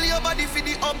 Bubble your body for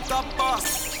the up top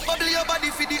boss. Bubble your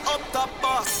body for the up top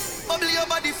boss. Bubble your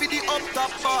body for the up top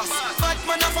boss. Bad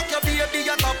man a fuck your baby,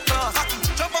 your top class.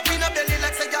 Jump up in a belly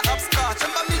like say you're upstart.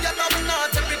 Remember me, you're top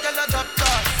notch, every girl a top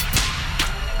class.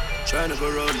 Tryna go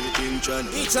round the thing, tryna.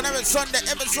 Each and every Sunday,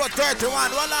 episode 31.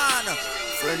 Hold on.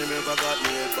 Friend never got me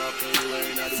head back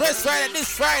anywhere. First Friday, this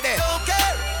Friday.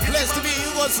 Blessed to be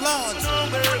Hugo's Lounge.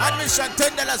 Admission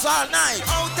 $10 all night.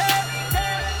 Out there,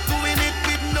 doing it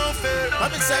with no fear.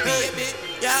 Let me say, baby,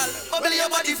 girl. Bubble your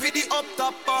body for the up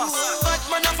top boss. Bad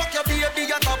man a fuck your baby,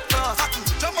 your top class.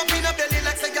 Jump up in a belly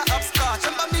like say you're upstart.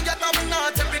 Remember me, you're top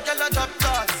notch, every girl a top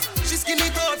class. She skinny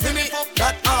tall, for me fuck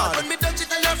that hard. When me touch it,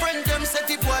 tell your friend them say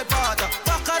the boy bad.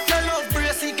 Back at your love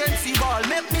brace against the ball.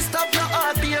 Make me stop your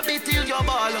heart, baby, till your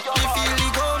ball. You feel the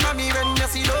go, mommy, when you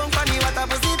see don't funny. What a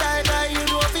pussy die, you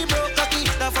know if he broke cocky.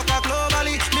 The fuck her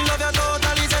globally. Me love you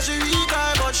totally, say she weak,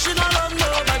 but she don't love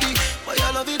nobody. But you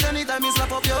love it anytime you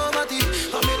slap up your body.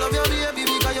 And me love your baby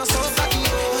because you're so cocky.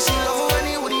 She love you when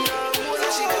you would eat.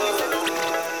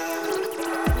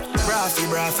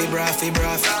 Braffy.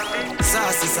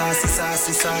 Sassy.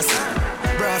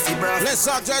 Braffy. Let's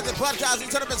talk to the podcast.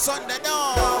 It's gonna be Sunday,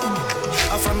 no.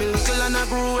 I'm from a little and I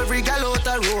grew every gal out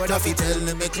the road. If you tell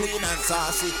me clean and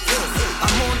sassy.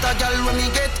 Amount of gal when me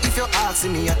get, if you ask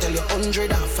me, I tell you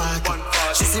 140.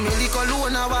 She see me lick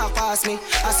alone and walk past me.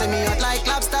 I say me hot like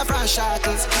lobster from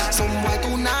Shackles. Some boy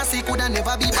too nasty, coulda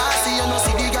never be bossy. You know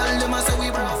see the gal, them a say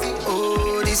we braffy.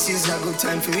 Oh, this is a good good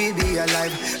time for we be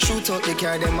alive. Shoot out the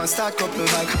car, them and start couple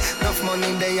back. Enough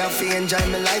money they have to enjoy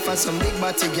my life. And some big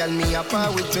body girl me a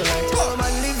par with tonight. Oh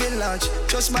man, living large.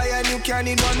 Just buy a new car,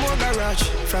 need one more garage.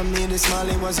 From me this small,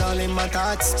 it was all in my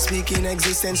thoughts. Speaking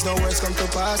existence, no words come to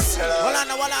pass. Well I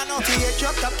know. T8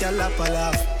 drop top, girl up a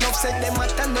laugh. Enough said them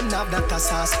at and them have that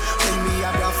sauce. When me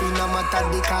a bluff, no matter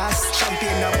the cost.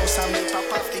 Champagne a bus and me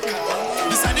pop off the car.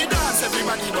 This a the dance,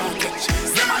 everybody won't catch.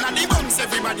 Them and the bumps,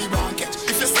 everybody won't catch.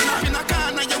 If you stand up in a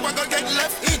corner, you a go get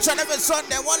left. Each and every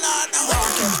Sunday, one on.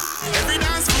 Every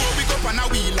dance floor, we go on a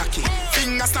wheel lucky.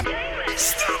 Fingers snap.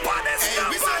 Stop on this,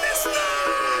 stop on this.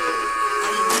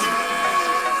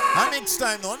 I mix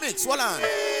time now, mix, hold on.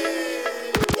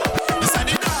 This a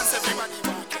the dance, everybody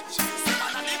won't catch. Them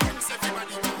and the bumps,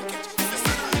 everybody won't catch. If you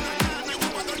stand up in a corner, you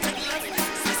a go get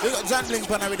left. We got John Blink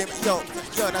on with him.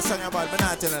 Yo, that song about, but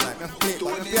not telling like, play it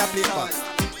back.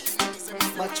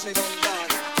 Match me down down,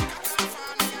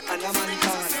 and I'm on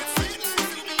down.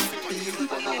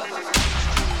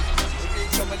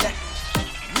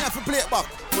 Me have to play it back.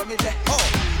 Oh,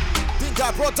 think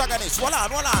our protagonist. Hold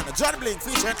on. John Blink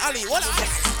featuring Ali. Hold on.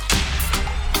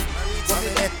 What me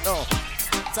there? No.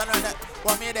 Stand right there.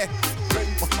 What me there?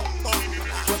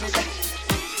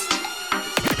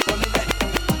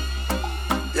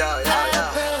 Yeah.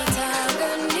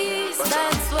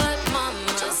 That's what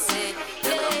mama said.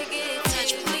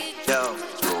 Yo,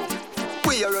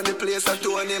 we are on the place at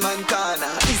Tony Montana.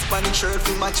 Hispanic shirt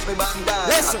fi match me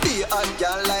bandana. Be a hot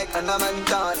girl like Anna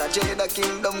Montana. Jada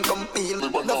Kingdom compete.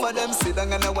 Enough of them sit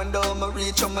down and I wonder how me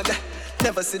reach on me there.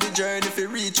 Never see the journey fi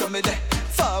reach on me there.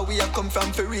 Far we have come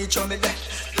from fi reach on me there.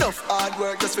 Enough hard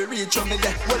work just fi reach on me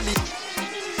there.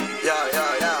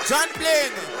 Yeah. John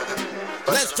Blink.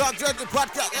 Let's talk Jersey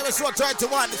podcast. Episode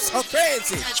 21. It's so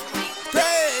crazy.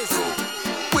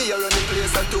 We are on the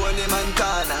place at Tony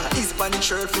Montana. Hispanic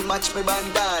shirt fi match me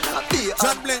bandana.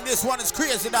 John Blink, this one is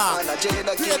crazy now. Crazy.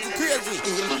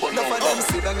 Enough of them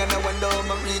sit down and I wonder how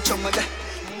me reach on me there.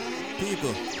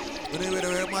 People, when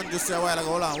the man just say a while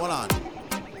ago, hold on.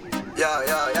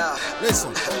 Yeah.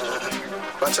 Listen.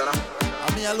 Watch out now.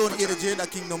 I'm here alone here, the Jada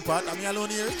Kingdom part. I'm here alone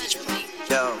here.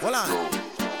 Yo. Hold on.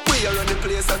 We are on the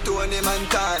place at Tony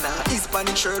Montana.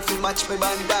 Hispanic shirt fi match me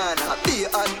bandana. Be a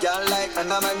hot girl like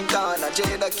Anna Montana.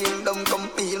 Jada Kingdom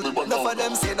compete. Enough of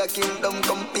them say the Kingdom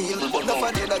compete. Enough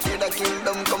of Jada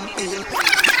Kingdom compete.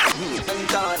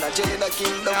 Montana, Jada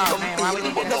Kingdom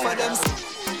compete. Enough of them.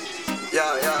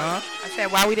 Yeah. I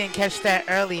said, why we didn't catch that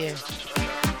earlier?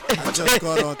 I just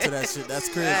got on to that shit. That's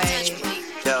crazy.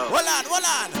 Yo. Hold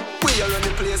on. We are on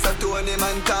the place at Tony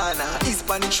Montana.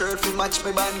 Hispanic shirt fi match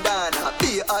me bandana.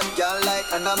 Be a hot girl like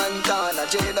Anna Montana.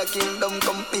 Jada Kingdom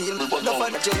compete. Enough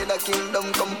of Jada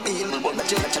Kingdom compete.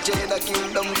 Jada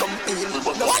Kingdom compete.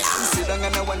 Sit down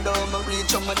and I wonder how me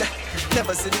reach on me there.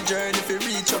 Never see the journey fi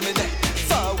reach on me there.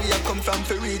 Far we have come from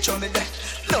fi reach on me there.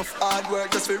 Enough hard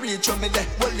work just fi reach on me there.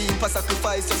 One leap a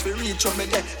sacrifice just fi reach on me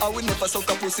there. I will never suck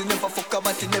a pussy, never fuck a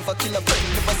body, never kill a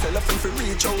friend, never sell a friend fi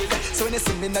reach on me there. So when you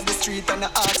see me in the street and I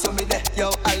ask on me there,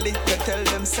 yo Ali, you tell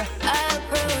them say A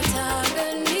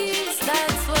protagonist,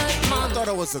 that's what mama. I thought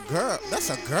it was a girl. That's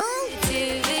a girl?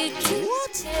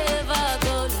 What? Never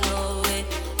go nowhere.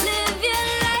 Live your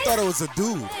life. I thought it was a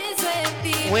dude.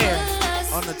 Where?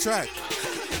 On the track.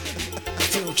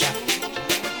 Future.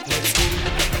 Let's go.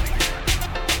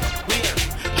 We're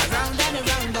around and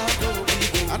around the globe.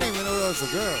 I didn't even know that was a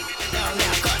girl. Now we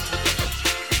are cut.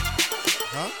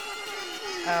 Huh?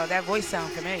 Oh, that voice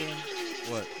sound familiar.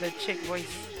 What? The chick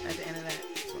voice at the end of that.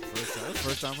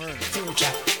 First time hearing it.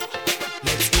 Future.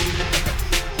 Let's go.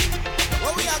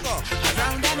 Where we are go?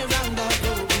 Around and around the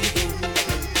globe.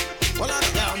 Hold on.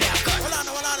 Now we are cut. Hold on.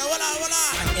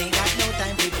 Ain't got no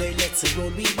time to play, let's roll,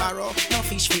 we borrow. No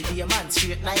fish feed the man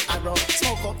straight like arrow.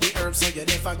 Smoke up the herbs so you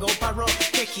never go paro.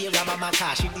 Take care of mama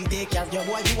cash, if you take care of your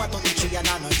boy, you want to the tree and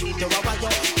I know you to rubber yo.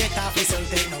 Get off the cell,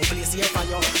 take no place here for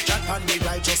you. Drop on the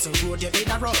right, just to road you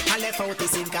in a row. And left out the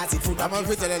same cause it food. I'm on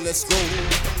fit and let's go.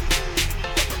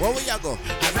 Where we are go?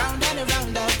 Around and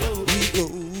around the globe. We go.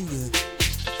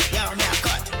 Yeah, me a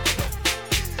cut.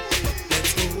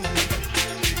 Let's go.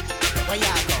 Where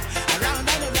you go? Around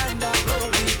and around the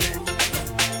globe.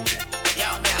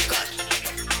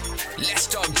 Let's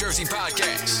Talk Jersey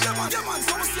podcast. Yeah man,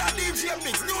 so we see a DJ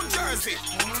Mix, New Jersey.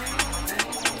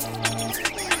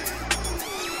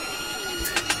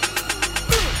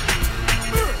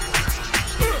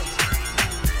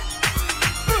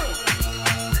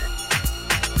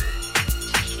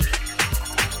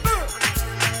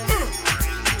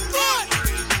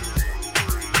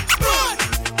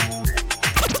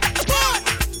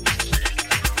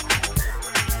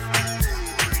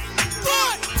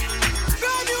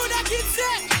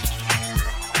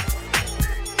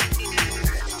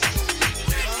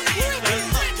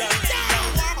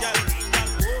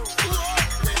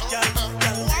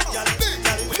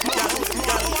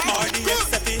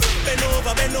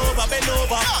 bend over, bend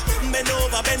over, bend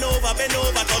over, bend over, bend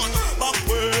over, turn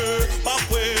back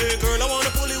way, girl. I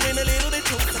wanna pull you in a little bit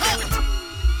too.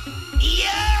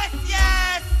 Yes,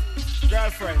 yes.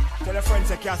 Girlfriend, tell a friend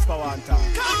say Casper want talk.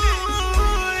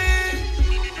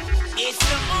 It's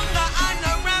the Munga and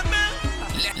the Rebel.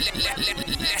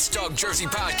 Let's Talk Jersey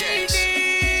Podcast.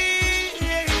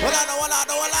 Hold on.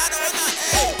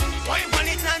 Hey, why you want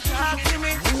it and talk to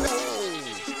me?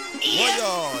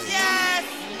 Yes.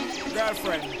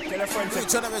 Girlfriend, tell a friend say.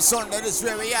 Each and every Sunday, this is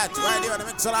where we at. Right here on the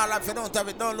Mix LR. If you don't have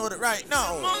it, download it right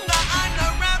now. Munga and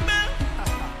the Rebel,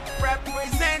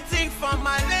 representing for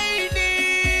my lady.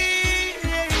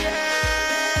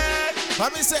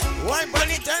 Let me say, why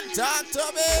bunny and talk to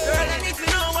me? Girl, I need to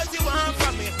know what you want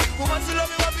from me. Who wants to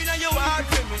love you up in your heart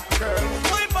to me? Girl,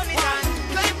 why bunny and,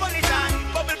 climb bunny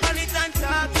and, bubble bunny and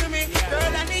talk to me.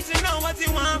 Girl, I need to know what you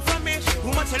want from me.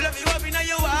 Who wants to love you up in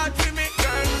your heart to me?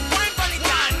 Girl, why bunny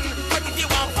and, what if you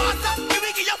want faster? You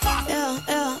will get your faster.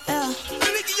 Yeah. You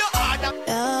will get your harder.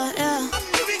 Yeah.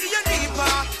 You will get your deeper.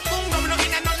 Boom, boom, no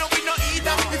in and no we no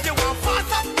either. If you want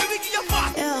faster, you will get your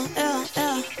faster. Yeah.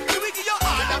 You will get your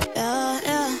harder.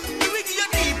 Yeah. You will get your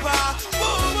deeper.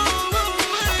 Boom.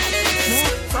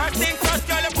 First thing first,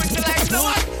 girl, you put your life to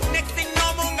what? Next thing,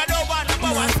 no munga, no one,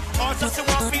 number one. Also, she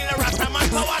won't feel the rasta man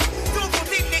power. Two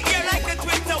foot in the air like the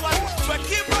twin towers. But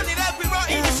keep running like we were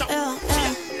in the show.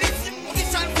 Listen,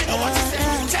 you know what you say.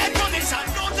 Take position,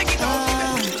 don't take it off.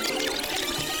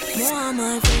 More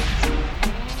my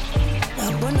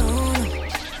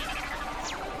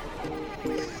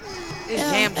It's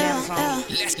Jam song.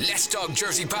 Let's Talk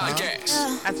Jersey Podcast.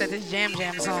 I said this Jam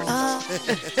song.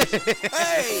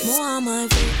 Hey, more my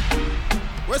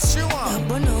what's you on?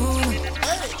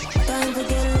 Hey, time to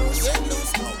get loose.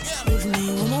 Give me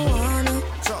what I wanna.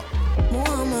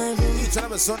 More my Each and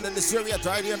every Sunday, this year we are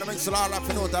right here on the Mix LR. If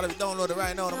you know that, if you download it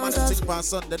right now, the man is 6 pounds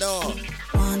Sunday, though.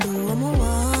 Wanna do what I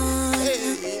want.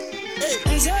 Hey.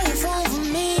 Answer your phone for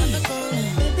me.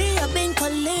 Baby, I've been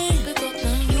calling.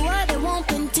 You are the one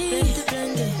plenty.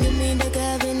 Give me the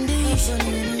Kevin D.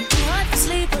 You have to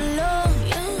sleep alone.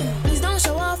 Please don't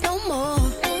show off no more.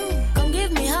 Come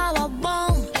give me how I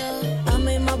want. I'm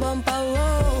in my bumper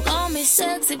roll. Call me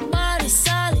sexy body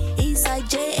solid. Eastside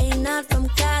J ain't not from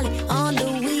Cali. On the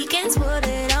weekends, put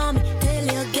it on me. Tell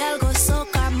your gal go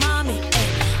soak our mommy.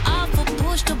 Offer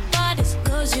push the bodies,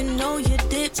 cause you know you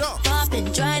did poppin'.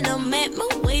 Trying to make me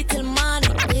wait till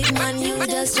morning. Big man, you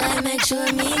just try to make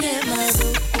sure me get my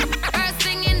boo. First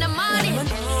thing in the morning,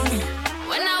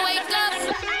 when I wake up,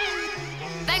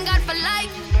 thank God for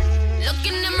life. Look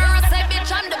in the mirror, say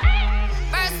bitch I'm the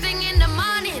first thing in the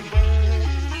morning,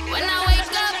 when I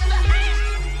wake up,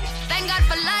 thank God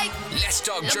for life. Let's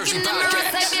Talk Look Jersey in the mirror, say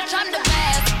Podcast. bitch I'm the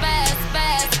best.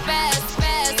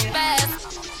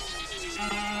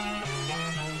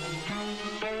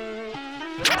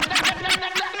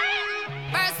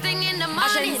 First thing in the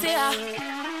morning.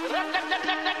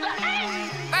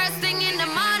 First thing in the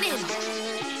morning.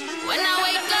 When I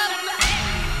wake up.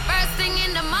 First thing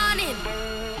in the morning.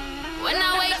 When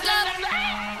I wake up.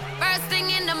 First thing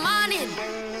in the morning.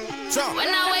 When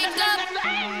I wake up.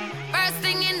 First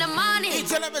thing in the morning.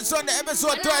 Each and every Sunday,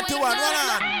 episode 21. Hold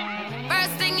on.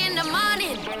 First thing in the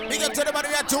morning. Big up to everybody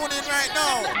we are tuning in right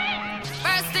now.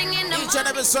 First thing in the Each and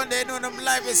every Sunday, you know them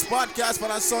livest podcast for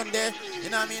a Sunday. You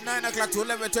know what I mean? 9 o'clock to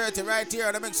 11:30 right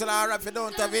here. The Mix LR. If you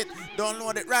don't have it,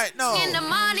 download it right now. in the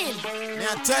morning. Me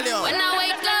I tell you. When I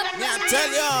wake up. Me I tell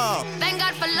you. Thank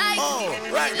God for life. Oh,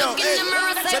 right now. Look in the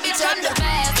mirror, say bitch I'm the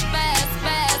best.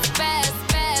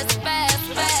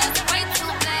 Way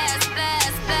too blessed.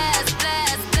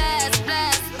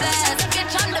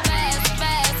 Bitch I'm the best.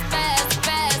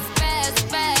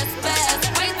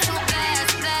 Way too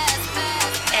blessed.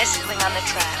 Esling on the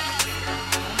track.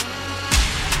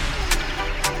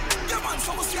 Come on,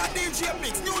 so what's your DJ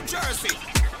Mix, New Jersey?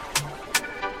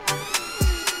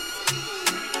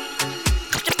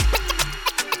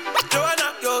 Joanna,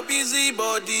 your busy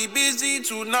body busy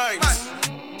tonight.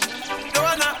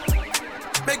 Joanna,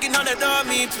 making all the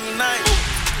dummy tonight.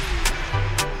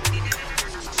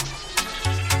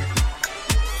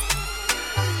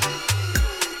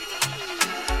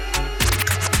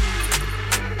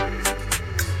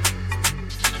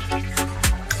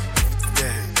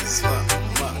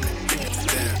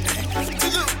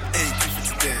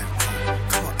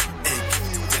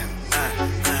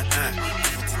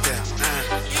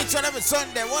 Each and every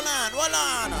Sunday, hold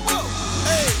on.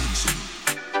 Hey,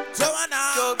 Joanna,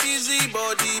 your busy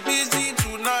body busy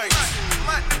tonight.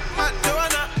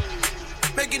 Joanna,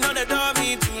 making all the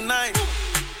dummy tonight.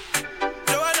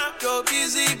 Joanna, your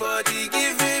busy body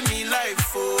giving me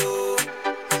life, oh,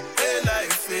 hey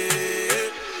life, hey.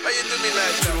 you do me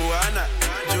like Joanna?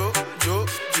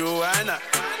 Joanna.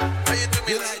 How you do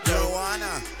me like Joanna?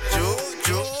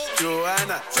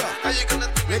 Joanna. How you gonna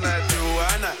do me like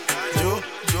Joanna?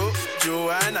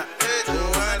 Joanna. Hey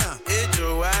Joanna. Hey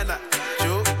Joanna.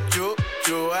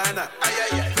 Joanna. Ay.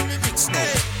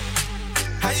 Hey.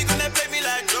 How you gonna play me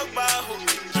like Drogba?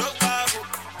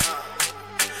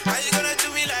 How you gonna do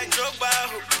me like Drogba?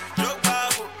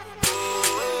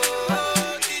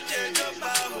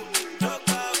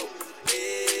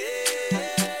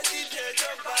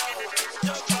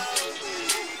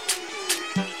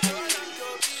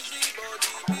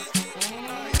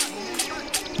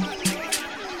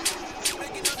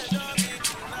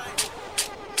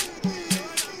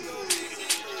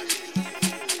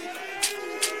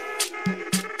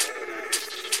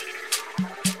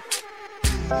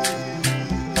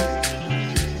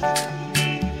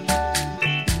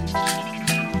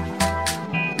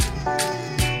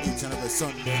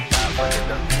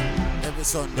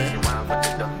 Sunday.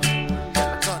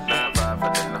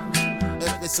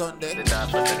 Every Sunday.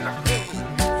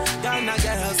 Ghana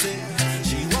girl say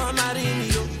she want marry me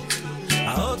yo. I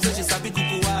hope that she sabi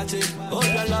kuku wache. Hope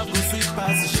your love go sweet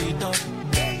past the shit up.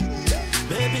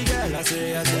 Baby girl, I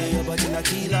say your body na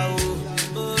killer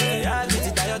oh. I get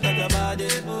it tired of your body.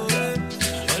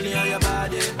 Only on your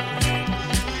body.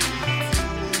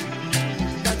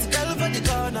 That girl for the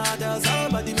corner, there's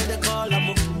somebody made a call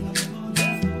I'm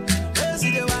see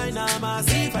the wine, I'm a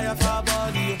see fire for her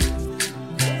body.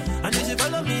 And if you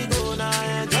follow me, go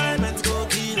now, enjoyment go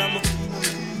kill them.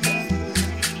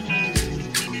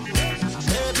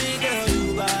 Baby girl,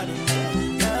 you bad.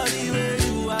 Girl, the way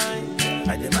you whine,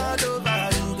 I demand over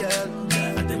you, girl.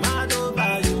 I demand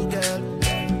over you, girl.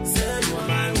 Say you are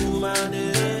my woman,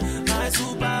 my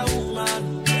superwoman.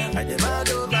 I demand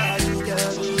over you,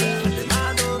 girl. I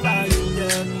demand over you,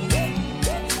 girl.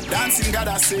 Dancing God,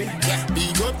 I say,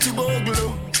 big up to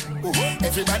Boglo.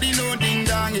 Everybody know ding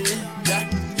dong, yeah.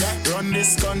 Run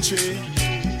this country.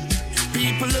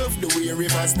 People love the way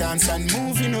rivers dance and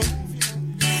move, you know.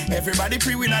 Everybody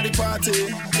pre-win at the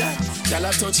party, yeah. Y'all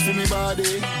a touch for me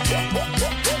body.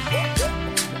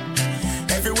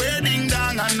 Everywhere ding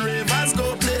dong and rivers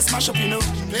go, play smash up, you know.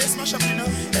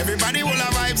 Everybody will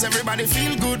have vibes, everybody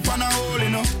feel good, pan a hole, you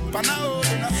know.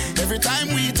 Every time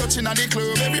we touching at the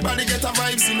club, everybody get a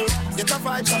vibes, you know.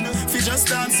 Fi just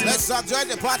dancing. Let's enjoy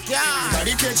the podcast.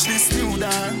 Everybody catch this new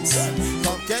dance.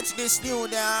 Come catch this new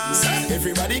dance.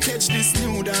 Everybody catch this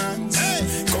new dance.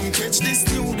 Hey. Come catch this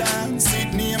new dance.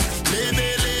 It name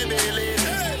Lebe.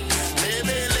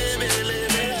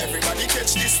 Everybody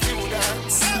catch this new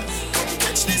dance. Come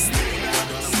catch this new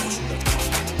dance.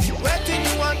 What do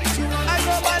you want? I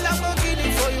go buy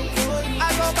Lamborghini for you.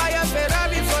 I go buy a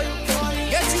Ferrari for you.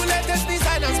 Get you latest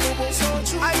designers, boo.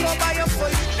 I go buy them for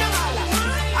you.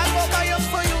 I go buy them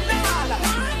for you.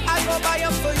 I go buy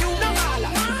them for you.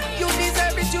 You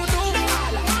deserve it, you do.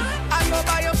 I go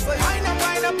buy them for you. Wine up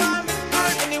on me.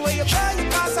 Anyway you try, you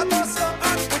pass a bus up.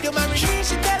 Would you marry me?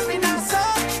 She tell me now so.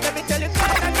 Let me tell you,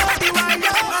 girl, I know the wine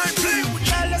up.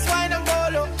 Girl, let's wine and go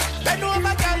low. Bend over,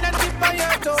 girl, and tip by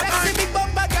your toe. Sexy big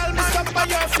bumper, girl, me stop by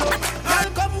your flow. Girl,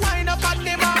 come wine up on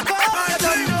the marco. You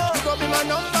don't know, you gon' be my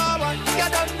number one. You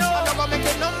don't know, I'm gonna make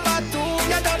it number two.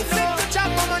 You don't know, to chop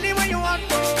my money when you want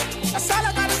to. That's all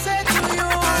I gotta say to you.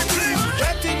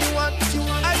 Waiting you want,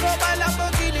 I go buy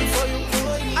Lamborghini for you.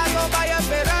 I go buy a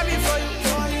Ferrari for you.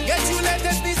 Get you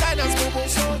latest designers, boo.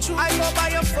 I go buy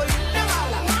them for you.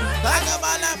 I go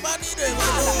buy Lamborghini.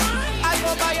 I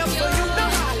go buy them for you.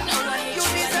 You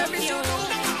deserve it, you know.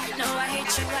 No, I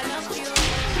hate you, I love you.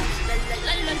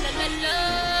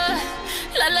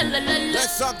 La la la la la.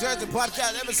 Let's talk Jersey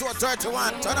podcast, episode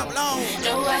 31. Turn up low.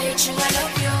 No, I hate you, I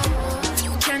love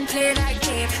you. You can play that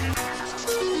game.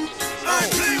 I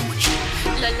play with you.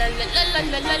 La la la la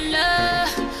la la la.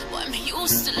 Boy, I'm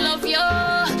used to love you.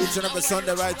 Each and every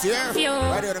Sunday right here.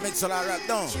 Right here, the Mix Solar Rap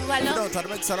down. If you don't have the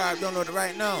Mix Solar Rap, download it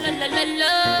right now. La la la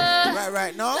la.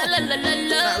 Right now. La la la la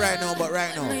la. Not right now, but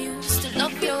right now. I used to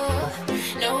love you.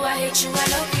 No, I hate you, I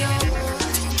love you.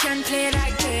 You can play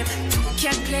that game. You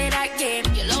can play that game.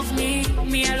 You love me,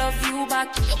 me I love you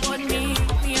back. You want me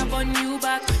I want you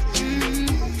back.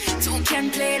 Two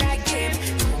can play that game.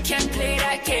 Two can play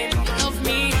that game. You love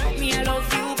me I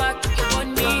love you back. You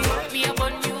want me I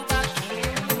want you back.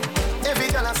 Every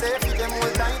girl I say fit them all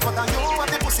time, but I you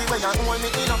want the pussy where you hold me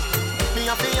in up. Me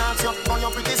a fi ask you, how you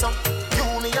pretty son. You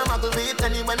me a muggle with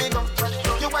anywhere me go.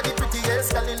 You are the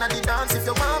prettiest girl inna the dance. If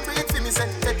you want breathe for me, say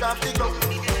take off the glove.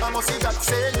 I must see that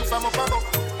say you from up above.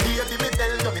 Baby, me tell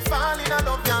you, me fall in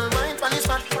love. Your mind punish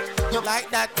man. You like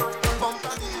that? Bump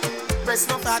on the breast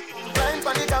no fat. Blind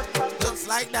pon the cock. Just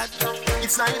like that.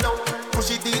 It's slide down,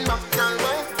 push it in back, girl.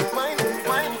 Wine, wine,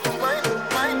 wine,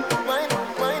 wine, wine,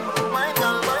 wine, wine,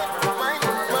 girl. Wine, wine,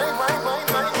 wine, wine,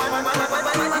 wine, wine,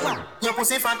 wine, wine. Your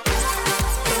pussy fat.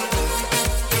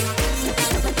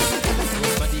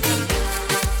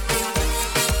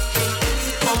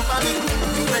 Company,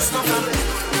 rest of them.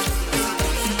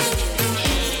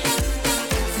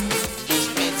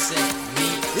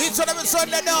 Each of them is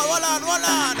Sunday now. Hold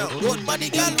on. Good body,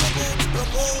 girl.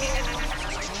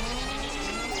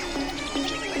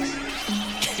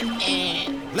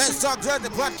 Let's Talk Jersey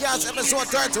Podcast, episode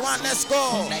 31. Let's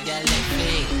go.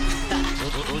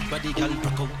 Good body, girl.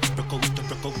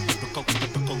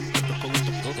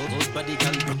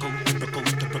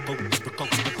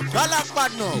 Call up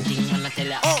bad now.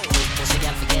 Oh, pussy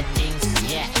girl forget things.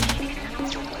 Yeah.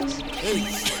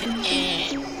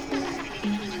 Hey.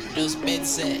 Those beds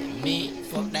say me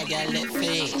fuck that girl let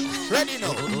fade. Ready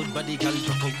now. Good body, girl.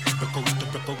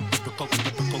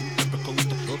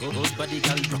 Good body,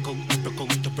 girl.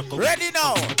 Ready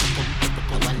now.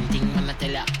 One thing I'ma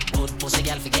tell ya. Good pussy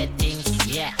girl forget things.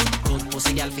 Yeah. Good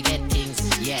pussy girl forget things.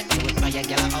 Yeah. Me would buy a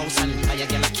girl a house and buy a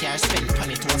girl a car. Spend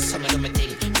money towards some of them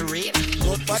thing. For real.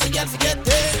 Good pussy girl forget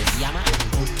things. Yeah man.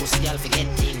 Good pussy girl forget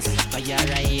things. Buy a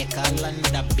acre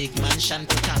and a big mansion.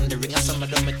 Put on the ring of some of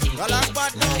them thing.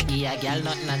 Yeah, girl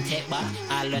nothing and take back.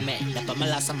 All when me that put my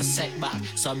last on my setback.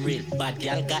 Some real bad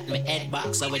girl got me head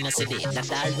back. So when I see it,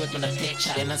 that I wrote when I take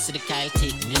shot. Then I see the Kyle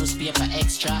take newspaper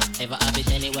extra. Ever have it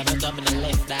anywhere me dumb in the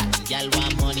left that. Girl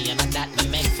want money and that me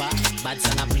make for. Bad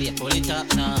son I play pull it up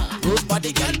now. Good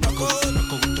body girl broke out.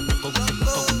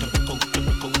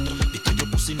 Because your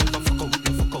pussy never fuck out.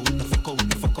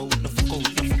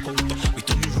 We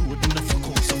turn the road in the fuck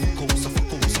out.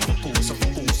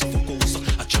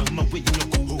 I try my way in your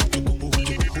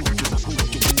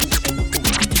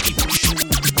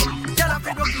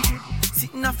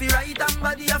sitting off the right and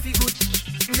body off the good.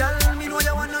 Girl, me know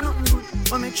you want nothing good,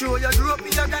 but make sure you grew up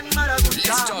with your grandmother good.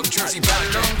 Let's Talk Jersey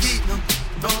Podcast.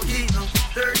 Don't keep no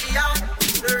 30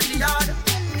 yard.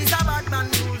 This a bad man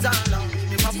rules and law.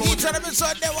 Each of them is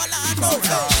Sunday, when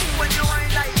you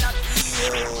ain't like that.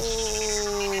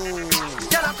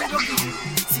 Girl, I feel good.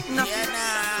 Sitting off the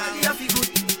body off the good.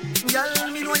 Girl,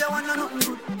 me know you want nothing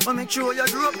good, but make sure you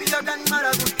grew up with your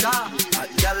grandmother good.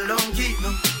 Girl, don't keep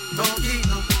no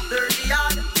 30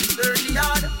 yard.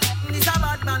 This a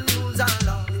bad man rules and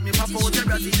law. Me pop out the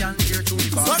Brazilian here to the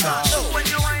car. When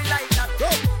you ain't like that,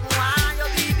 why you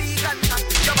be big and fat?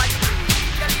 Your body,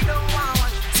 girl, you don't want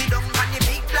one. Sit down on the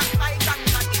big black bike and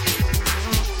fat.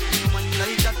 Man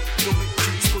like that, you make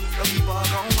cheese good, you keep on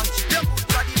going watch. Your good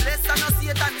body blessed and a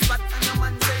Satan spot. And your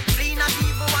man say clean and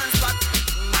evil one spot.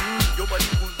 Your body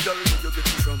good, girl, where you get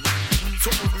it from? So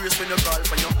good grace when you call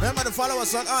for your. Remember to follow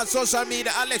us on all social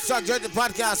media. Let's Talk Jersey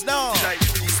Podcast now.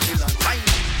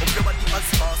 Your body as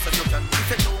fast as you can. If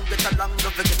you don't get along, you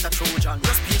will get a Trojan.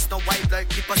 Your space no wide like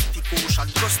the Pacific Ocean.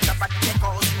 Just never take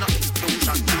cause no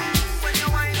explosion. When you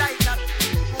whine like that,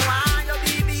 why you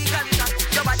be big and that?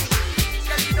 Your body,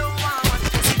 girl, you don't want one.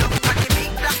 Sit down on the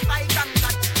big black bike and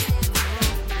that.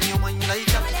 When you whine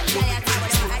like that, you make things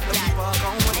good. You keep on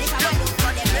going. Your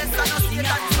body less than a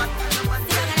Satan spot. Clean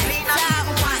and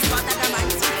evil one spot.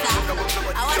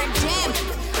 I want a gym.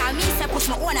 I mean, say push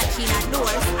my own a key in a door.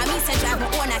 I mean, say drive my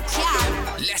own a car.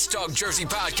 Let's Talk Jersey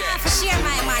Podcast. Share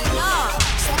my man, no.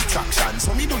 Subtraction,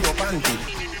 so me do your panty.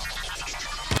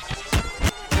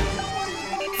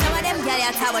 Some of them girl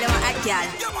you talk about them a girl.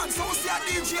 Yeah man, so see a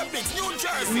DJ Biggs, New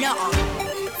Jersey. No.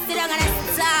 See them gonna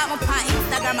start my on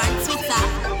Instagram and Twitter.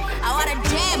 I want a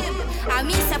gym. I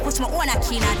mean, say push my own a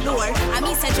key in a door. I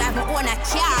mean, say drive my own a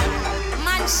car.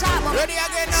 Man sharp, but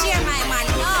share my man,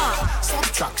 no.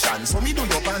 Subtraction, so me do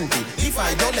your panty. If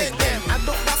I don't let them, I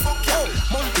don't the fuck you.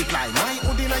 Multiply my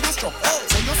hood in your structure.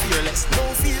 So you fearless, no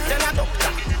fear, tell a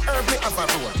doctor. Herb me have a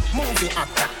role, movie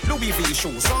actor. Louis V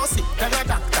shoe, so sick, tell a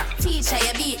doctor. Teacher,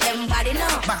 you beat them body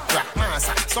now. Backrack,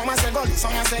 massa. Some a say gully,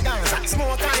 some a say Gaza.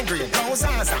 Smoke and grade, no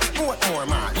Zaza. Portmore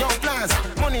man, Young Plaza.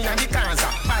 Money in the Gaza,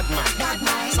 bad man.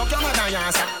 So come on,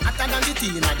 Yasa. Hotter than the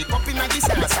tea, the cup in the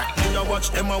salsa. Me a watch,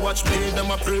 them a watch, play them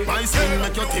a pray. My skin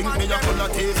make you think me a full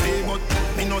of TV, but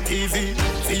me no TV.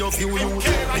 See your few youth,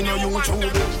 me no YouTube.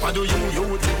 What do you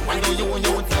youth? What do you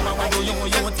youth? What do you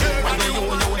youth? What do you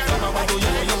youth? What do you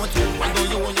youth? What do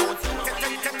you youth?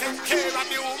 Take care of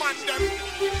the woman them.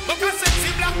 Look a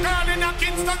sexy black girl in a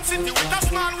Kingston City with a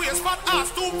small waist, fat ass,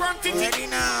 2 front titty. Ready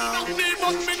now.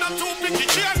 But me not too picky.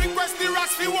 She a request the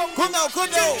rest fi walk. Come now.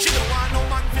 She don't want no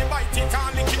man fi bite it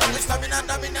and lick it.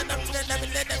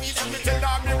 Let them me tell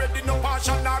her me ready, no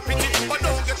passion nor pity. But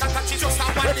don't get attached, just a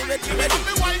one. Ready.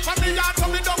 Me wife and me yard, so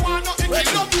me don't want no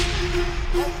icky.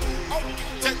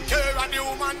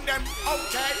 them.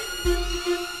 Okay.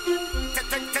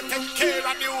 Take care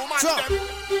of the woman them.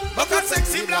 But a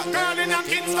sexy black girl in a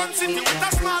Kingston City with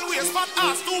a small waist, fat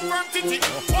ass, too firm titty.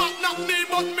 Walk not me,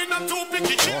 but me not too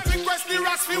picky. She request the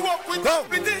rest we walk with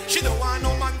pretty. She don't want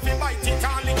no man to bite it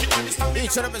and lick it.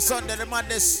 Each and every Sunday, the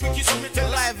madness,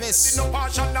 livest,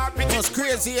 most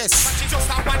craziest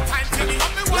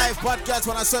live podcast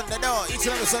on a Sunday. No, each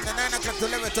and every Sunday, 9 o'clock to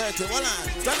 11:30. Hold on,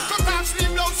 stand up. Cut off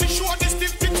sleeve blouse, she show this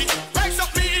stiff titty. Rise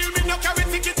up the heel, me no carry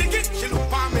ticky. She look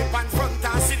for me pan front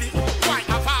and silly. Why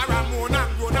a far moon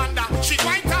and grown under. She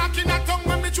quite talking a tongue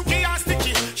when me chucky and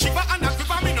sticky. She va and a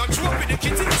quiver, me no joke with the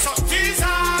kitty. So tease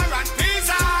her and tease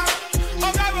her.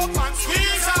 Hug her up and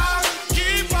squeeze her.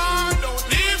 Keep her, don't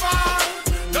leave her.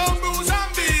 Don't bruise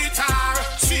and beat her.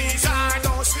 Squeeze her,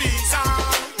 don't squeeze her.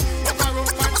 Hug her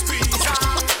up and squeeze her.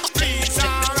 Please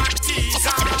her and tease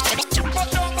her. But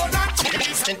don't go and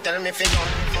tease her. She tell me if you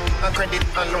done, a credit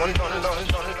alone, done.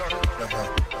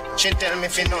 She tell me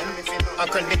if you done, a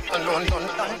credit alone, done.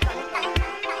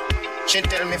 She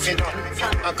tell me if you done,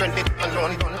 a credit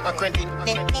alone, done. A credit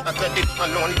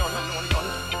alone, done.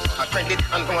 A credit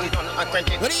alone, done. A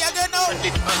credit. What are you gonna know?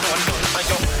 Credit alone, done.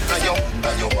 Ayo,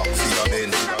 back for your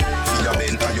men.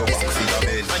 Ayo, back for your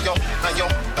men.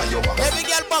 Ayo, back. Every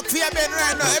girl back for your men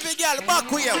right now. Every girl back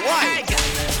for you. Why?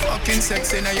 Fucking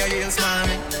sexy now your heels,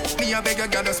 mommy. Me a beg a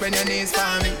girl just when your knees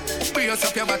for me. Brace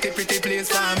up your body, pretty please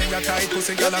for me. Your tight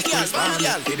pussy girl a squeeze for me.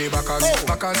 Hit the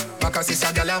backers, it's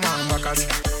a girl a man backers.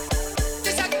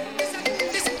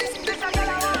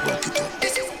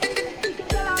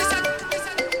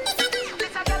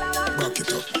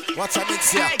 What's a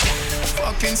mix here?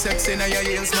 Fucking sexy now your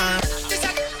heels, man.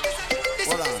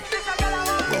 Hold on.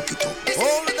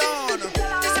 Hold on.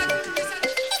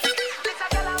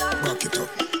 Rock it up.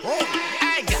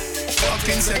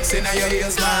 Fucking sexy now your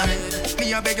heels, man.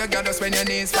 Me a beg a girl just when your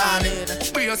knees for me.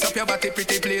 Brace up your body,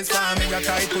 pretty please for me. Your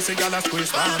tight pussy girl a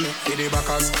squeeze for me. Hit the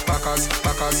backers.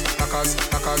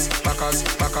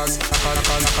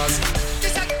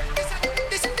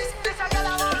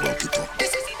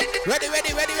 Ready.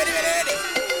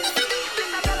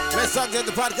 Let's talk to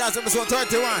the podcast episode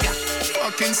 31.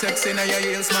 Fucking sexy now your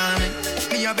heels, mommy.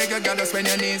 Me a beg a girl just when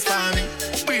your knees for me.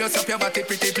 Brace up your body,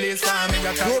 pretty please for me.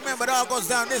 You remember it all goes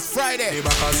down this Friday.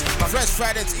 Fresh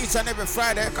Fridays each and every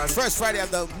Friday. First Friday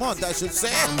of the month, I should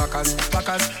say.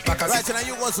 Right now,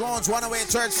 you was Lounge 108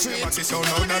 Church Street,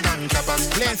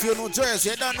 Plainfield, New Jersey.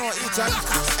 You don't know each and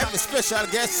every special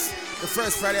guest. The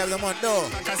first Friday of the month, though.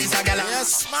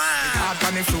 Yes, man. Hard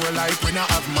on the floor like we not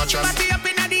have much of. Party up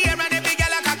in the air and every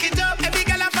girl a cock it up. Every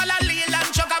girl a follow lean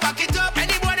and chuck a back it up.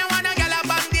 Any boy that want a girl a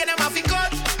bang, they them a fi cut.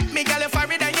 Me girl a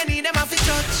forehead and you need them a fi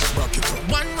touch.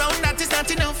 One round that is not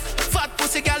enough. Fat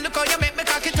pussy girl, look how you make me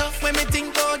cock it up. When me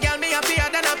think, oh girl, me happier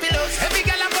than a pillows. Every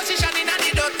girl a position in a the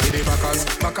dot.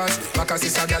 Backers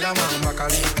is a girl a man.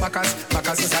 Backers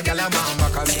is a girl a man.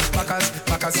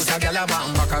 Backers is a girl a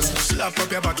man. Backers slap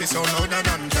up your body so louder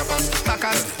than choppers.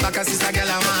 Backers is a girl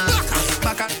a man.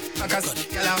 Backers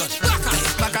girl a man.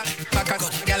 Backers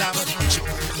girl a man.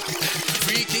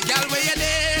 Freaky girl where you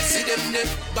there, see them there.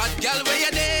 Bad girl where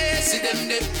you there, see them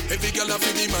there. Every girl a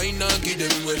fi be mine and give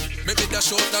them way. Maybe that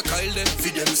short that Kyle them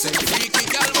feed them say. Freaky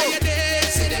girl where you there,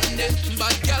 see them there.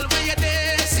 Bad girl where you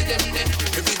there, see them there.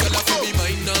 Every girl a fi be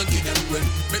mine and give them way.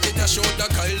 Maybe that short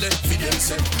that Kyle them feed them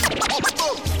say.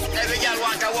 Every girl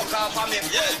want to walk off of me.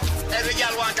 Yeah. Every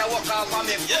girl want to walk off of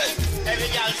me. Yeah. Every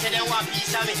girl say they want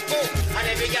piece of me. And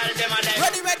every girl them a them.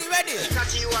 Ready.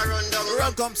 Cocky you a run down.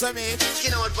 Run come to me.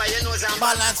 Skin out by your nose and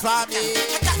balance for me.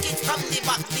 Attack it from the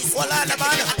back. This hold on,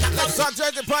 man. Let's start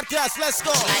the podcast. Let's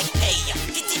go. Like hey,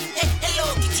 kitty, hey, hello,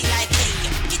 kitty, like hey,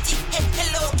 kitty, hey,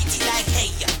 hello, kitty, like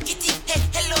hey, kitty, hey,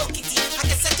 hello, kitty. I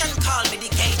guess I can call me the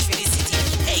gauge for the city.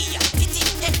 Hey, kitty,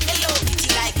 hey, hello, kitty,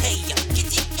 like hey,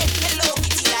 kitty, hey, hello,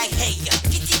 kitty, like hey,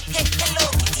 kitty, hey, hello,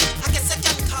 kitty. I guess I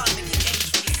can call me the gauge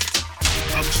for the city.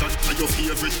 Action to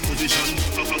your favorite position.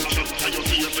 Action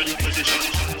to your favorite position.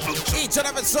 Each and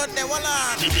every Sunday,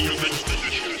 voila.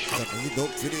 You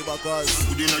don't feel it because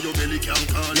good in your belly can't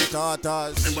call it.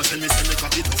 Remember say me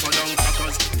cock it tougher than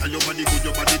crackers. Tell your body good,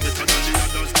 your body better than the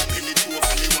others. Penny two up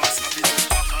and the mass slap it on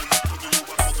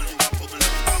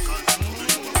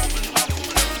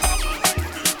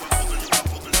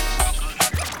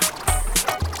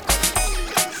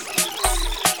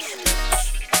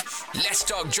Let's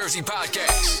Talk Jersey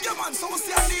Podcast. Yeah man, so we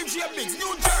see a DJ Biggs,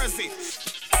 New Jersey.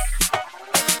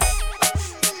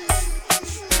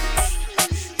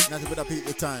 Not to put up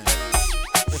people time.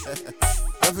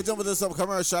 If we jump into some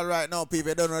commercial right now, people,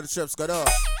 you don't know the trips go though.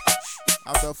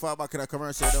 After far back in the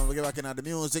commercial, don't we get back in the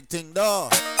music thing though.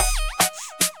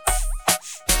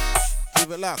 Keep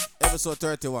Keep it locked. Episode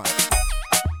 31.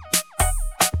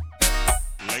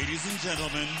 Ladies and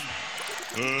gentlemen,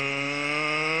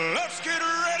 let's get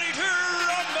ready to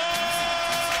rumble!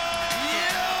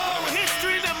 Yo,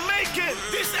 history to make it.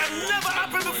 This has never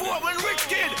happened before when Rich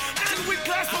Kid and With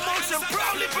Class Promotion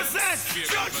proudly present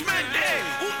Judgment Day.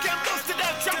 Who can bust it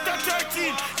out? Chapter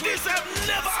 13. This has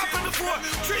never happened before.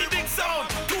 3 big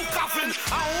sound, 2 coffins,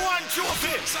 and 1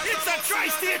 trophy. It's a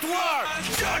tri-state war.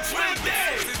 Judgment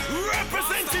Day.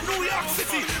 Representing New York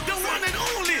City, the one and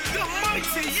only, the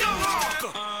mighty Young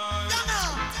Hawk.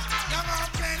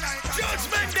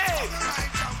 Judgment Day.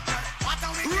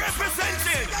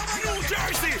 Representing New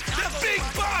Jersey, the big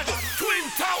bad Twin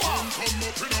Tower.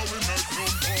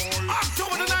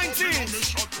 October the 19th.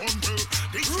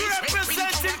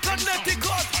 Representing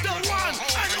Connecticut, the one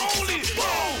and only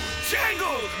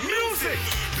Jangle Music.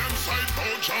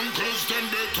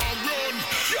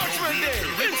 Judgment Day,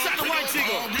 inside the White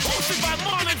Eagle, hosted by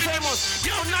Morning Famous.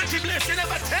 Yo, Natty Bless, you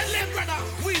never tell them, brother.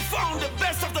 We found the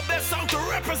best of the best sound to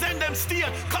represent them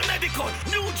state. Connecticut,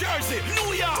 New Jersey,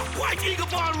 New York, White Eagle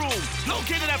Ballroom,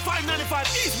 located at 595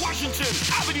 East Washington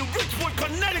Avenue, Bridgeport,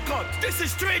 Connecticut. This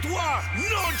is straight war,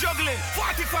 no juggling.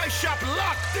 45 shop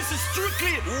lock. This is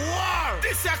strictly war.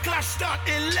 This is a clash start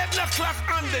 11 o'clock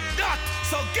on the dot.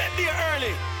 So get there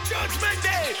early. Judgment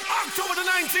Day, October the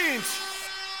 19th.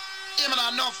 Yeah,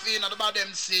 man, enough, you know, about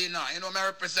them say, you know, I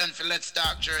represent for Let's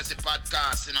Talk Jersey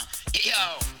podcast, you know.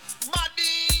 Yo,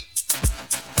 buddy.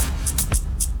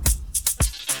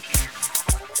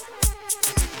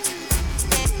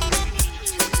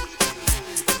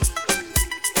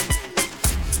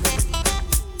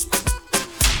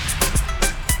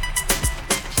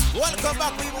 Welcome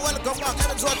back, people. Welcome back.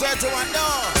 Episode 31. No.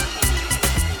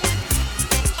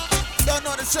 Don't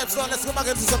know the steps, so let's go back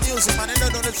into some music, man. You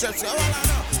don't know the steps. Oh, no.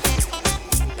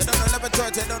 You don't know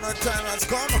 11:30. You don't know the time has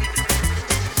come.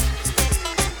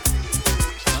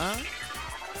 Huh?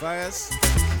 Flyers?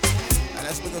 And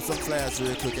let's pick up some flyers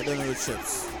real quick. You don't know the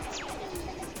steps.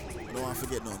 You don't want to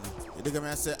forget nothing. You dig me?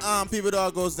 I say, People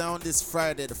Dog goes down this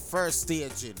Friday, the first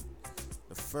staging.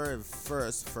 The very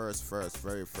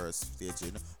first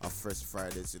staging of First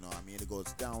Fridays, you know what I mean? It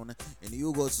goes down in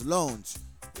Hugo's Lounge.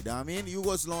 You know what I mean?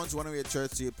 Hugo's Lounge, one of your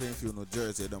church here, Plainfield, New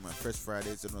Jersey. You know, my Fresh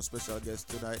Fridays, you know, special guest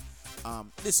tonight.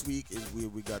 This week is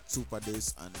we got Super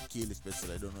Days and Keely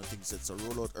special. I don't know, things it's a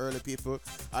roll out early, people.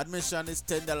 Admission is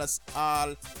 $10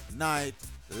 all night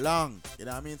long. You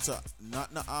know what I mean? So not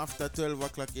after 12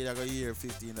 o'clock you got here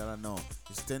 $15 no.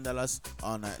 It's $10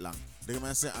 all night long. You know what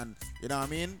I say? And you know what I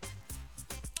mean?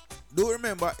 Do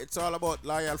remember, it's all about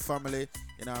Loyal Family,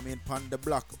 you know what I mean, Panda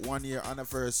Block 1 year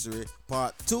anniversary,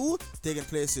 part 2, taking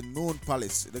place in Moon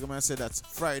Palace. They're going to say that's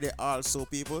Friday also,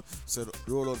 people, so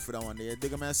roll out for that one there. They're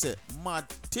going to say, mad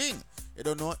thing, you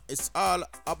don't know, it's all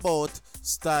about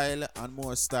style and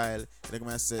more style. They're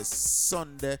going to say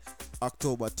Sunday,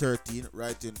 October 13,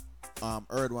 right in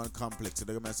Earth One Complex. So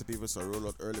they're gonna say people so roll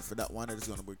out early for that one. It's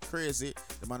gonna be crazy.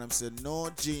 The man said no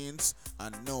jeans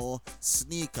and no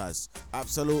sneakers.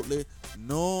 Absolutely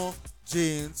no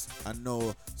jeans and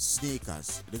no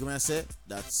sneakers. They're gonna say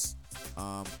that's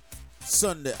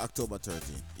Sunday, October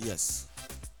 13th. Yes.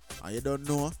 And you don't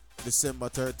know December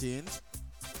 13th,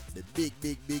 the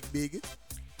big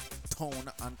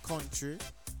town and country.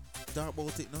 Talk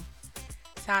about it now.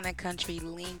 Town and Country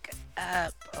link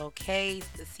up, okay?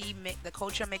 The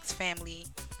Culture Mix family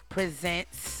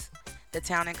presents the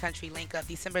Town and Country link up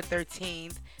December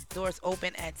 13th. Doors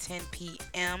open at 10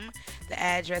 p.m. The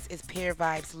address is Peer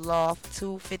Vibes Loft,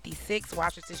 256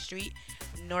 Washington Street,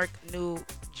 Newark, New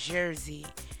Jersey.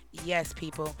 Yes,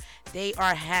 people, they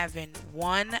are having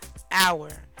 1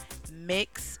 hour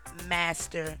mix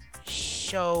master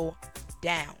showdown.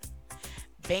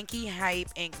 Banky Hype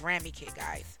and Grammy Kid,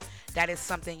 guys. That is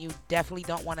something you definitely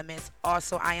don't want to miss.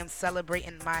 Also, I am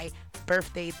celebrating my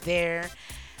birthday there.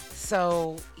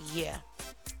 So, yeah.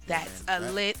 That's a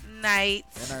lit night.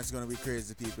 And that's going to be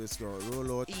crazy, people. It's going to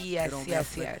roll out. Yes.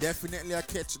 Definitely I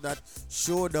catch that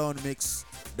showdown mix.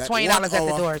 That $20 at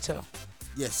the door, too.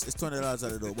 Yes, it's $20 at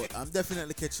the door, but I'm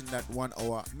definitely catching that 1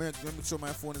 hour. Make sure my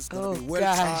phone is going to be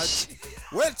well charged.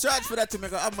 Well charged for that to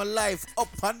make I'm alive up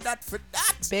on that for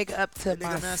that. Big up to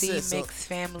my C-Mix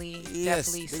family. Yes,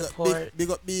 definitely support. Big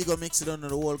up Big Mix it on the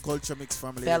whole Culture Mix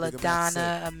family.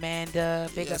 Belladonna, Amanda,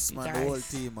 big up you man, guys. The whole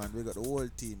team, man. We got the whole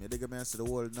team. You dig me? I say the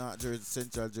whole North Jersey,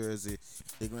 Central Jersey.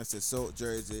 Dig me? I say South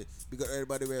Jersey. We got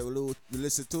everybody where we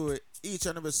listen to it each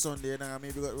and every Sunday. And I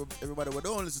mean, we got everybody who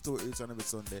don't listen to it each and every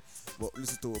Sunday, but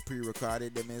listen to it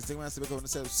pre-recorded. They mean, thing I say become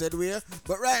themselves said we.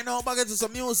 But right now, back into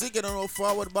some music. You don't know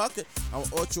forward back. I'll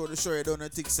outro the show. You don't know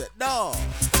things set. No.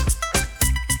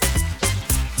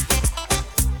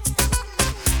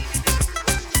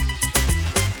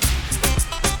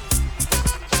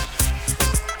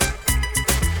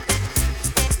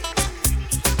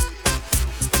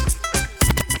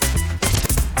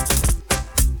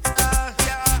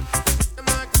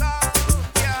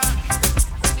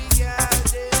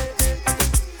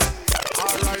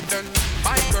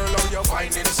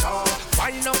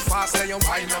 you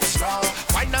wind up slow.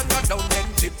 Wind up, go down, then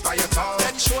tip by your toe.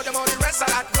 Then show them how the rest of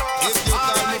that goes. If you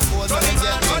call me phone, then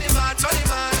get me. Tony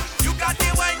man, you got the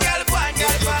wine girl, man.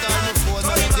 If you call me phone,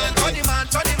 then get me.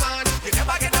 Tony man, you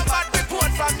never get a bad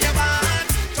report from your man.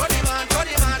 Tony man,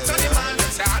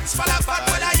 say hands full of bad,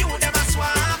 whether you them a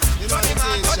swam. Tony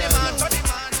man.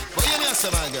 But you know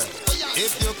some girl.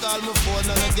 If you call my phone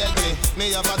and you get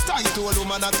me have a tight old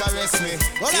woman that caress me.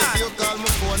 If you call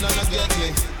my phone and you get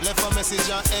me, left a message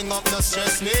and hang up, no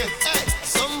stress me. Hey,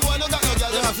 some boy no got no girl,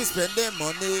 they have to spend their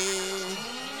money.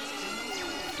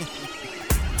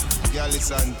 Girl,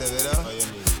 listen to me,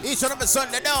 though. Each one of the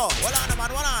Sunday, though. Hold on, man,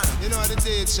 hold on. You know what it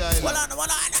is, child. Hold on.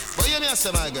 But you know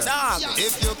some girl. Dog.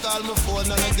 If you call my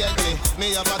phone and you get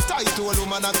me have a tight old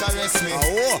woman that caress me.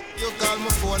 Oh. You call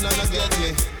my phone and you get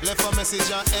me, left a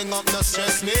message and hang up, no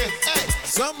stress me. Hey,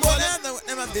 some boy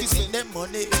them have to spend them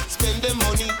money. Spend them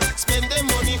money.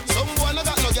 Some boy no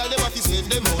got no girl, them have to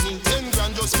spend them money. 10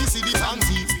 grand just to see the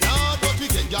panty. Nah, but we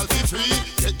get girl for free.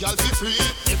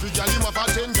 Every girl him have a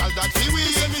 10 girl that fi we.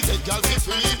 Me get girl for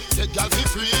free.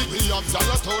 We have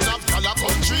dollar town, have dollar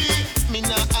country. Me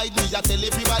nah hide, me a tell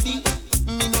everybody.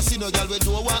 Me no see no girl we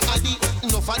do want addy.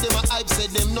 Enough of them a hype, say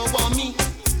them no want me.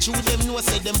 True them know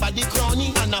say them body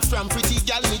crowny. And a from pretty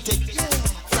girl me take.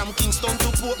 From Kingston to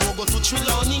Port, no go to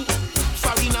Trelawney.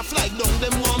 Foreign a fly down,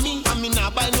 them want me. And me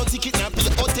nah buy no ticket, nah pay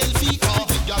hotel fee.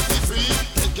 Get girl for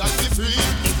free.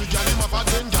 Every girl him have a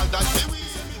 10 girl that fi we.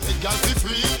 Get girl for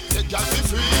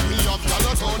free. We have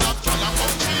dollar town, have dollar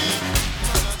country.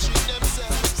 Man a treat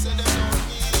themselves, say them don't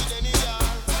need any girl.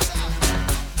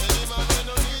 Any man they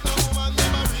don't need no woman,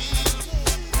 never real.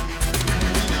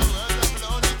 In a world of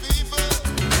lonely people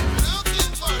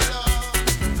looking for love,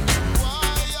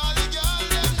 why all the girls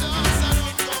them just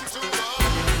don't come to us?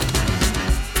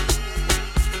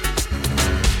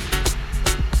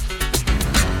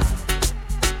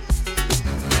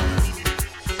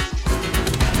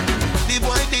 The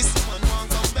boy this one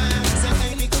won't come back. Say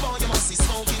hey Nick boy, you must be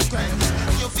smoking crack.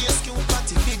 Your face cute,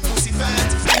 fatty, big pussy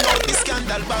fat. Fling out the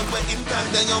scandal bag where him crack.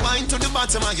 Then you wind to the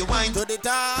bottom and you wind to the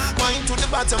top. Wind to the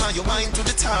bottom and you wind to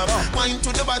the top. Wind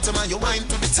to the bottom and you wind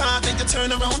to the top. Then you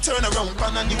turn around,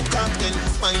 pan a new cock. Then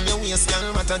wind your waist,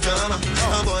 girl, what a drama.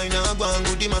 A boy now go and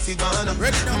good him a fi banana.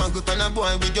 Man go pan a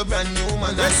boy with your brand new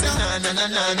man. I say na.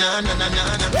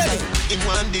 In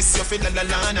one this you feel la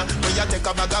lana. When you take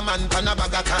a bag of man, pan a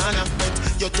bag of kana. But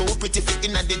you're too pretty fit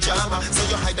in the drama. So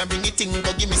you hide and bring it in,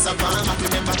 go give me some drama.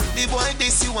 Remember, the boy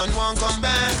this you and won't come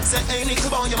back. Say hey Nick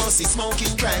boy, you must be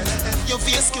smoking crack. Your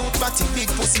face cute, body, big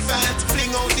pussy fat.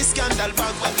 Fling out the scandal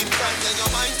bag when him crack. Then you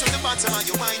wind to the bottom and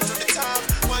you wind to the top.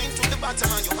 Wind to the bottom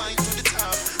and you wind to the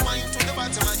top. Wind to the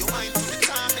bottom and you wind to the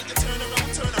top. Then you turn around,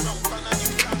 pan a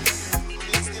new cock.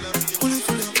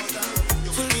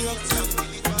 Fully up.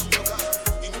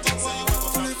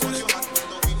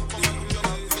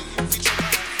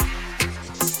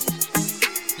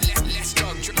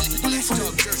 Let's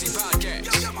Talk Jersey Podcast.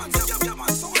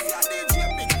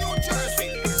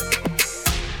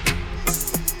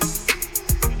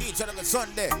 Each and every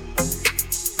Sunday.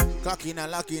 Clock in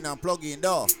and lock in and plug in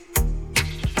door.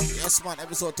 Yes man,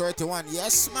 episode 31.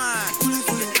 Yes man.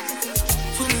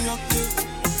 Fully active.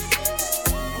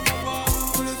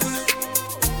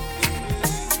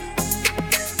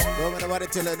 Don't let nobody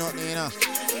tell you nothing, you know.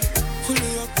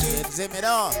 Fully active. Get zim it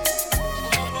up.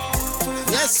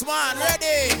 Yes man,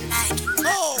 ready.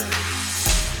 Oh.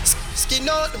 Skin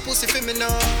out the pussy for me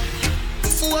now.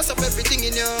 Force up everything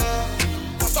in you.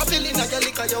 Pop a pill in a your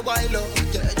liquor, you wild up.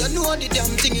 Yeah, you know the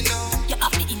damn thing in you. You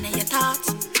have it in your thoughts.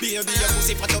 Baby, your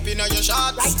pussy fat up in your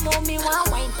shorts. Right now me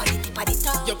want wine for the tip of the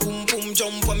top. Your boom boom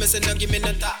jump when me say no give me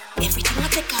no top. Everything I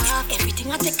take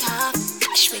off.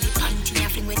 Dash with the panty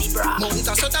and fling with the bra. Mount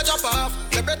a sort of drop off.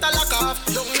 You better lock off.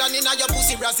 Down down in your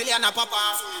pussy Brazilian a pop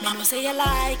off. Me know say you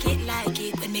like it.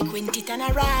 When me quint it and I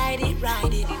ride it.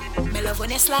 Me love when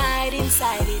you slide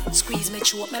inside it. Squeeze me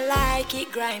throat, me like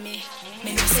it grimy.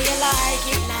 Me know say you like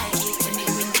it. When me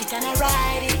quint it and I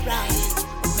ride it.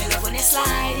 Me love when you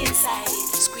slide inside it.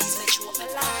 Squeeze me throat, me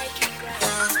like it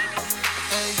grimy.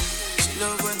 Hey, she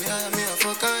love when me a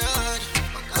fuck her hard.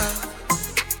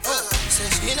 Say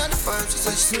she not the first, she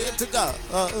say straight to God.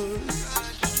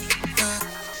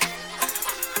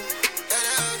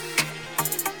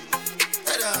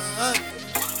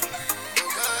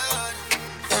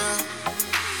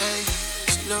 Hey,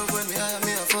 she love when me a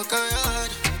fuck her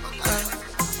hard.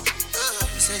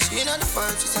 Say she not the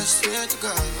first, she say straight to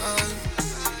God.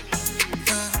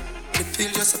 The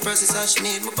pill just a process and she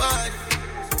need my body.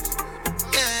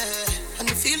 Yeah, and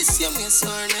I feel the same way, so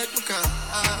her neck my car.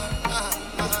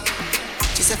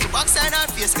 She said for box and her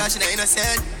face cause she not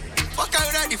innocent. fuck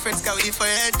out our difference, cause we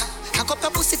different. Cock up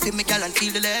your pussy for me, girl, and feel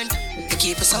the length. Me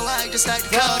keep it so high, just like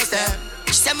the clouds them.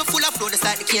 She said me full of flow, just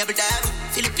like the cable dam.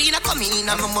 Filipina come in,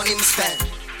 and my money me spend.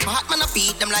 My heart man, I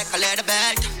beat them like a leather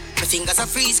belt. My fingers are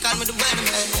freeze, call me the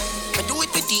weatherman. I do it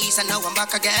with these, and now I'm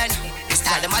back again. I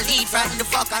style them, I lead from the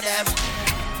fuck of them.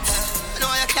 I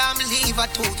know I can't believe I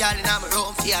told y'all in my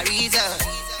room for a reason.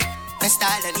 My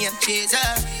style and name chaser.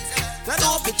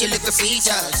 Don't pretty little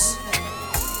features.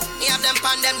 Me have them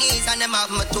on them knees and them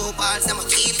have my two balls, them a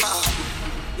keeper.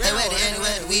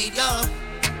 Anywhere we go.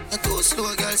 The two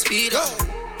slow girl speed up.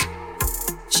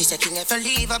 She said, King, if I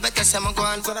leave, I better say I'm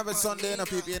going. So every Sunday, no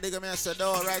people, you dig me and say,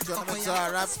 no, right, you on the mixer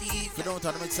rap. If you don't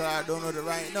on the mixer, download it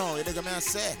right now. You dig me and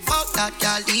say, fuck that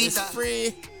girl, it's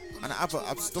free. And the Apple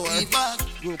App Store,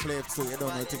 Google Play it too. You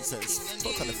don't know things, so it's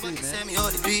totally free, man. Send me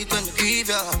all the beat when the grieve,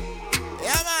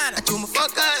 yeah, man. I told my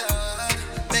fucker,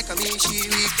 make a me she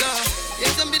weak,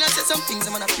 yes, I'm gonna say some things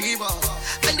I'm gonna pre-ball.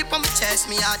 When they put my chest,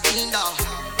 me a teen dog.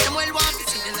 Them well want to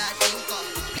see the light think up.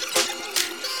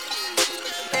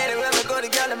 Anywhere me go,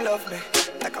 the girl them love me.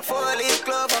 Like a 4-leaf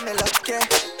glove, I'm in luck, yeah.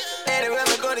 Anywhere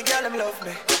me go, the girl them love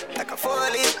me. Like a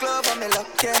 4-leaf glove, I'm in luck,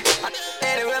 yeah.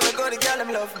 Anywhere me go, the girl them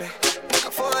love me. Like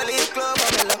a 4-leaf glove,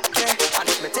 I'm in luck, yeah. And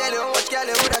if me tell you what girl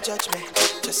you woulda judge me,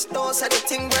 just know say the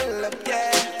thing well up,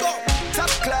 yeah. Go. Top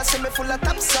class, me full of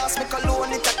top sauce. Me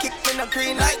cologne it a kick me no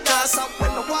green like grass. And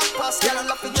when me walk past, girl I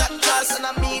love the jack grass. And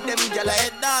I meet them girl I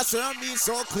head dance. I mean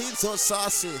so clean, so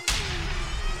saucy.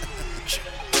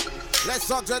 Let's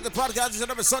talk to the podcast. It's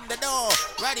another Sunday. No,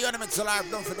 Radio on the Mix Live.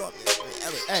 Don't forget.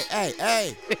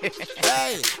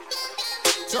 Hey.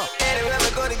 So. Anywhere me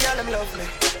go, the girl them love me.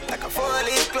 Like a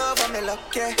 4-leaf glove, I'm in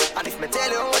luck, yeah. And if me tell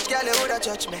you what girl you woulda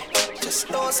judge me, just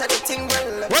know say the thing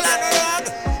well up,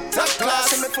 yeah. Top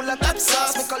class, me full of top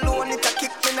sauce. Me cologne it a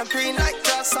kick me no green like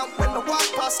grass. And when me walk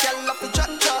past, girl love the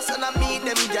jack grass. And I meet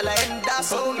them girl I end that.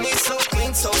 So me so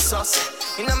clean, so saucy.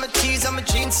 You know my tees and my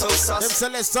jeans so saucy. Them say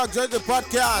let's talk to the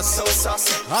podcast. So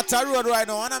saucy. Hot a road right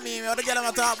now, and I mean, how the girl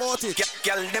them talk about it.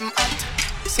 Girl them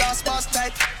hot, sauce pass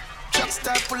tight. Truck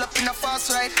star pull up in a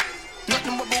fast ride.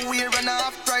 Nothing but a weird and a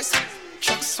half price.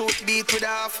 Truck suit beat with a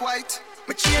half white.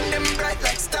 Me chain them bright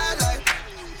like starlight.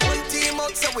 One team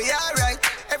out so we alright.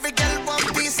 Every girl one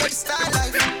piece of the style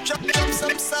life. Drop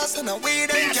some sauce and a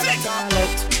weed and girl like that.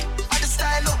 All the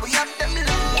style up we have them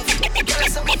love. Girl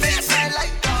some face style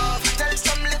like dog. Tell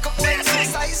some little boys some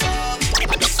size up.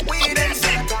 I just weed and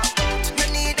girl like that. Me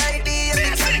need ID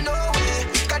and tell no way.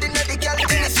 Got in the girl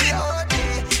thing is here all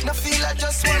day. No feel like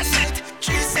just one night.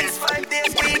 3, 6, 5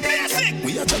 days weed and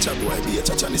we a cha-cha boy, be a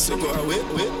cha-cha this to go away.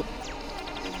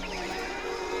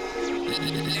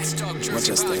 Let's Talk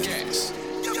Jersey Podcast.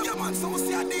 Yo, man, so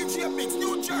see a DJ Mix,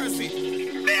 New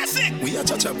Jersey. Basic. We a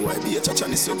cha-cha boy, be a cha-cha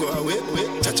this to go away.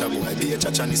 Cha-cha boy, be a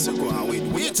cha-cha this to go away.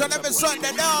 We each and every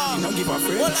Sunday now. You don't give a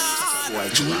friend. Boy,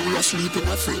 Junior asleep in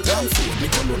a free time food. Me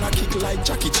cologne a kick like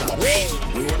Jackie Chan.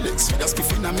 Rolex with a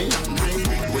skiff in a me and hybrid.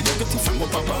 Where you get it from up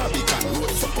a Barbican.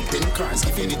 Road fuck up 10 cars,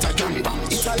 giving it a gang bang.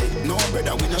 Italy, no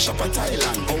brother, we no shop at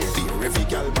Thailand. Out there, every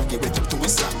girl baggy wet up to a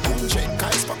slap. 100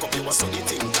 guys pack up, you a sunny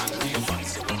thing done.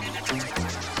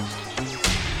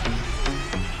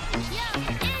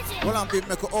 Hold on, people,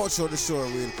 make an outro the show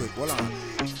real quick. Hold on.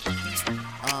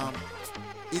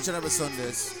 Each and every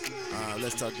Sundays,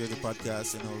 Let's Talk Jersey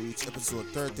Podcast, reach episode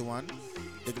 31.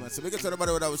 So we get to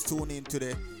everybody that was tuning in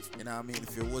today. You know what I mean?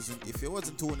 If you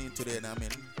wasn't tuning in today, you know what I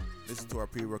mean? Listen to our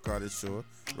pre-recorded show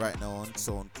right now on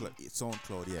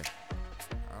SoundCloud, yeah.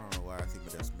 I don't know why I think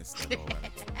we just missed that all right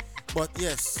ago. But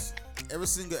yes, every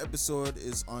single episode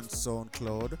is on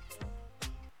SoundCloud.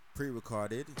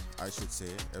 Pre-recorded, I should say.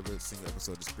 Every single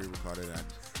episode is pre-recorded, and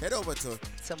head over to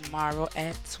tomorrow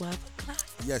at 12 o'clock.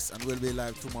 Yes, and we'll be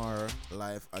live tomorrow,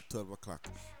 live at 12 o'clock.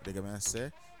 They gonna say,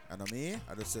 and on me,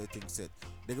 I just say things said.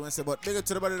 They gonna say, but bigger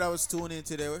to the body that was tuning in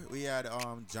today. We had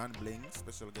John Bling,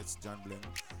 special guest John Bling.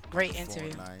 Great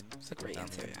interview. It's a great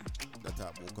interview. That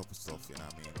talk about a couple stuff, you know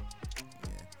what I mean?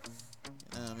 Yeah.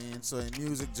 You know what I mean? So in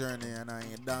music journey and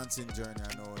in dancing journey,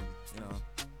 I know him,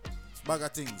 bag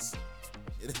of things.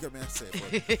 You get me I say,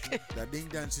 but the ding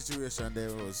dong situation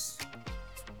there was.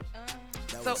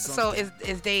 So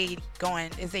is they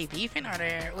beefing or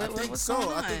they? I think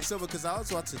so because I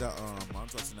was watching that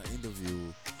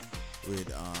interview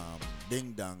with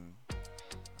Ding Dong,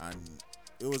 and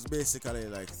it was basically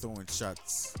like throwing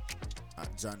shots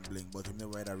at John Bling, but he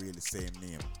never had a really same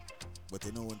name. But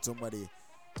when somebody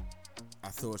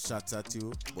throw shots at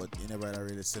you, but you never had a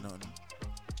really say nothing.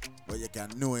 But you can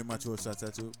know him much shots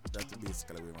at you. That's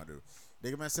basically what I do.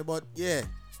 They can say, but yeah,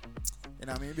 you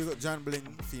know what I mean? We got John Bling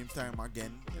theme time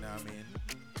again, you know what I mean?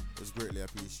 It was greatly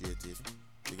appreciated.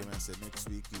 You're gonna say next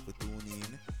week people tune in. You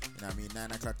know what I mean?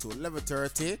 9 o'clock to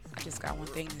 11:30. I just got one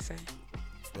thing to say.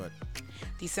 What?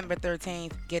 December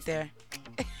 13th. Get there.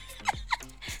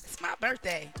 It's my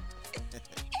birthday.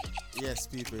 Yes,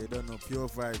 people, you don't know, Pure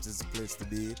Vibes is the place to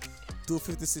be.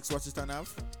 256 Washington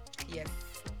Ave? Yes.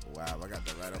 Wow, I got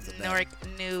that right off the bat.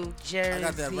 Newark, New Jersey. I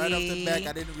got that right off the back.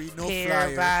 I didn't read no Pure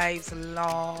flyer. Vibes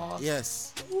Law.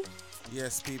 Yes.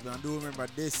 Yes, people. And do remember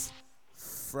this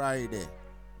Friday,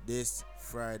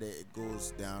 it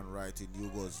goes down right in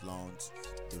Hugo's Lounge.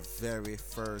 The very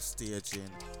first staging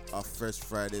of Fresh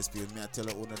Fridays, people. Me, I tell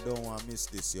you, I don't want to miss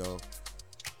this, yo.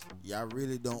 Yeah, I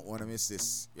really don't want to miss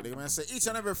this. You know what I'm saying? Each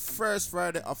and every first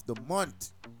Friday of the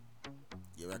month.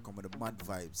 Yeah, I come with the month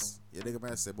vibes. You know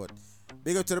what I'm saying? But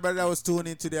big up to everybody that was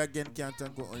tuning in today again. Can't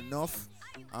thank you enough.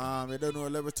 I don't know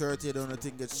 11:30. I don't know the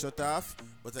thing gets shut off.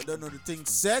 But I don't know the thing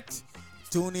set.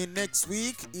 Tune in next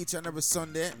week, each and every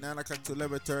Sunday, 9 o'clock to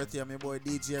 11:30. I'm your boy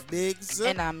DJ Biggs.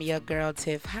 And I'm your girl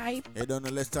Tiff Hype. Hey, don't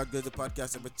know, Let's Talk Dirty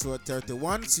Podcast episode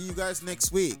 31. See you guys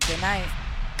next week. Good night.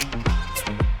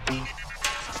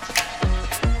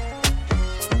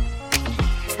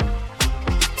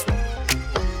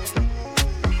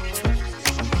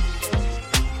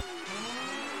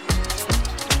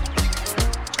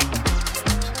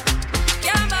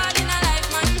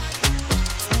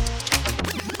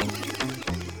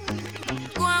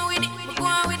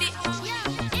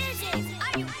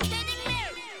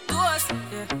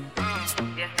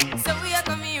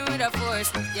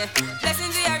 Yeah,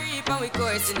 blessings we are reap and we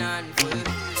coursing on full.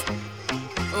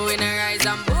 Oh, we not rise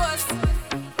and boast.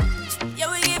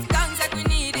 Yeah, we give thanks like we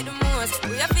need it the most.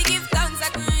 We have to give thanks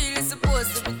like we really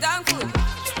supposed to be thankful.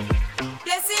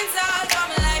 Blessings all for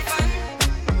my life and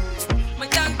my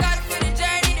thank God for the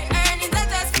journey, the earnings are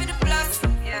just for the plus.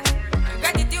 Yeah, and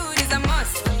gratitude is a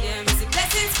must. Yeah, me see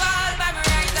blessings fall by my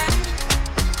right hand.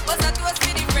 Was that was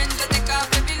for the friends that take off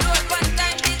every load. One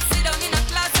time did sit down in a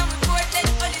class and we poured that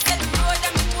only said the road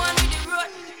and me go on with the road.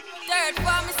 Third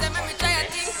form, me say me retire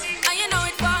thing, and you know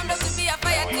it found up to be a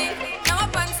fire thing. Now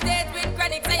up on stage with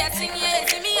chronic say I sing, yeah,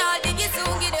 see me all diggy soon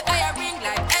get the fire ring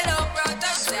like hello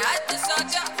brother. Say I just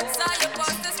shot ya, saw your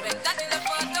poster, spectacular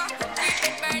photo. Keep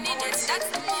it burning, yes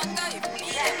that's the motto. If me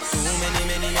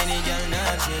Many girl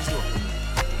not change though.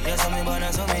 Yeah, some me born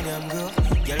and some me damn grow.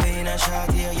 Girl we in a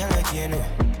shot here, girl like you know.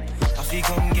 I feel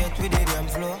come get with the damn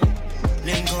flow.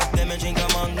 Link up, them a drink a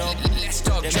magnum. Let's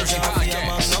Talk Jersey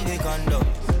Podcast. Them a condom.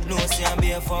 No see and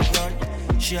be a fuck run.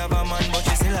 She have a man but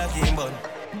she still a game bun.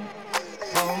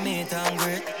 Oh meet and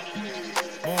great.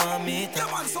 More meet and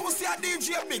Come on, so we see a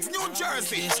DJ Biggs, New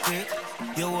Jersey. discreet.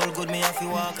 You all good, me have to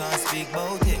walk and speak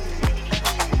about it.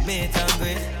 Meet and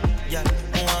great. Yeah,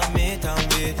 more meet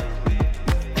and wait.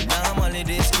 Normally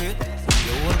discreet.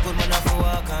 You all good, man have to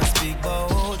walk and speak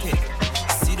about it.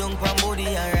 Sit down pan body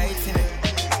and right for me.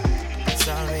 That's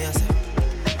all me I say.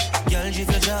 Girl,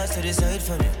 drift your jaws to the side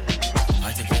for me.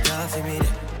 I take it off for me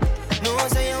then. No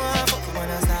say you want fuck when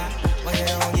I start, but you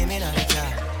don't give me none of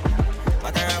that.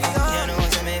 But I have you know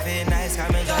say me feel nice,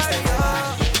 come and just take it.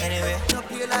 Anyway, you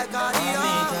play like cardio,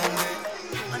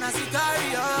 and I see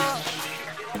cardio.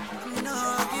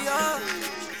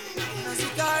 I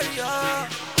see cardio.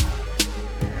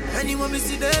 Anyone me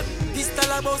see them,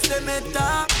 pistol about them head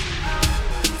talk.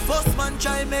 First man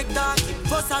try make talk,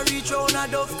 first I reach round a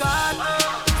dove card.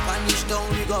 Spanish town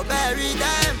we go bury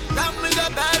them, then we go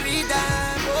bury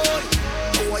them.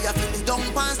 Oh, you feel it down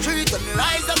pan street, when me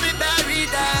rise up me bury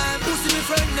them. Pussy me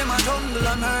friend them a jungle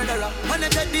a murderer. When I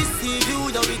take this see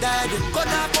you, we dead. Cut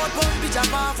off out pump bitch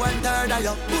up off 1/3 of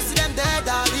you. Pussy them dead,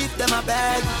 I leave them a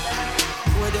bed.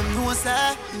 Where them know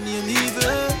say, name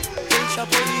evil. Shop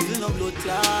or evil, no blood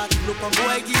clot. Look on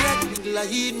boy get, middle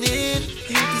of evening.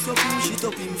 He piece up him, shit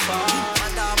up him far.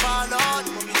 And I ball out,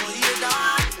 mommy no hear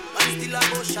that. Man still a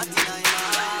go shot in my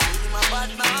heart. Him a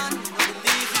bad man, I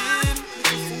believe him.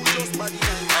 Little fool just body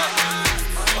in my heart.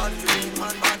 Man bad friend,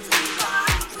 man bad friend.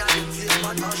 In a them jail,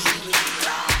 man no shit with it.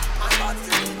 Man bad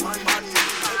friend, man bad friend.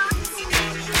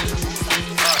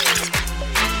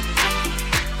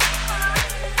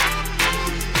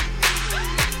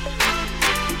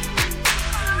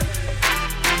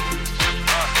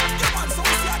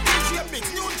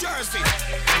 Jersey.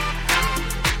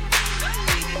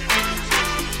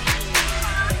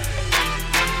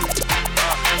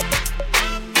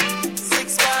 Six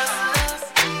bars,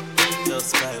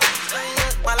 just five.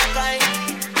 Malachi,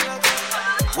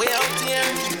 way out here.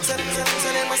 Tell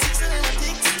them a six and them a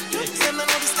ticks. Them know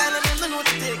the style and them know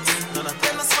the ticks. None of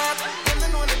them are smart,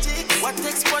 them know the ticks. What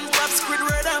takes SpongeBob,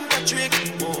 Squidward and Patrick?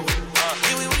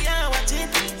 Here we are watching.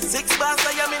 Six bars,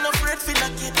 I am in a afraid for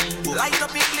knock it. Light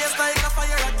up in place like a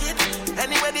fire rocket.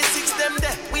 Anyway, the six them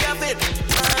there.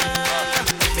 head.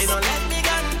 Me don't let me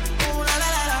gun. Ooh la la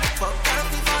la la. Fuck can't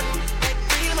be fun. Make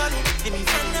real money. Give me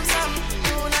friend them some.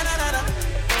 Ooh la la la la.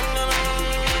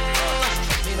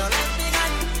 Me don't let me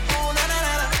gun. Ooh la la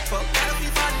la la. Fuck can't be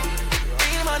fun.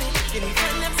 Real money. Give me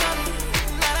friend them some.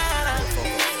 La la la la.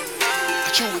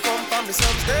 True, we come from the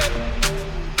slums there.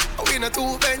 We in a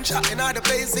two-bench in other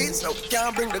places, so we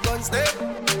can't bring the guns there.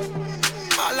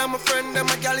 All of my friends, them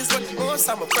a gal is what most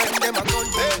of my friends, them a gun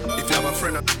there. If you have a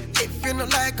friend, if you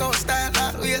don't like our style,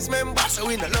 always remember, so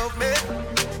we don't love me.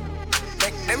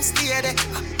 Make them stay there,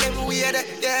 them weird,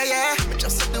 yeah, yeah. But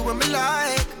just do what me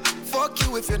like. Fuck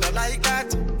you if you don't like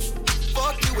that.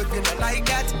 Fuck you if you don't like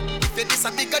that. If you this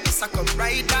a bigger, this a come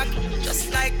right back.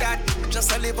 Just like that,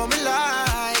 just a live on me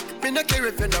like. Me no care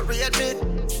if you don't rate me.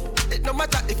 It no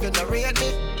matter if you don't rate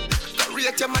me. Don't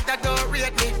rate your mother, don't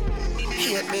rate me.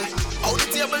 Hate me. How the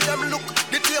table them look,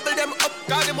 the table them up.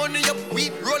 Got the money up, we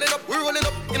rolling up, we rolling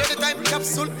up. You know the time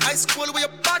capsule, high school where you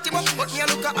party up. But me a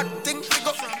look at a thing, we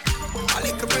go. I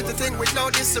like a pretty thing with no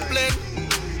discipline.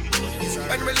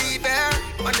 When we leave here,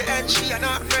 on the end she and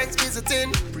our friends visiting.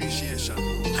 Appreciation.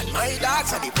 And my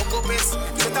dogs are the poco best.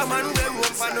 Set a man where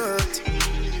rope on earth.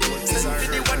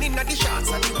 Send me the one in the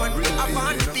shots and the one with a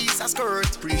van piece of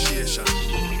skirt. Appreciation.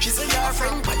 She say your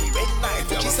friend on the red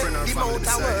night. She said the mouth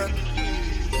of work.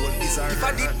 If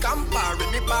I did compare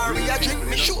with me party, I drink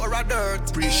me sure of dirt.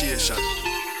 Appreciation.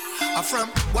 I'm from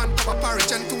 1 cup of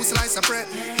porridge and 2 slices of bread.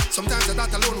 Sometimes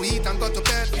that alone we eat and go to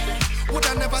bed. Would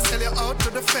I never sell you out to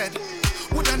the Fed?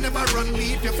 Would I never run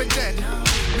leave you for dead?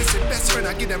 Miss it best friend,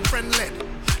 I give them friend led.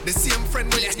 The same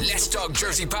friend with Let's Talk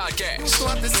Jersey podcast. So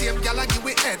have the same gal I give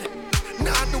with head.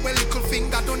 Now do a little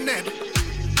finger do Ned.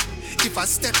 If I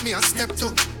step me, I step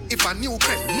to. If I new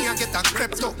crep, me I get a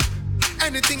crep to.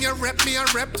 Anything you rep me, I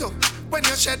rep to. When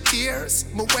you shed tears,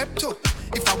 me web to.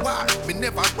 If I war, me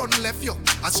never run left you.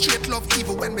 I straight love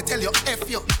evil when me tell you F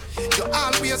you. You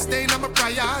always stay in my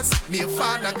prayers. Me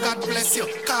Father, God bless you.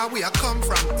 Cause we are come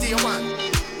from day one.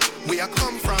 We are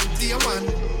come from day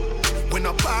one. We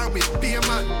no par with beer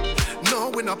man.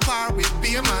 No, we no par with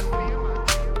beer man.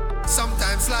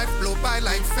 Sometimes life blow by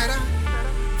like feather.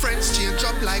 Friends change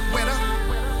up like weather.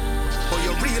 But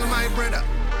you're real, my brother.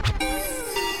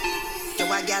 You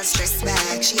a girl stress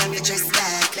back, she have to dress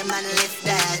back. The man lift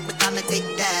that, but I'ma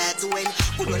take that. When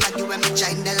who don't like you when me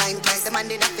join the line twice. The man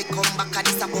did have to come back and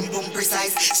this a boom boom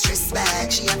precise. Stress back,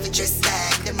 she have to dress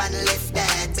back. The man lift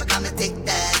that, but I'ma take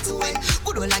that. When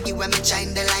who don't like you when me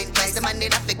join the line twice. The man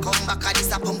did have to come back and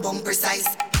this a boom boom precise.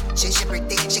 She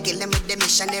pretty, she kill them with the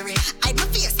missionary. Hide my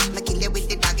face, me kill you with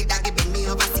the doggy. Bend me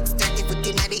over 6:30, foot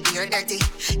in the ear dirty.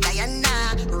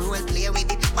 Diana, role play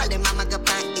with it. While the mama go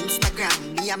on Instagram,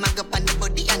 me a mag up on the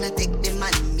body and I take the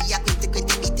man. Me a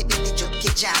bitty joke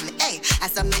jam. Hey, I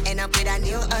saw me end up with a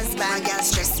new husband. My girl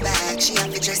stress back, she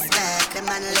have to dress back. The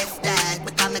man left that,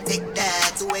 but I'ma take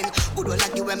that. When who don't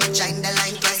like you when me join the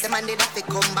line twice. The man did have to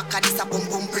come back and this a boom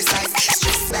boom precise.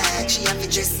 Stress back, she have to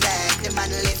dress back. The man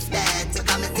left that,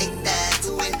 but I'ma take that.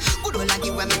 When who don't like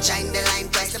you when me join the line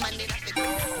twice. The man did have to.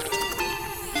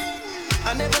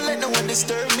 I never let no one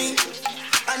disturb me.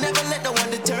 I never let no one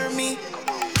deter me.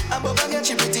 I'm up and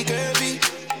she pretty curvy.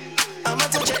 I'ma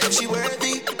touch her if she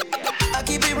worthy. I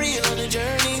keep it real on the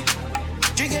journey.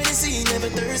 Drink Hennessy, never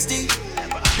thirsty.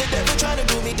 The devil try to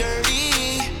do me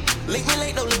dirty. Lick me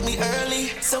late, don't lick me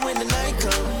early. So when the night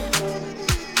come,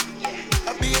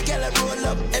 I be a gal I roll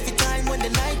up every time when the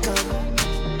night come.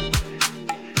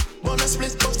 Wanna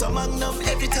split post a magnum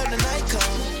every time the night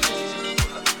come.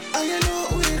 Oh, you know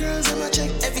who the girls I'ma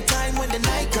check every time when the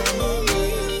night come.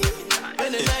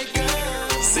 When the night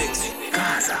comes. 6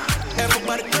 Gaza.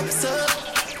 Everybody cups up.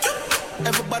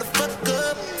 Everybody fuck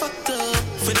up.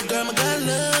 For the girl my God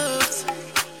loves.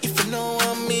 If you know what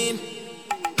I mean.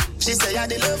 She say I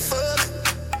did love fuck.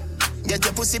 Get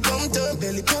your pussy pumped up,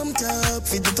 belly pumped up.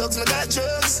 Feed the dogs my got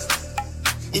drugs.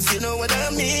 If you know what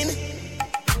I mean.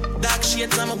 Dark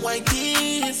shades on my white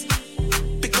tees.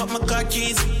 Pick up my car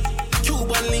keys.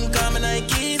 Cuban link on my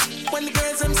Nikes. When the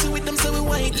girls I'm see with them, so we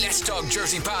white. Let's Talk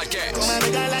Jersey podcast. Come on,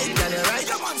 make a light, girl, you right.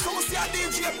 Come on, so see a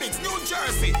DJ Mix, New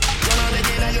Jersey. Come on, make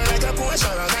it like you like a Porsche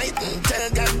or a night. Tell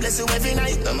God bless you every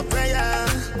night. I'm a prayer.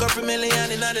 Go for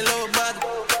million in the low bag.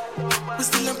 We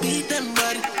still don't beat them,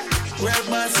 buddy. Red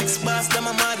bar, 6 bars, them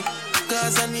a mad.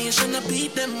 Cause a nation to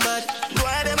beat them, bud. Go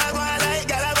ahead, them a go like,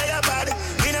 gal, I wear your body.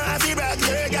 We know how to brag,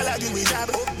 your gal, I give me job.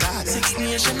 Oh, God. 6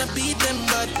 nation to beat them,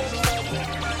 bud.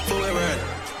 Forever.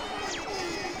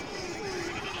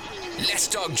 Let's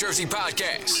Talk Jersey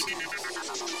podcast.